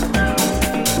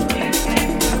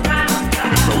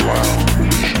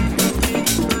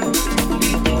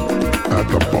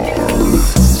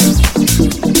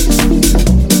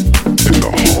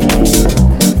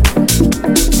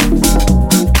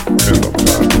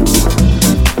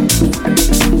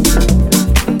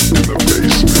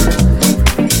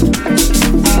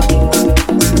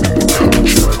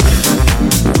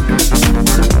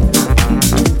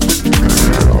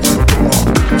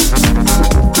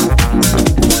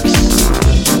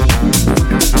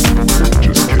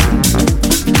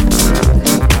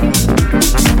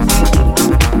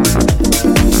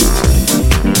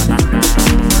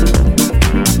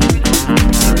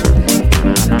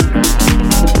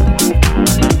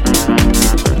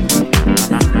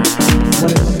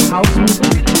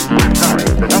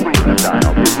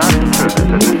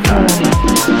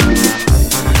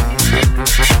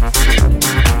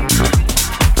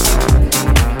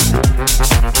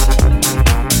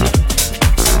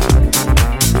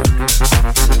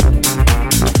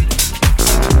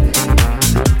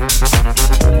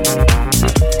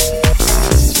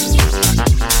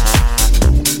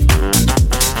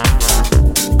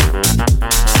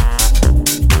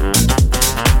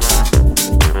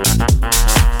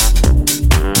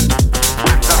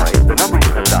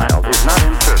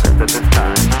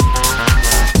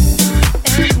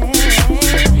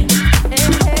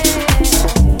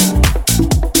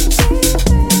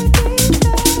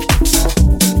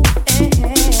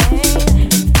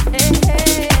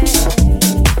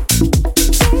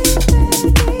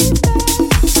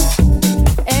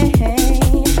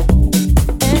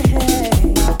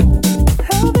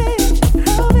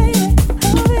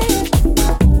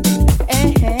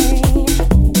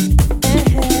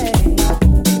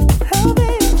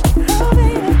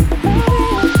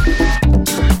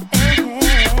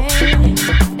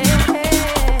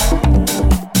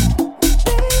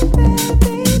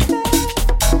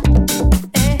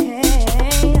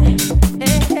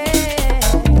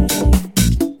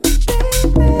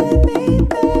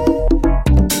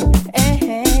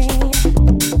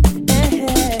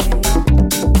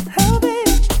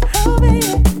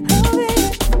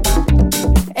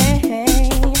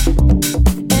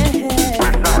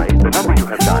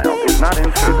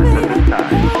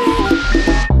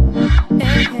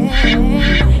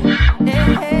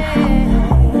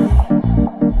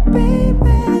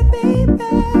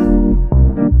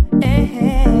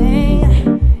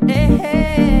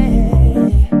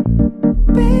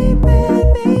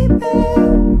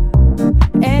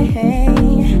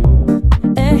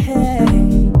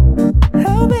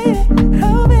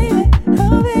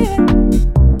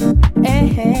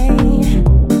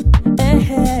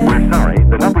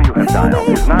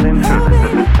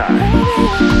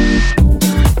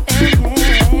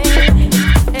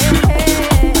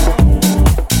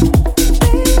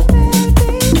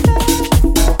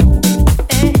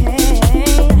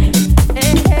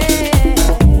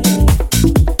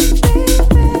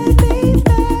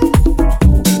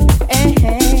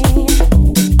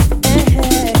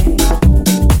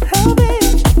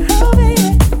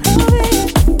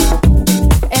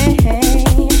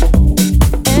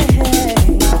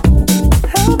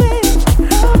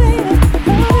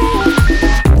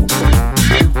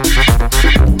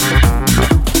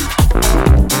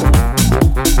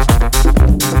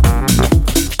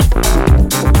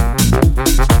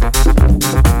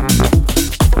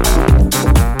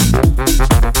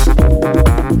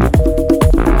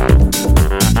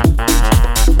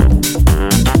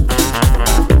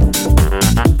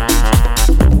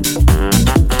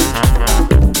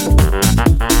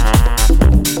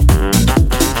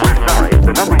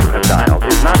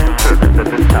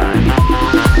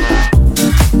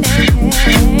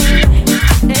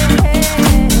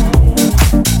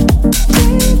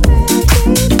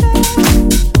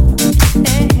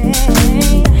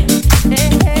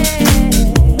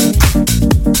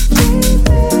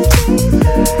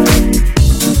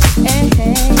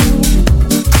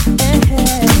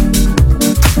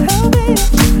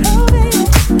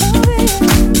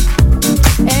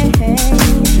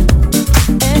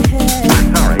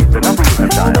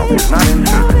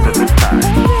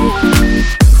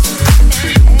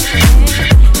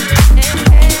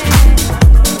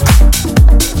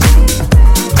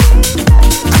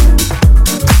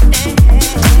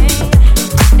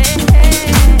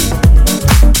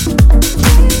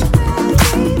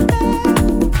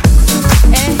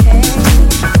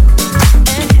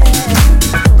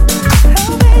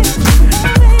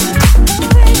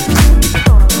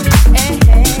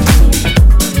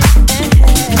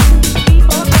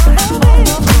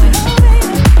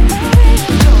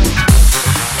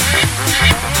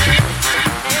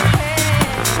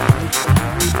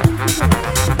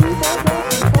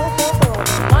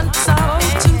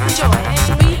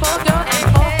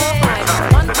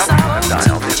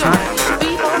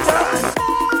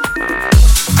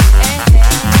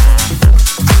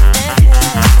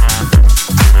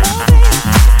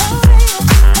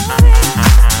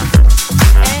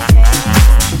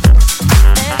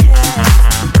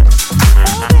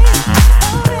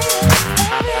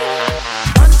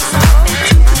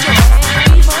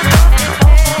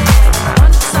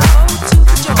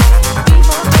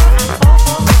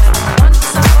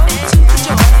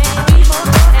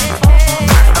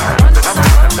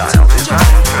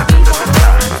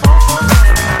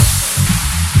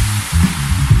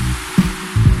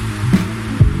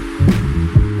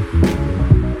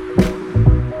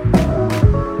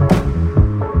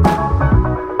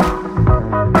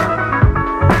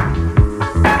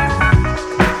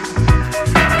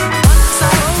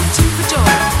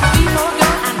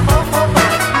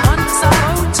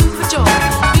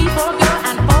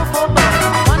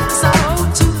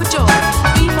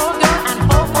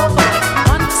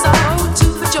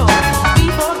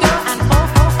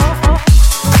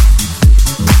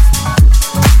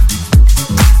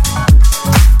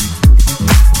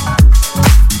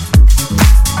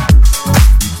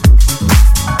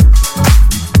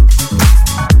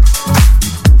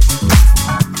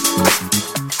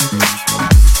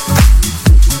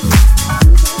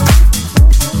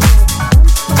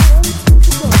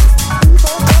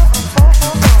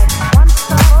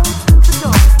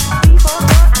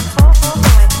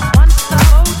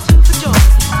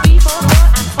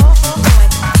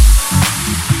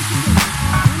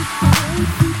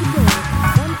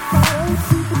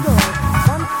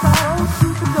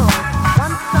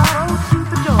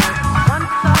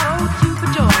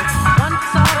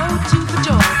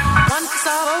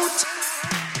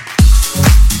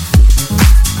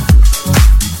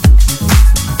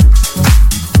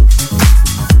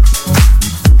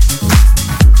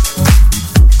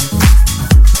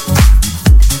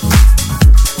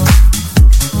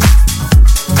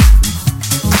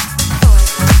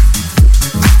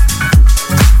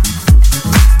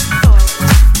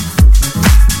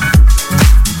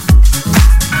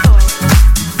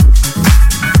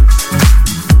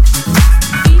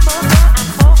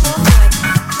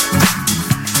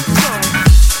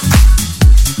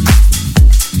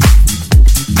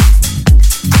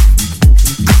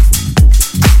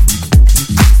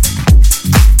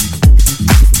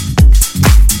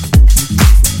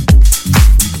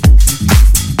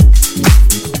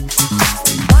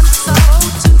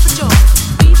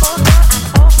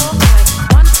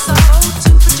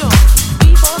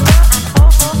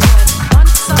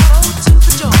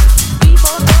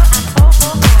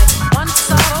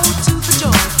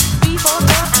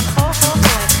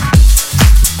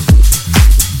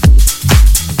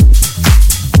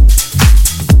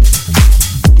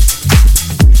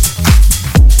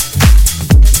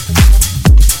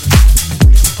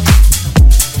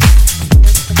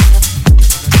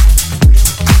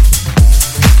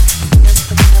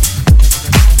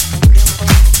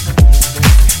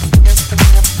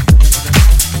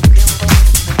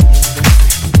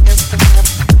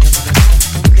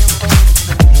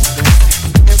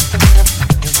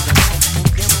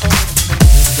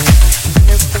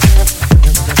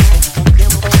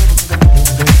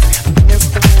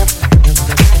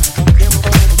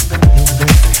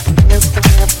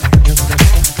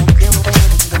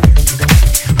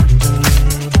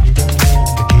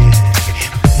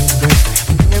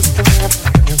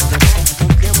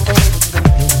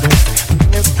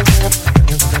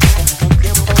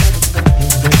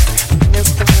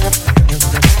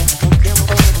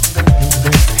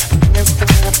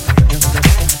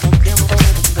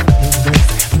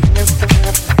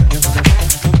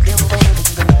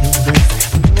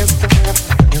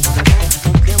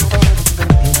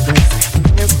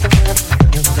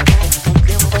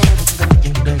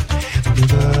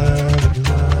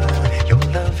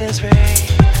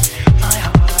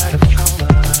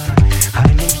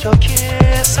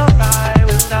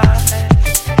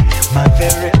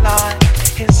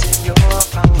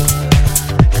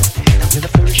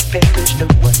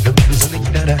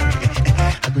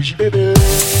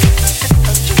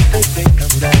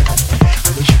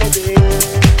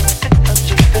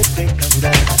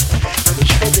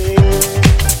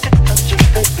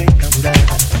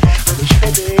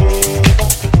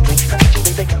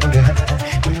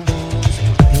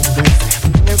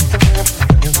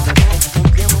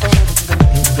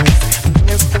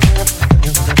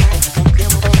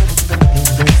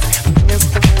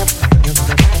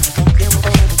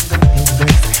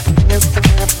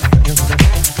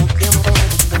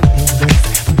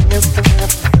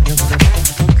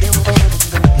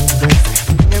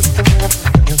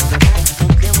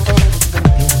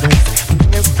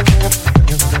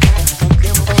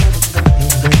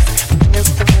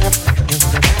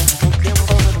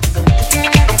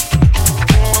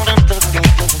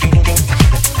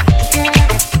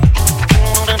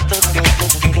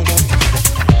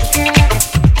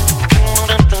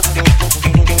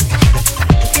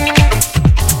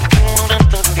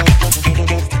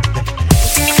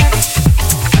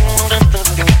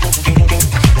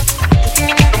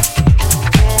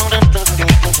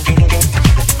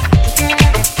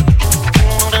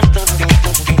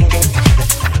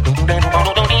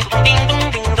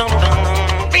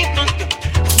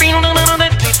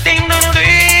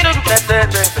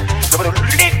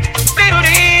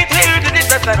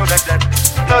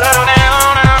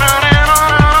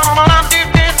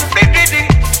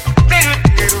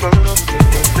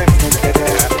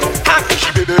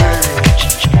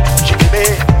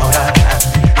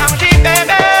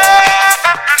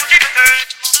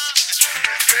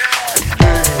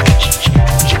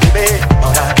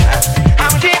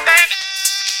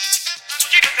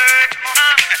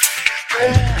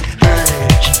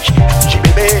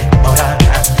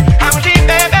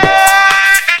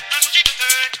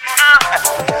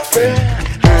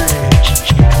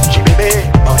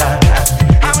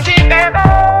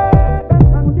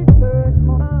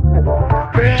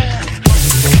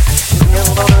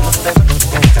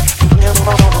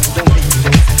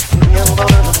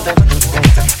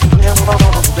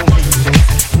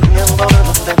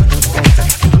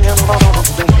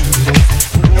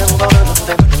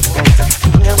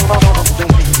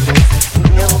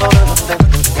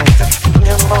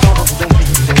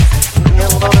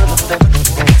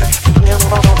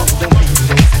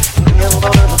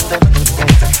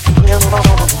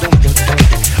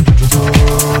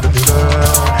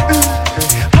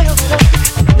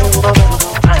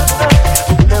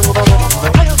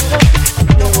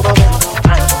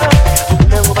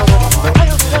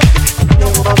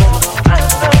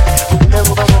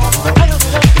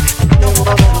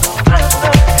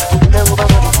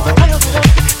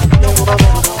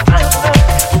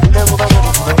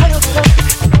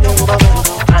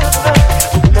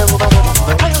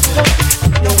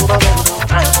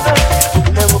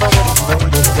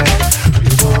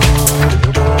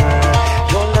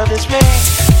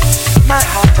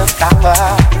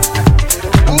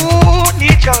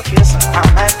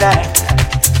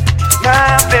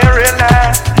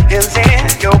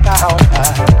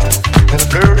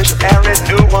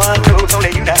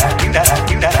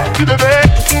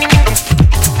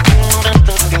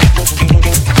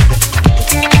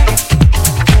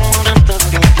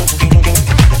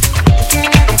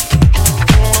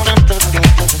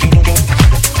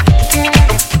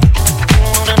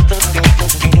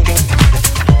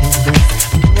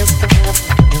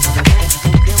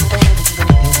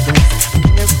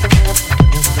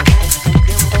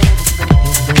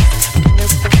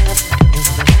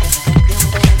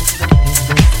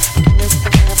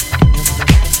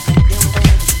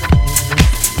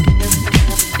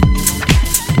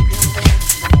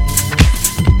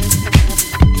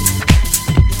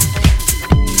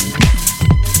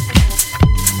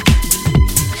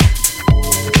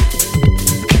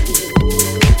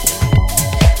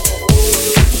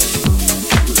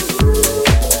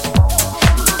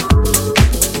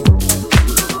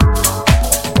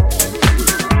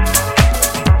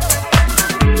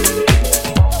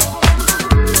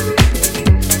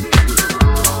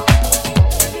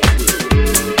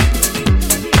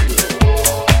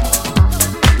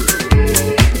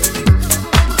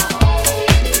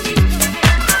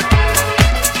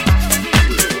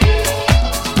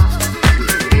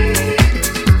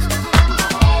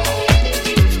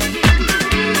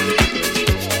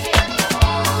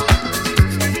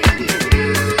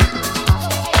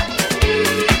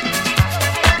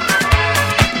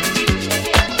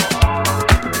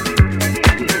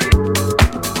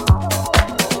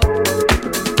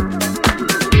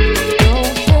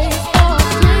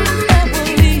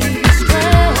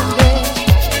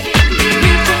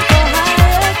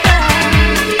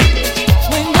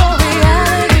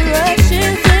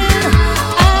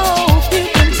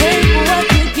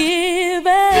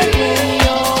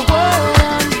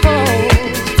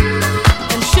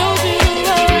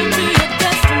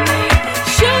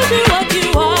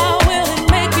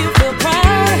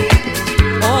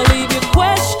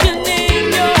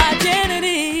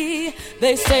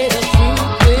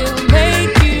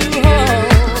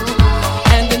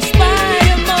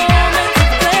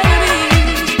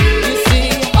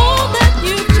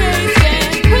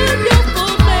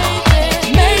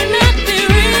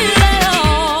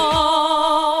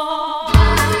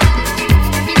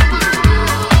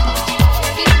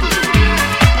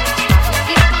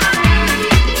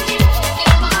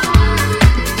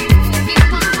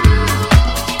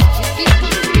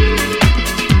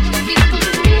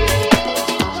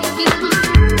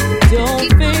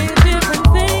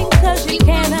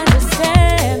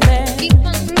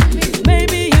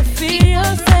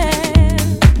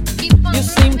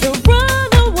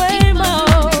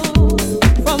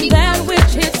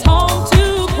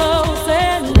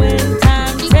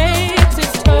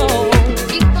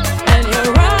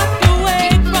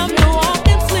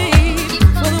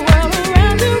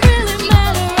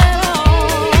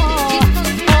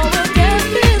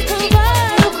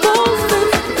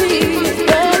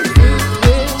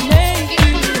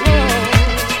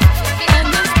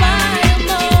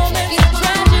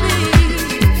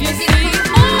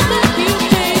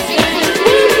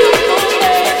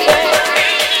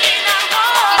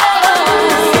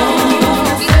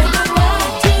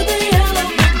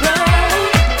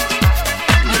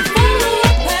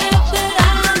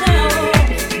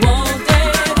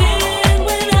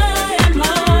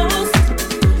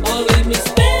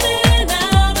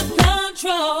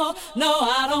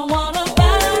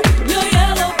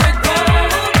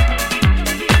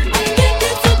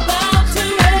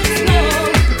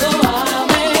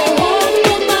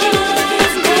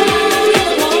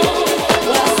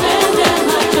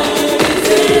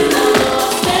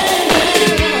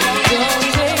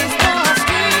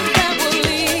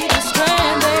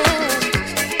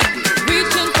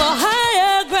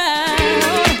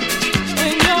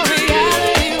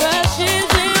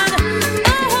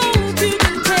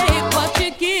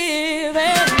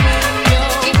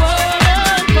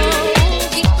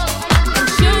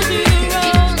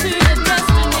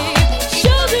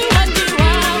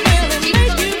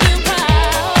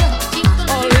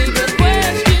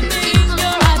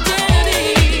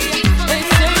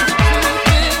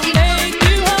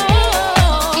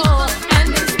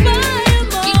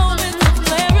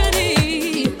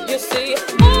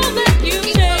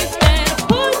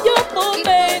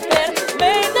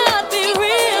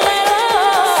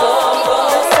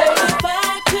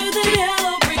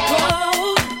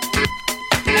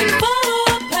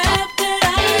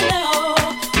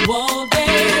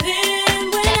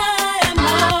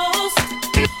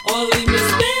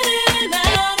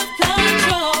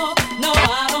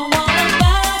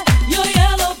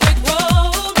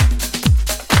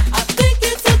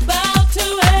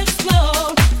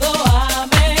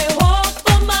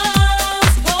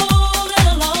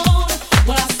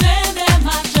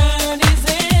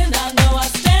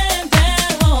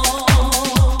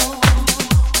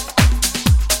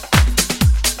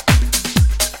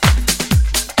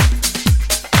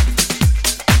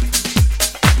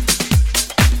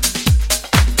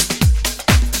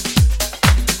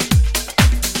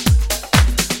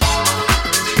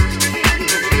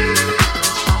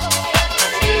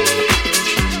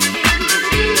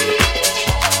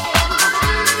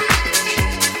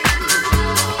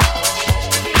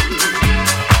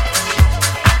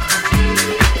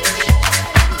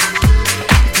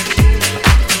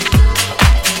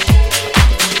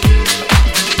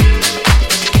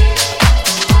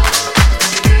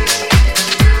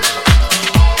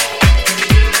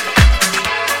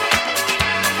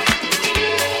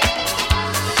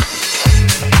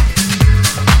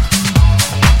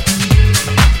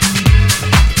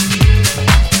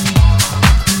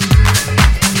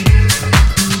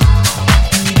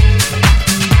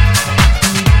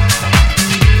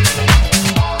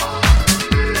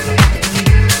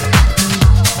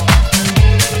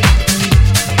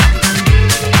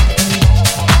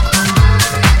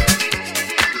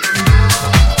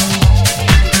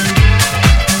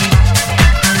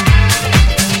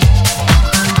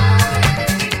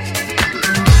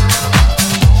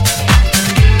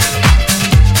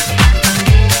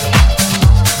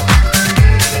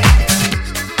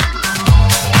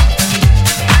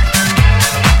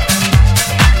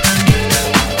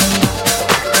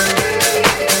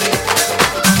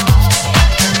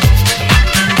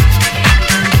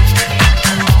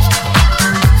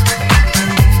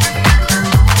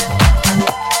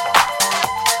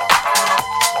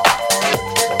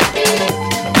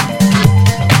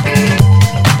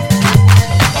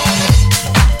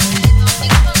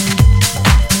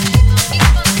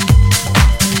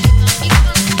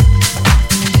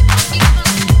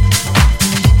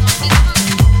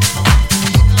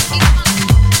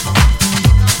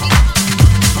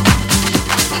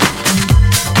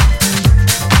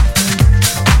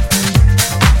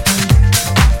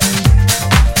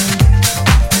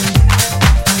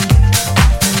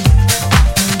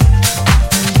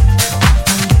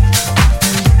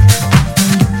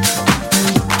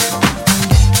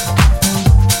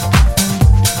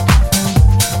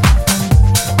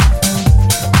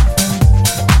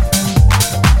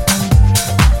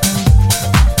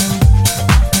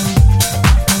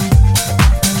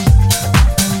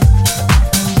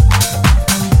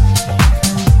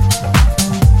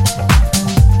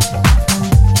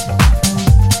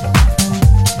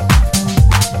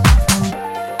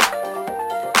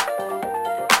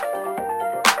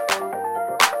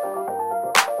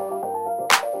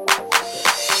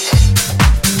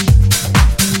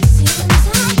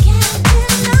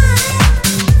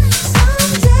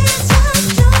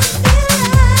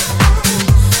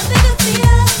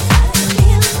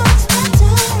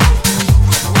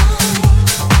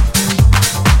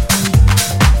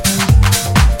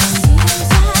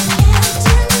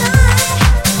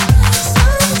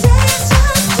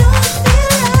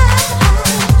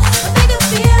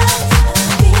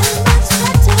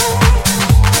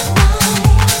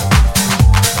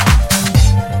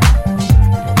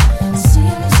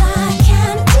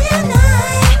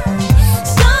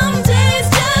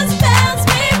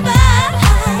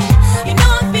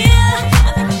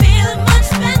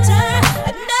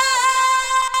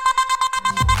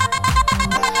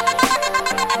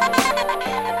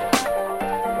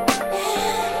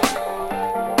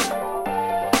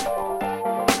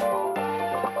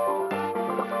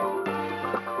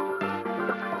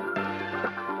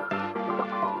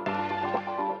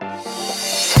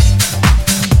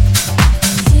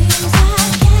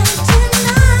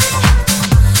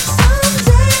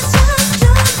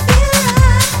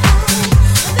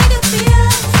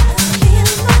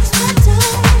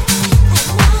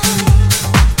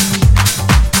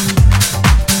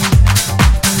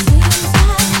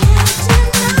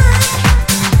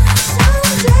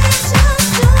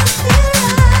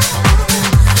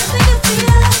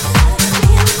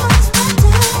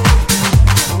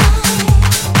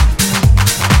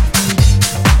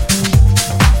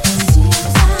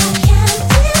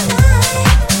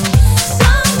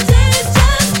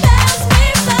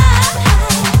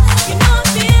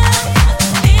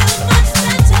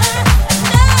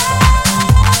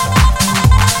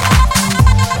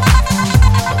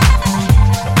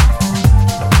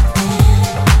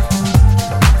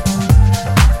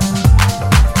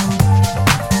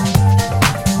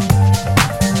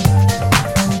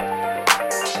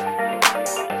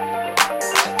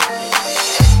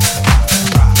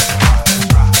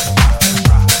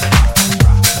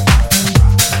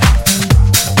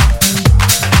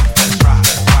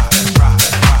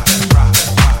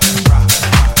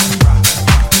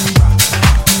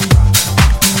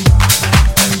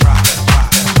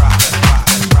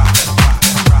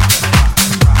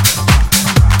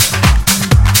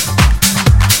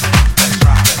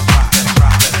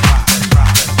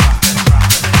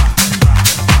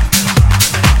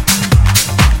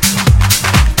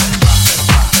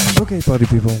 Okay, party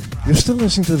people, you're still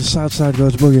listening to the Southside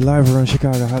Goes Boogie live around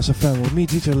Chicago House of Fame with me,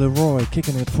 DJ Leroy,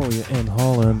 kicking it for you in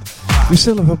Holland. We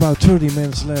still have about 30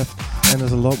 minutes left and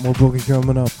there's a lot more boogie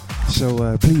coming up.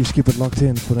 So please keep it locked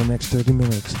in for the next 30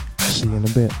 minutes. See you in a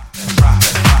bit.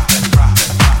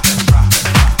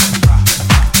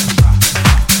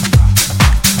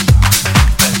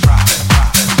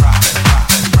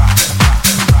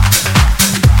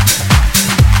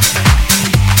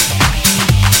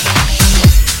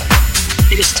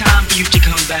 It is time for you to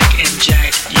come back and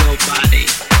jack your body.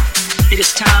 It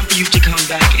is time for you to come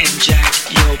back and jack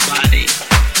your body.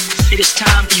 It is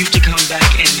time for you to come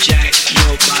back and jack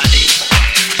your body.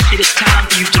 It is time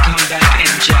for you to come back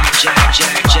and jack.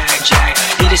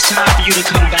 It is time for you to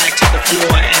come back to the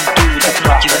floor and do the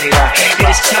percolator. It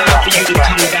is time for you to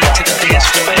come back to the dance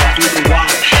floor and do the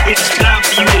walk. It is time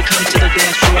for you to come to the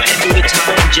dance floor and do the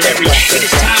Tom and Jerry. It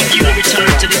is time for you to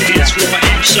return to the dance floor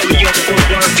and show your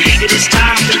footwork. It is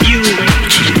time for you.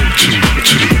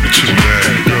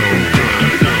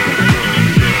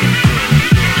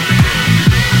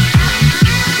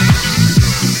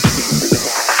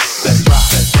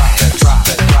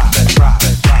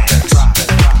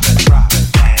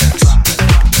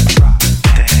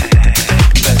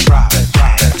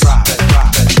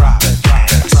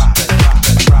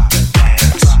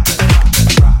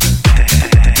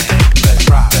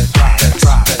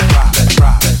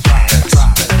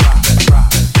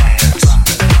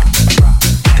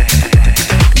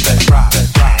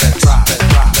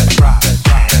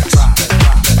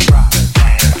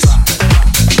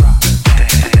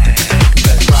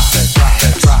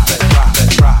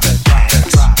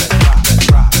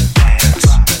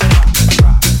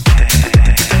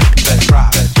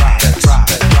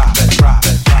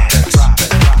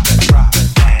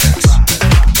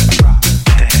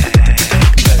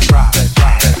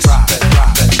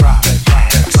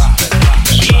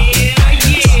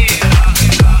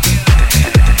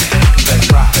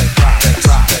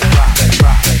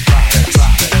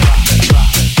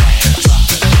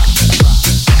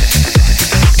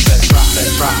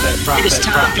 It is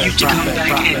time for you to come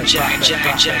back and jack. It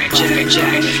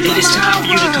is time for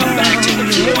you to come back to the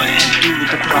floor and do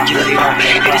the percolator.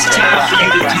 It is time for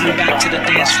you to come back to the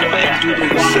dance floor and do the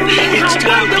walk. It is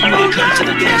time for you to come to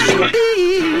the dance floor.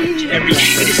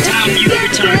 It is time for you to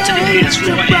return to the dance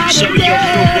floor and show your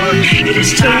footwork. It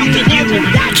is time for you.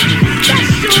 That's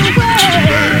the way.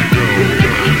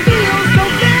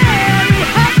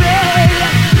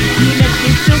 You make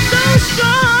me feel so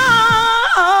strong.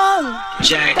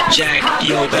 Jack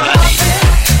your body.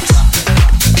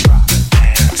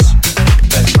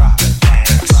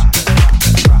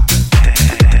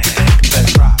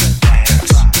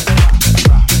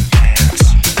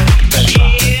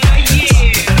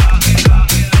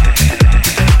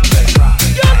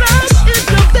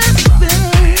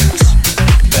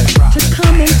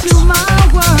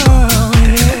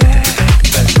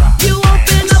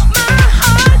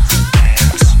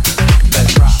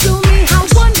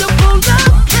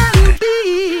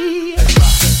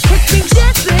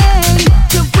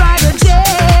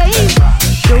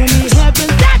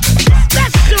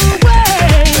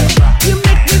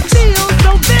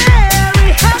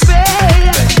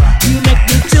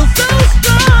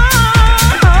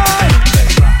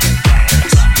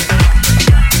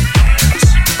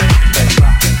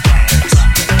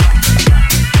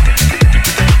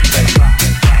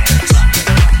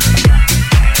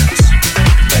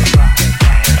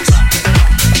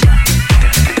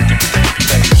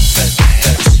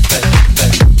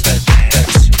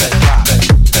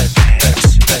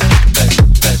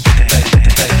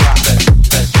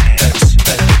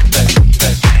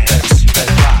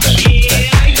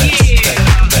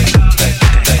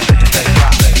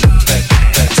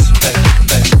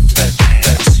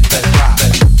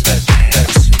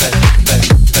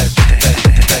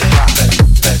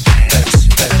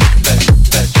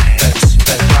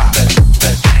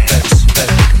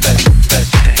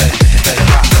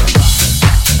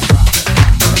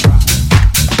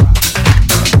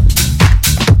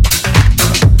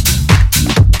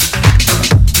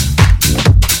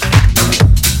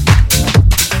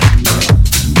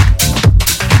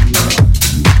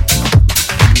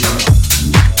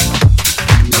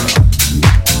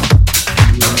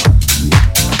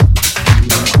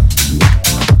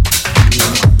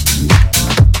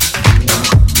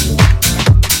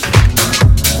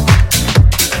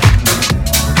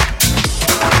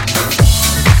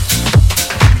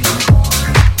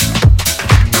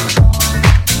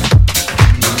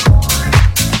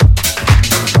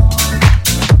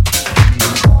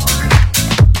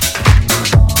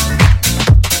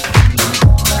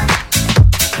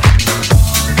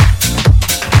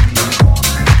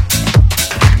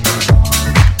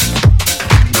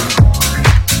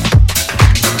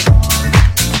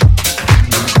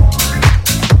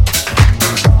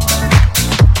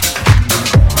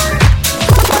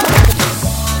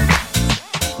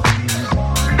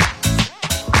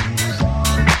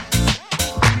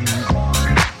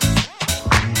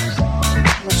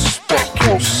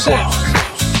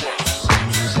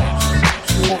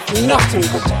 nothing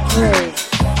but the groove.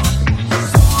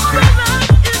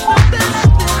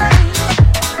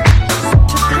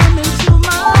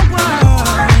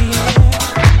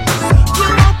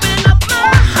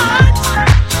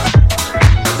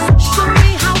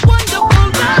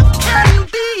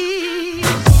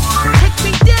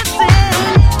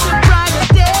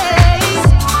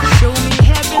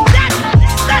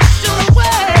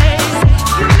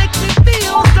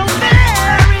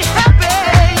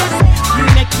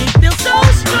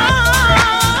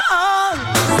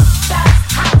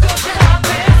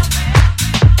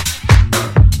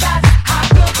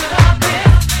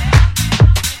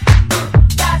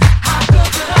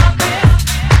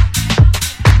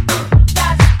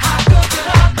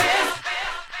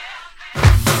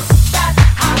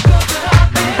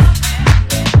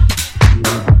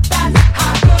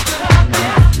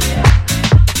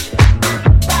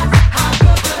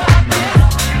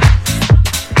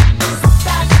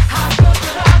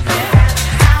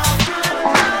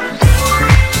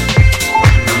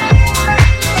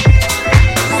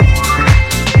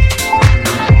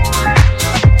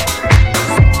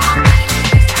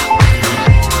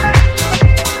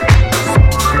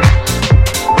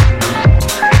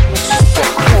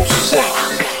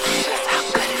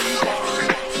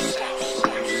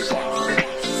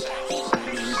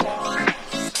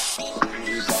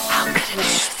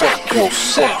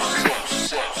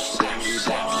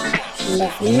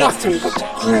 Nothing but the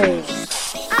groove.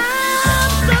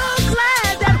 I'm so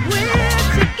glad that we're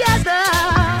together.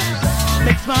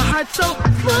 Makes my heart so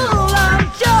full of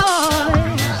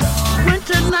joy.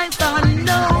 Winter nights are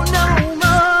no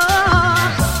more.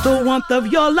 The warmth of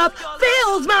your love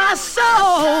fills my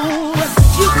soul.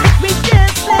 You take me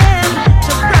dancing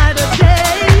to brighter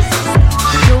days.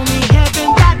 Show me heaven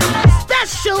that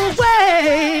special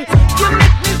way. You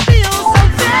make me feel so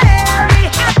very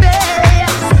happy.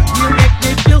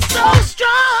 So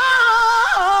strong.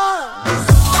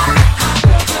 So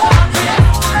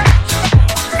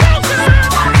good.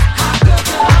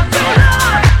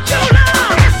 Your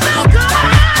love is so good.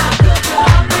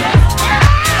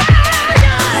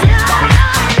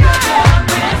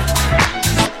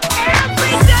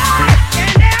 Every day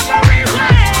and every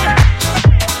way.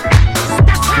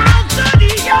 That's how good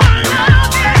your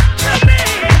love is to me.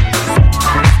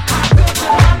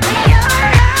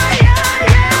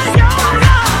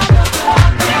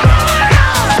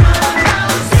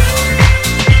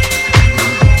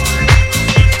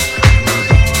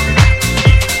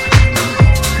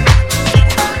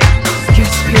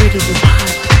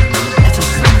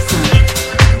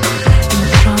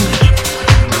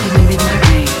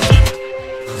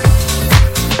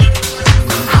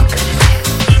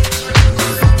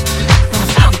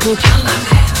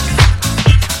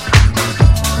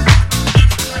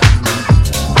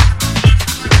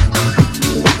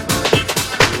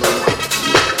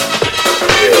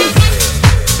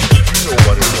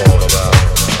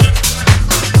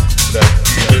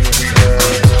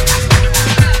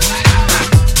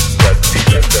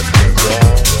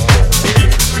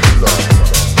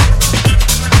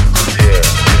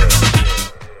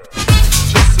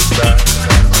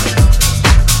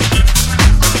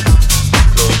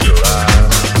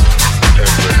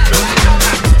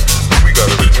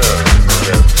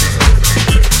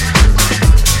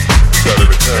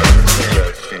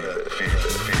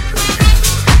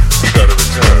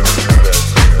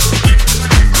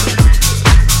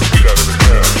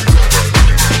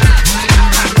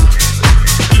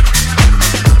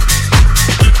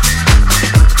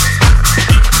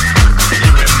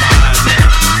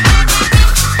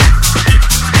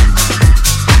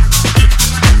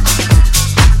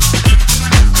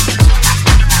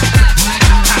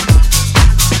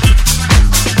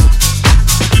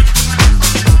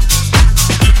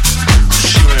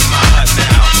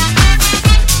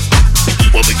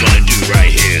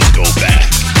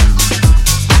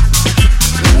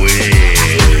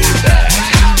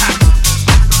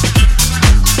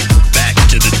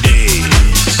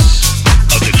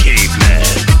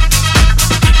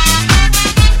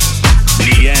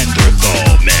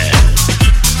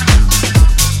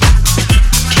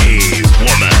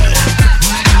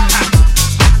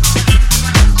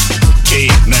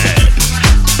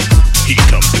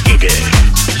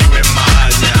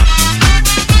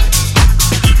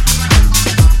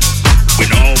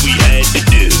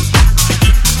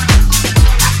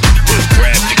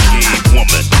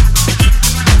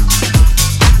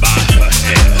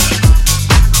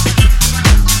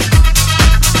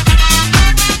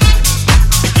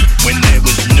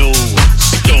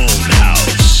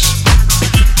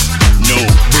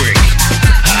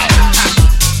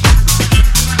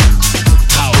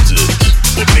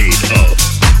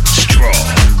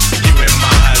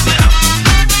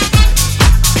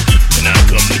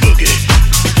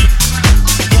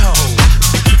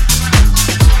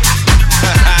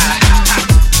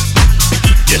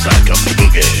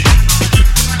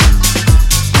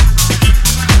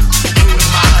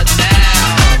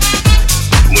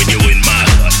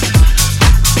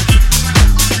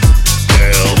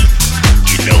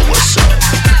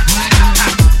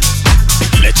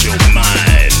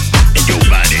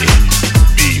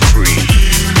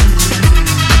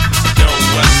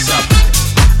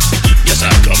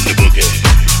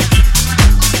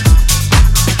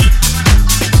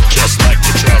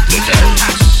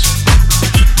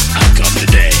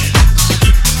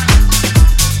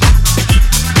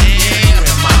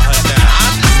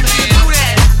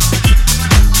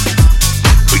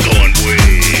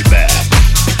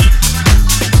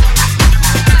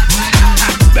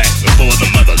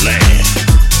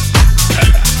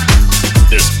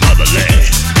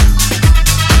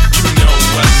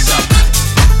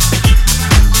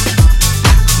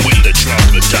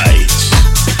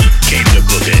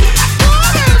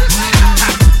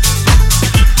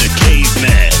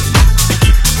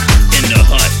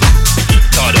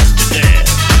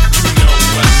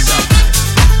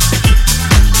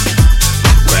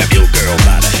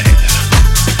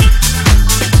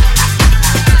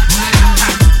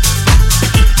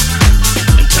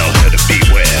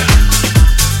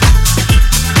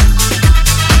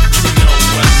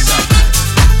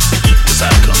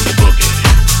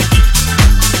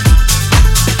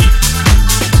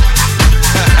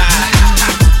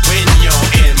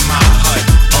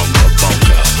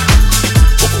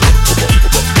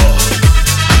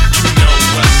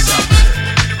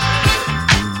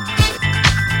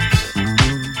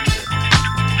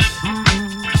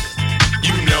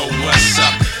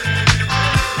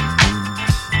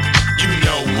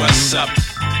 what's up.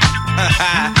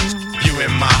 You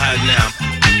in my head now.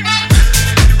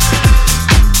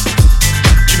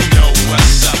 You know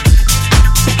what's up.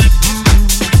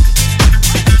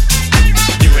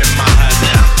 You in my head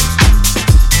now.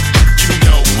 You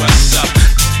know what's up.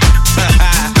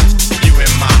 You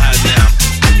in my head now.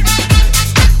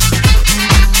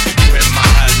 You in my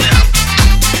head now.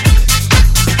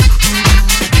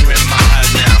 You in my head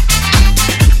now.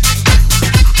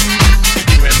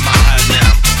 You in my head now.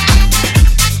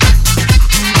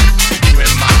 You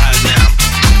in my head now.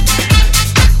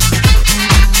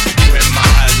 You in my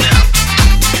head now.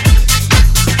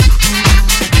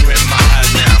 You in my head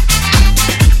now.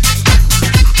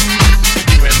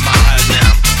 You in my head now.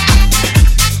 You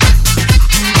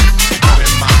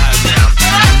in my head now.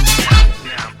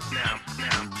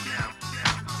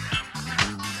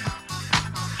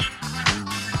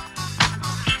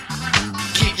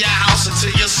 Keep your house until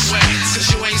you sweat, 'cause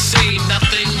you ain't seen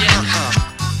nothing yet.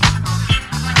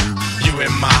 You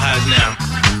in my head now.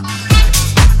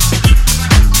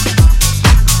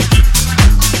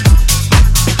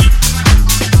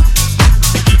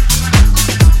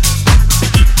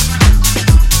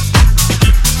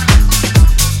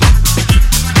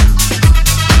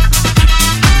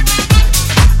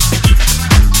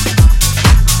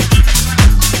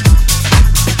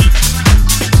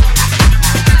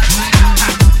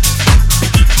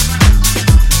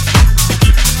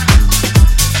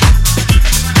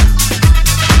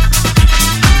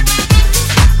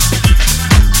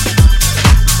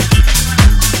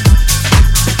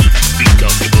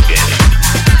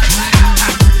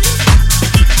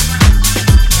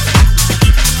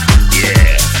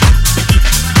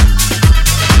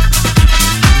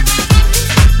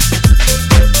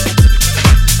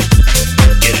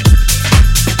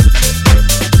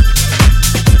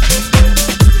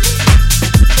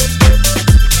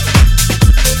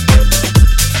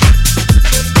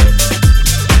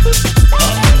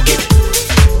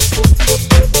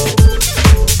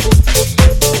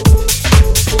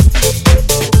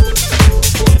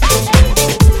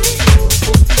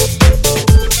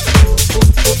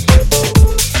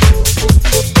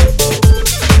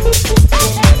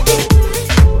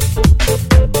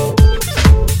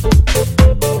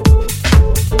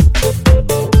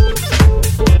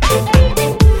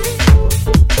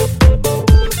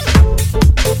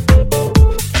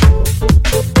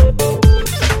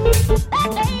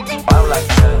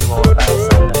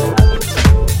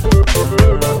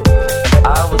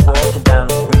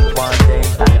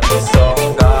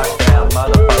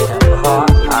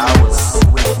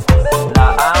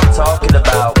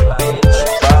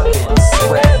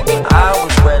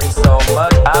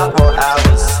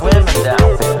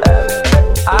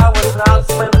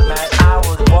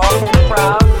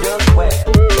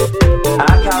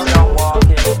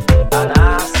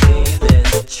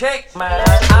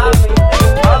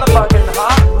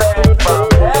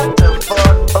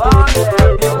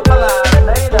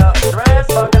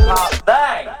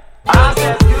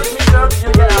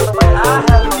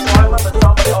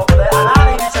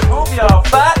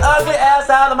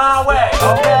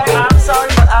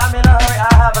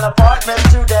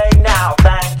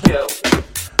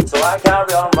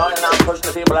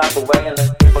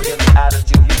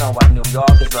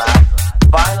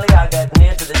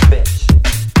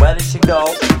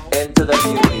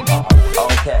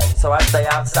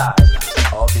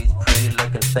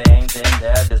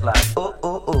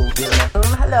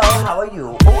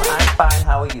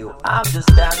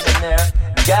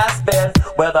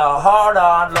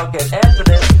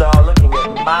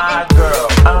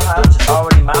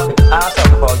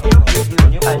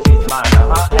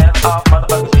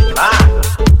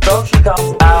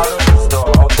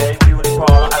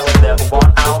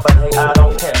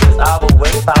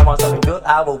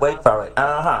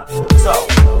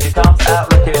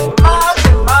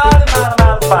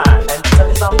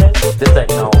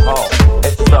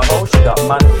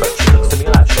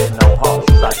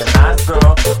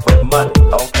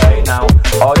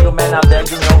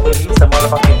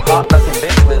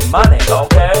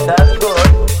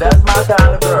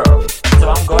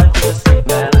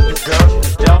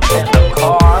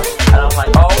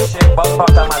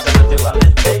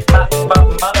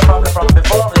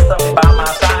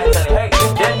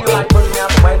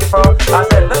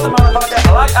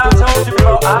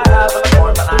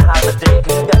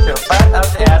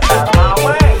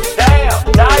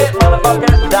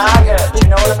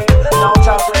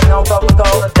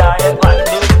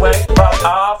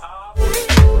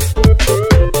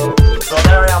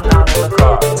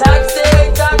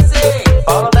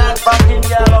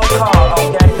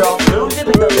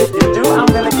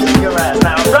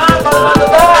 Now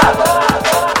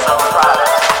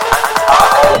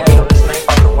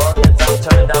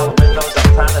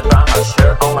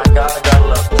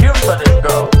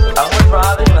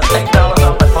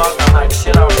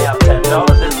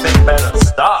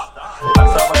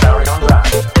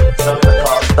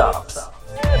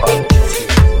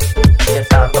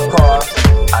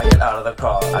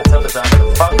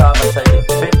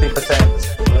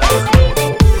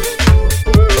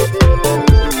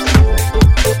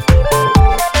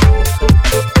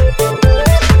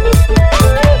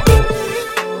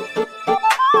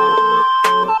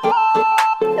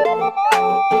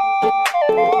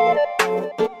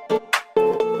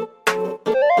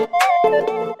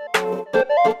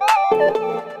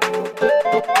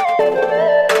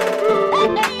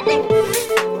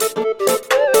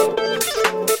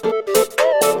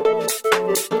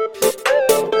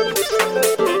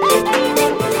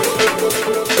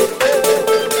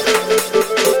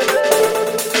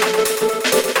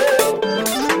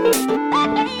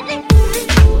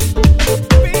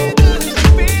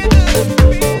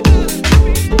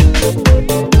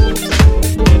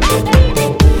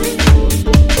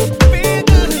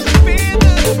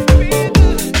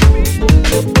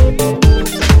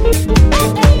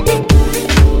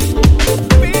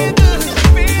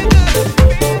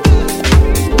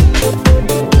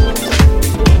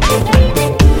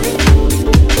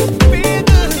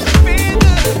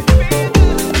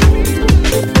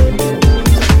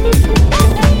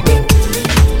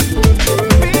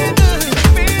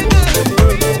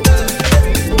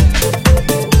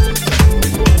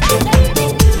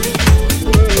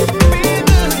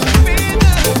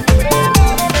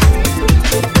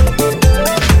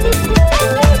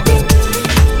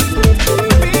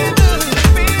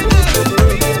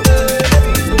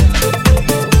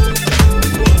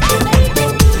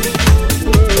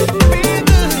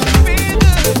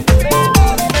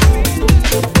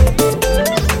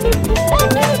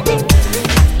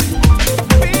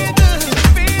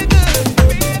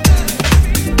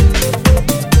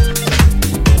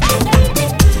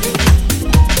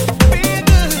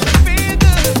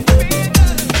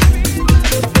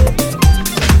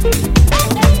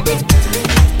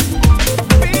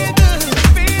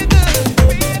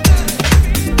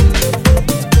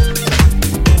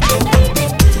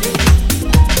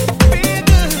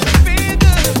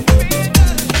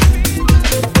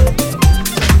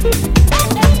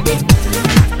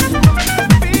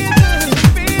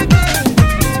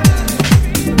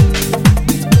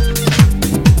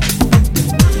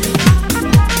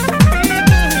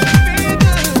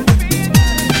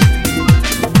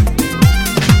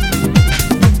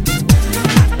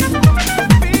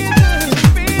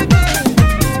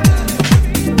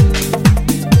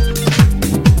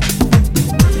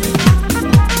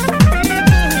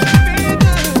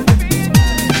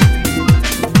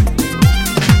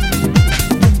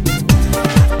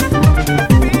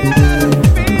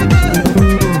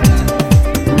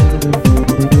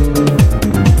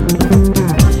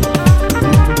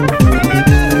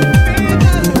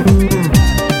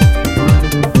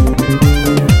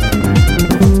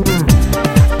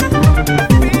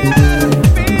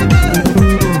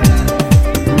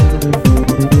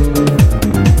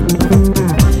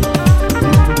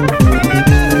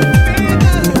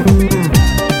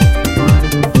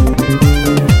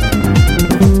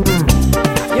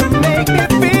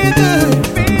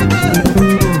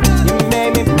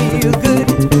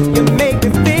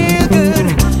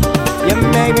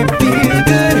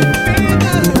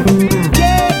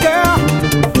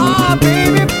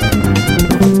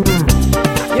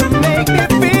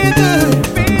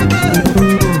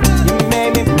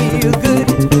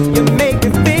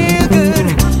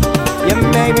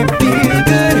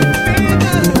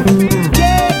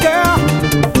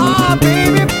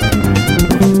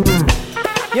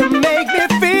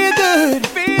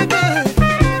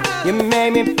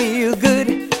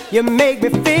You make me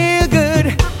feel good.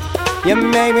 You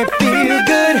make me feel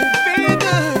good.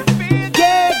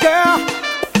 Yeah, girl.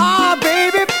 Oh,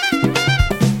 baby.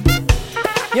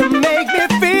 You make me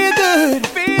feel good.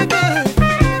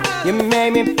 You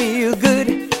make me feel good.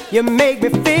 You make me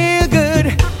feel good.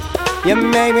 You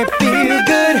make me feel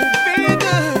good.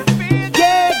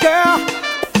 Yeah, girl.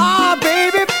 Oh,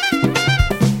 baby.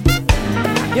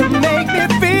 You make me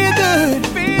feel good.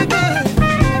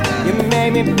 You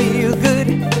make me feel good.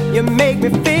 You make me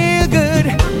feel good.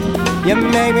 You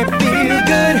make me feel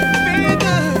good.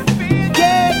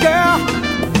 Yeah, girl.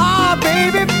 Oh,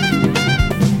 baby.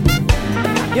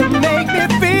 You make me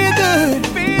feel good.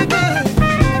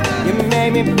 You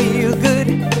make me feel good.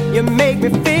 You make me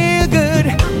feel good.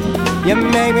 You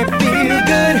make me feel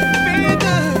good.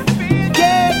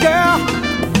 Yeah, girl.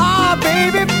 Oh,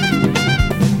 baby.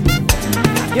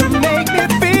 You make me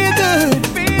feel good.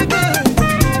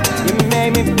 You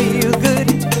make me feel good.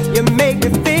 You make me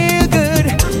feel good.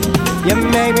 You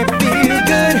make me feel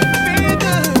good.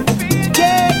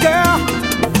 Yeah, girl.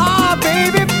 Oh,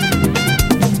 baby.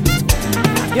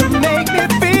 You make me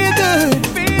feel good.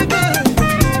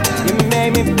 You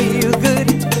make me feel good.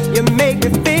 You make me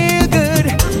feel good.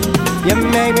 You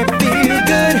make me feel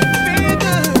good.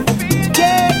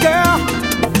 Yeah, girl.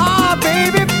 Oh,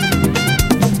 baby.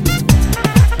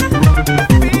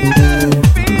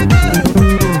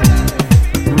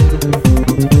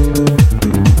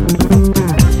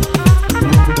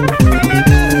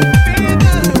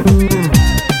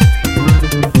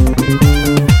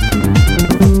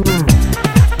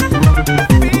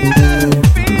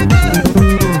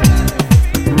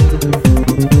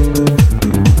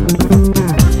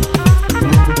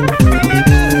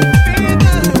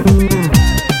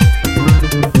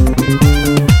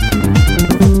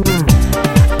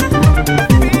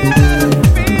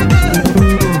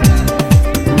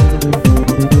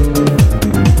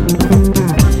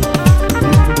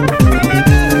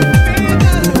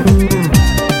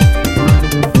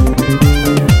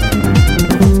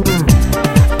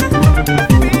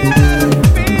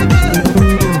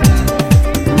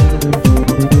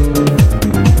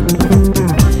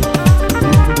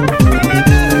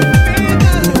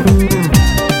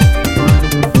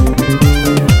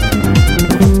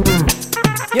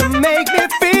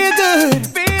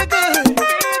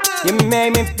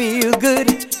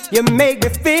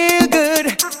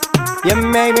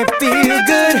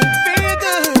 good.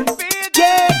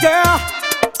 Yeah, girl.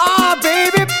 Oh,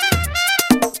 baby.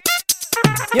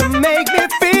 You make me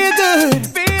feel good.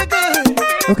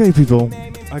 Okay, people,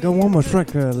 I got one more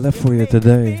track left for you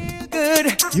today.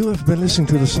 You have been listening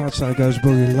to the Southside Goes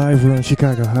Boogie live here on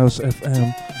Chicago House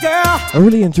FM. I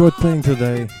really enjoyed playing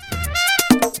today.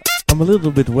 I'm a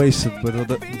little bit wasted, but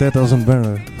that doesn't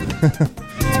matter.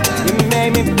 I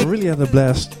really had a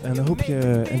blast, and I hope you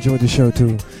enjoyed the show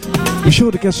too. Be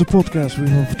sure to catch the podcast. We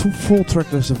have 2 full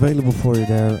track lists available for you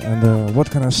there. And what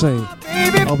can I say?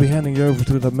 I'll be handing you over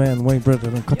to the man Wayne Brett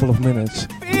in a couple of minutes.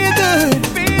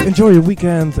 Enjoy your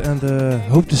weekend, and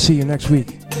hope to see you next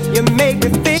week.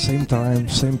 Same time,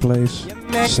 same place,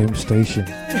 same station.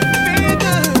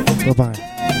 Bye bye.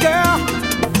 Girl,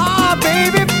 oh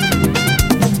baby,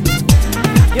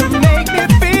 you make me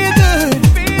feel good.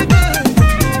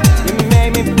 You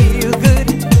make me feel good.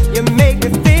 You make me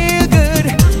feel good.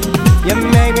 You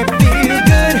make me feel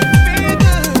good.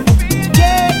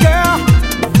 Yeah, girl,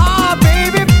 oh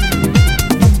baby,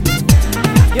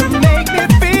 you make me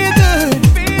feel good.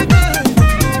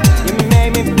 You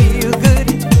make me feel good.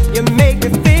 You make me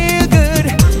feel good.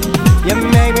 You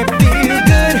make me feel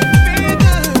good.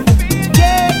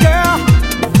 Yeah, girl.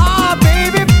 Oh,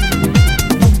 baby.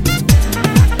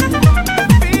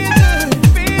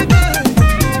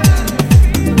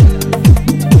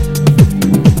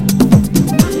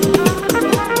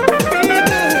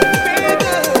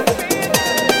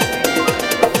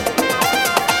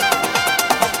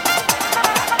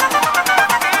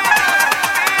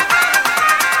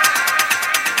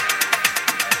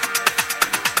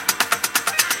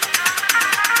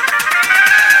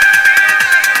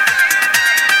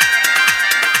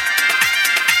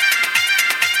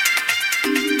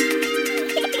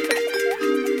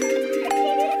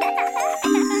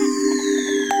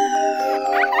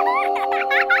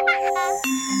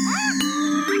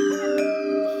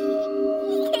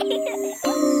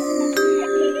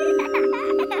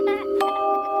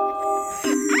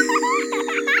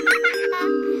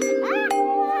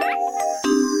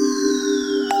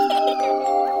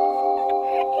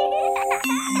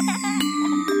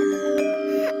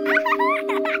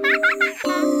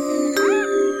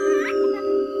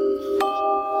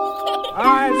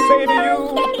 I say to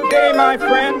you today, my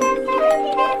friend,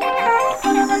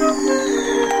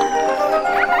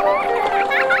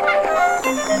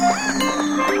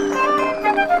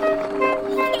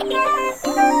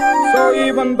 so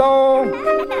even though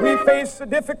we face the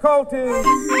difficulties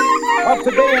of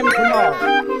today and tomorrow,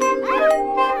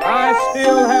 I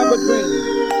still have a dream.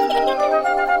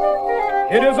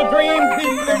 It is a dream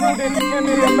deeply rooted in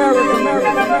the American.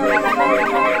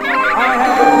 I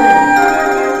have a dream.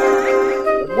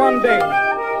 One day,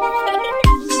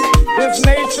 this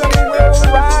nation will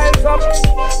rise up,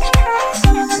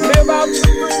 live out the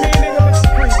true meaning of its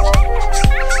creed.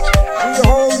 We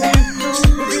hold these truths to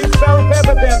be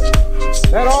self-evident,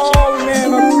 that all men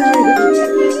are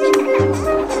created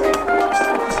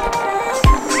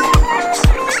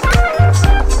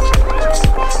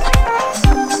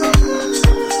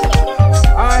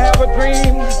I have a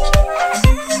dream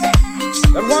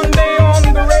that one day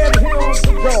on the red hills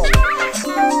of Georgia,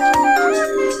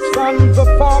 sons of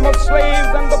former slaves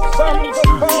and the sons of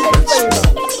former slaves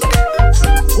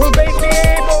will they be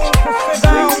able to sit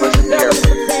down together at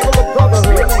the table of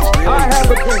brotherhood. I have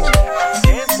a dream.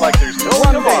 Dance like there's no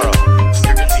tomorrow.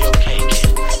 You're gonna be okay, kid.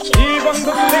 Even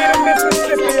the state of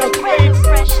Mississippi, a state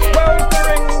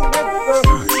sweltering with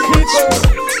the people's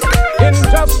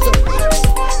injustice,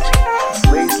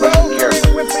 sweltering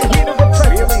with the heat of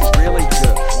oppression, Really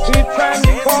good. be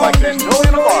transformed into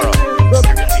an oasis of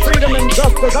freedom and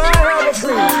justice. I have a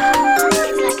dream.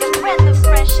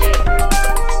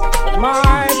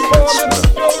 My poor little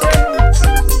children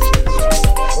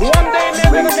one day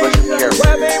live in a nation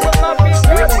where they will not be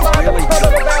judged by the color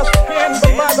of their skin,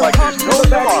 but by the content of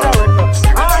their character.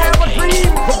 I have a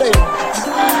dream today.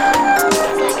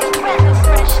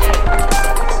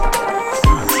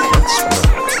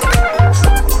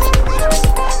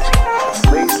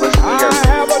 I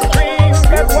have a dream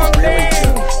that one day,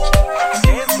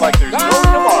 Dance like there's no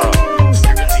tomorrow.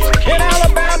 in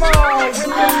Alabama,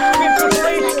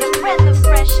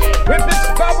 with its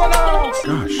governor,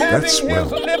 That's having swell.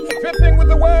 his lips dripping with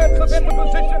the words of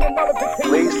interposition and nullification.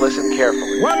 Please listen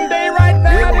carefully. One day right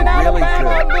there in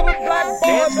Alabama, little black boys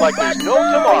Dance like and there's black no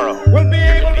girls tomorrow. will be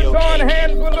able to join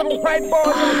hands with little white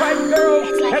boys and white girls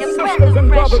as sisters and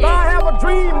brothers. I have a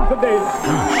dream today.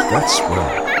 That's swell.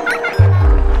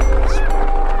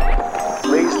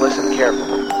 Please listen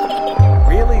carefully.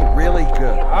 Really, really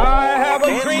good. I have a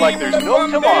Dance dream like there's that no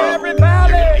one tomorrow. day every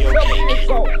valley shall be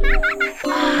exalted.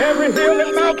 Every hill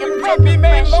and mountain will be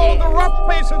made low, the rough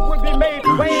places will be made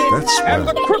plain, and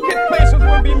the crooked places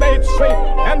will be made straight,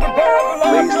 and the glory of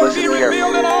the Lord will be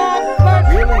revealed in all flesh.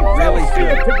 Really see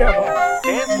it together.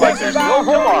 Dance like there's no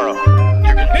tomorrow.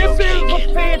 This is the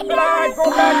faith that I go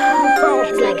back to the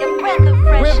Southside.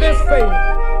 With this faith,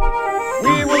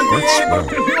 we will be able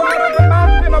to hew out of the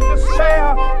mountain of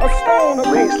despair a stone of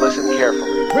Please listen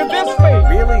carefully. With this faith,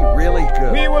 Really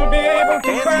good. we will be able to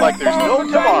Dance like there's no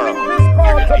transform tomorrow. the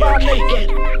discords of our nation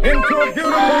into a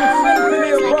beautiful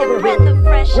symphony of brotherhood.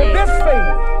 With this faith,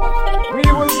 we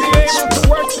will be able to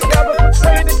work together, to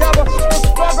pray together, to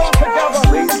struggle together,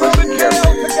 to go to jail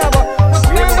together, to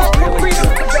stand up for freedom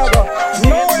together,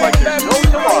 knowing that we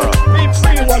will be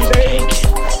free one day.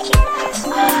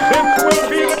 This will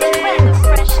be the day.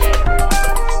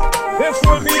 This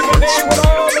will be the day when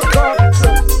all the darkness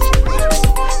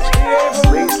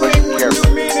Please listen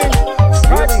carefully.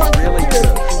 really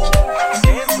good.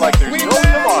 Dance like there's no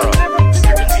tomorrow.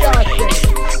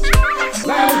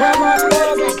 Land where my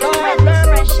father died, land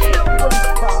where children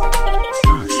cry.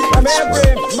 From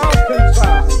every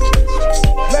mountainside,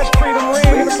 let freedom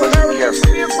ring. If America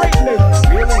be a great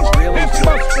nation, this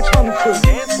must become true.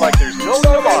 Dance like there's no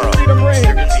tomorrow.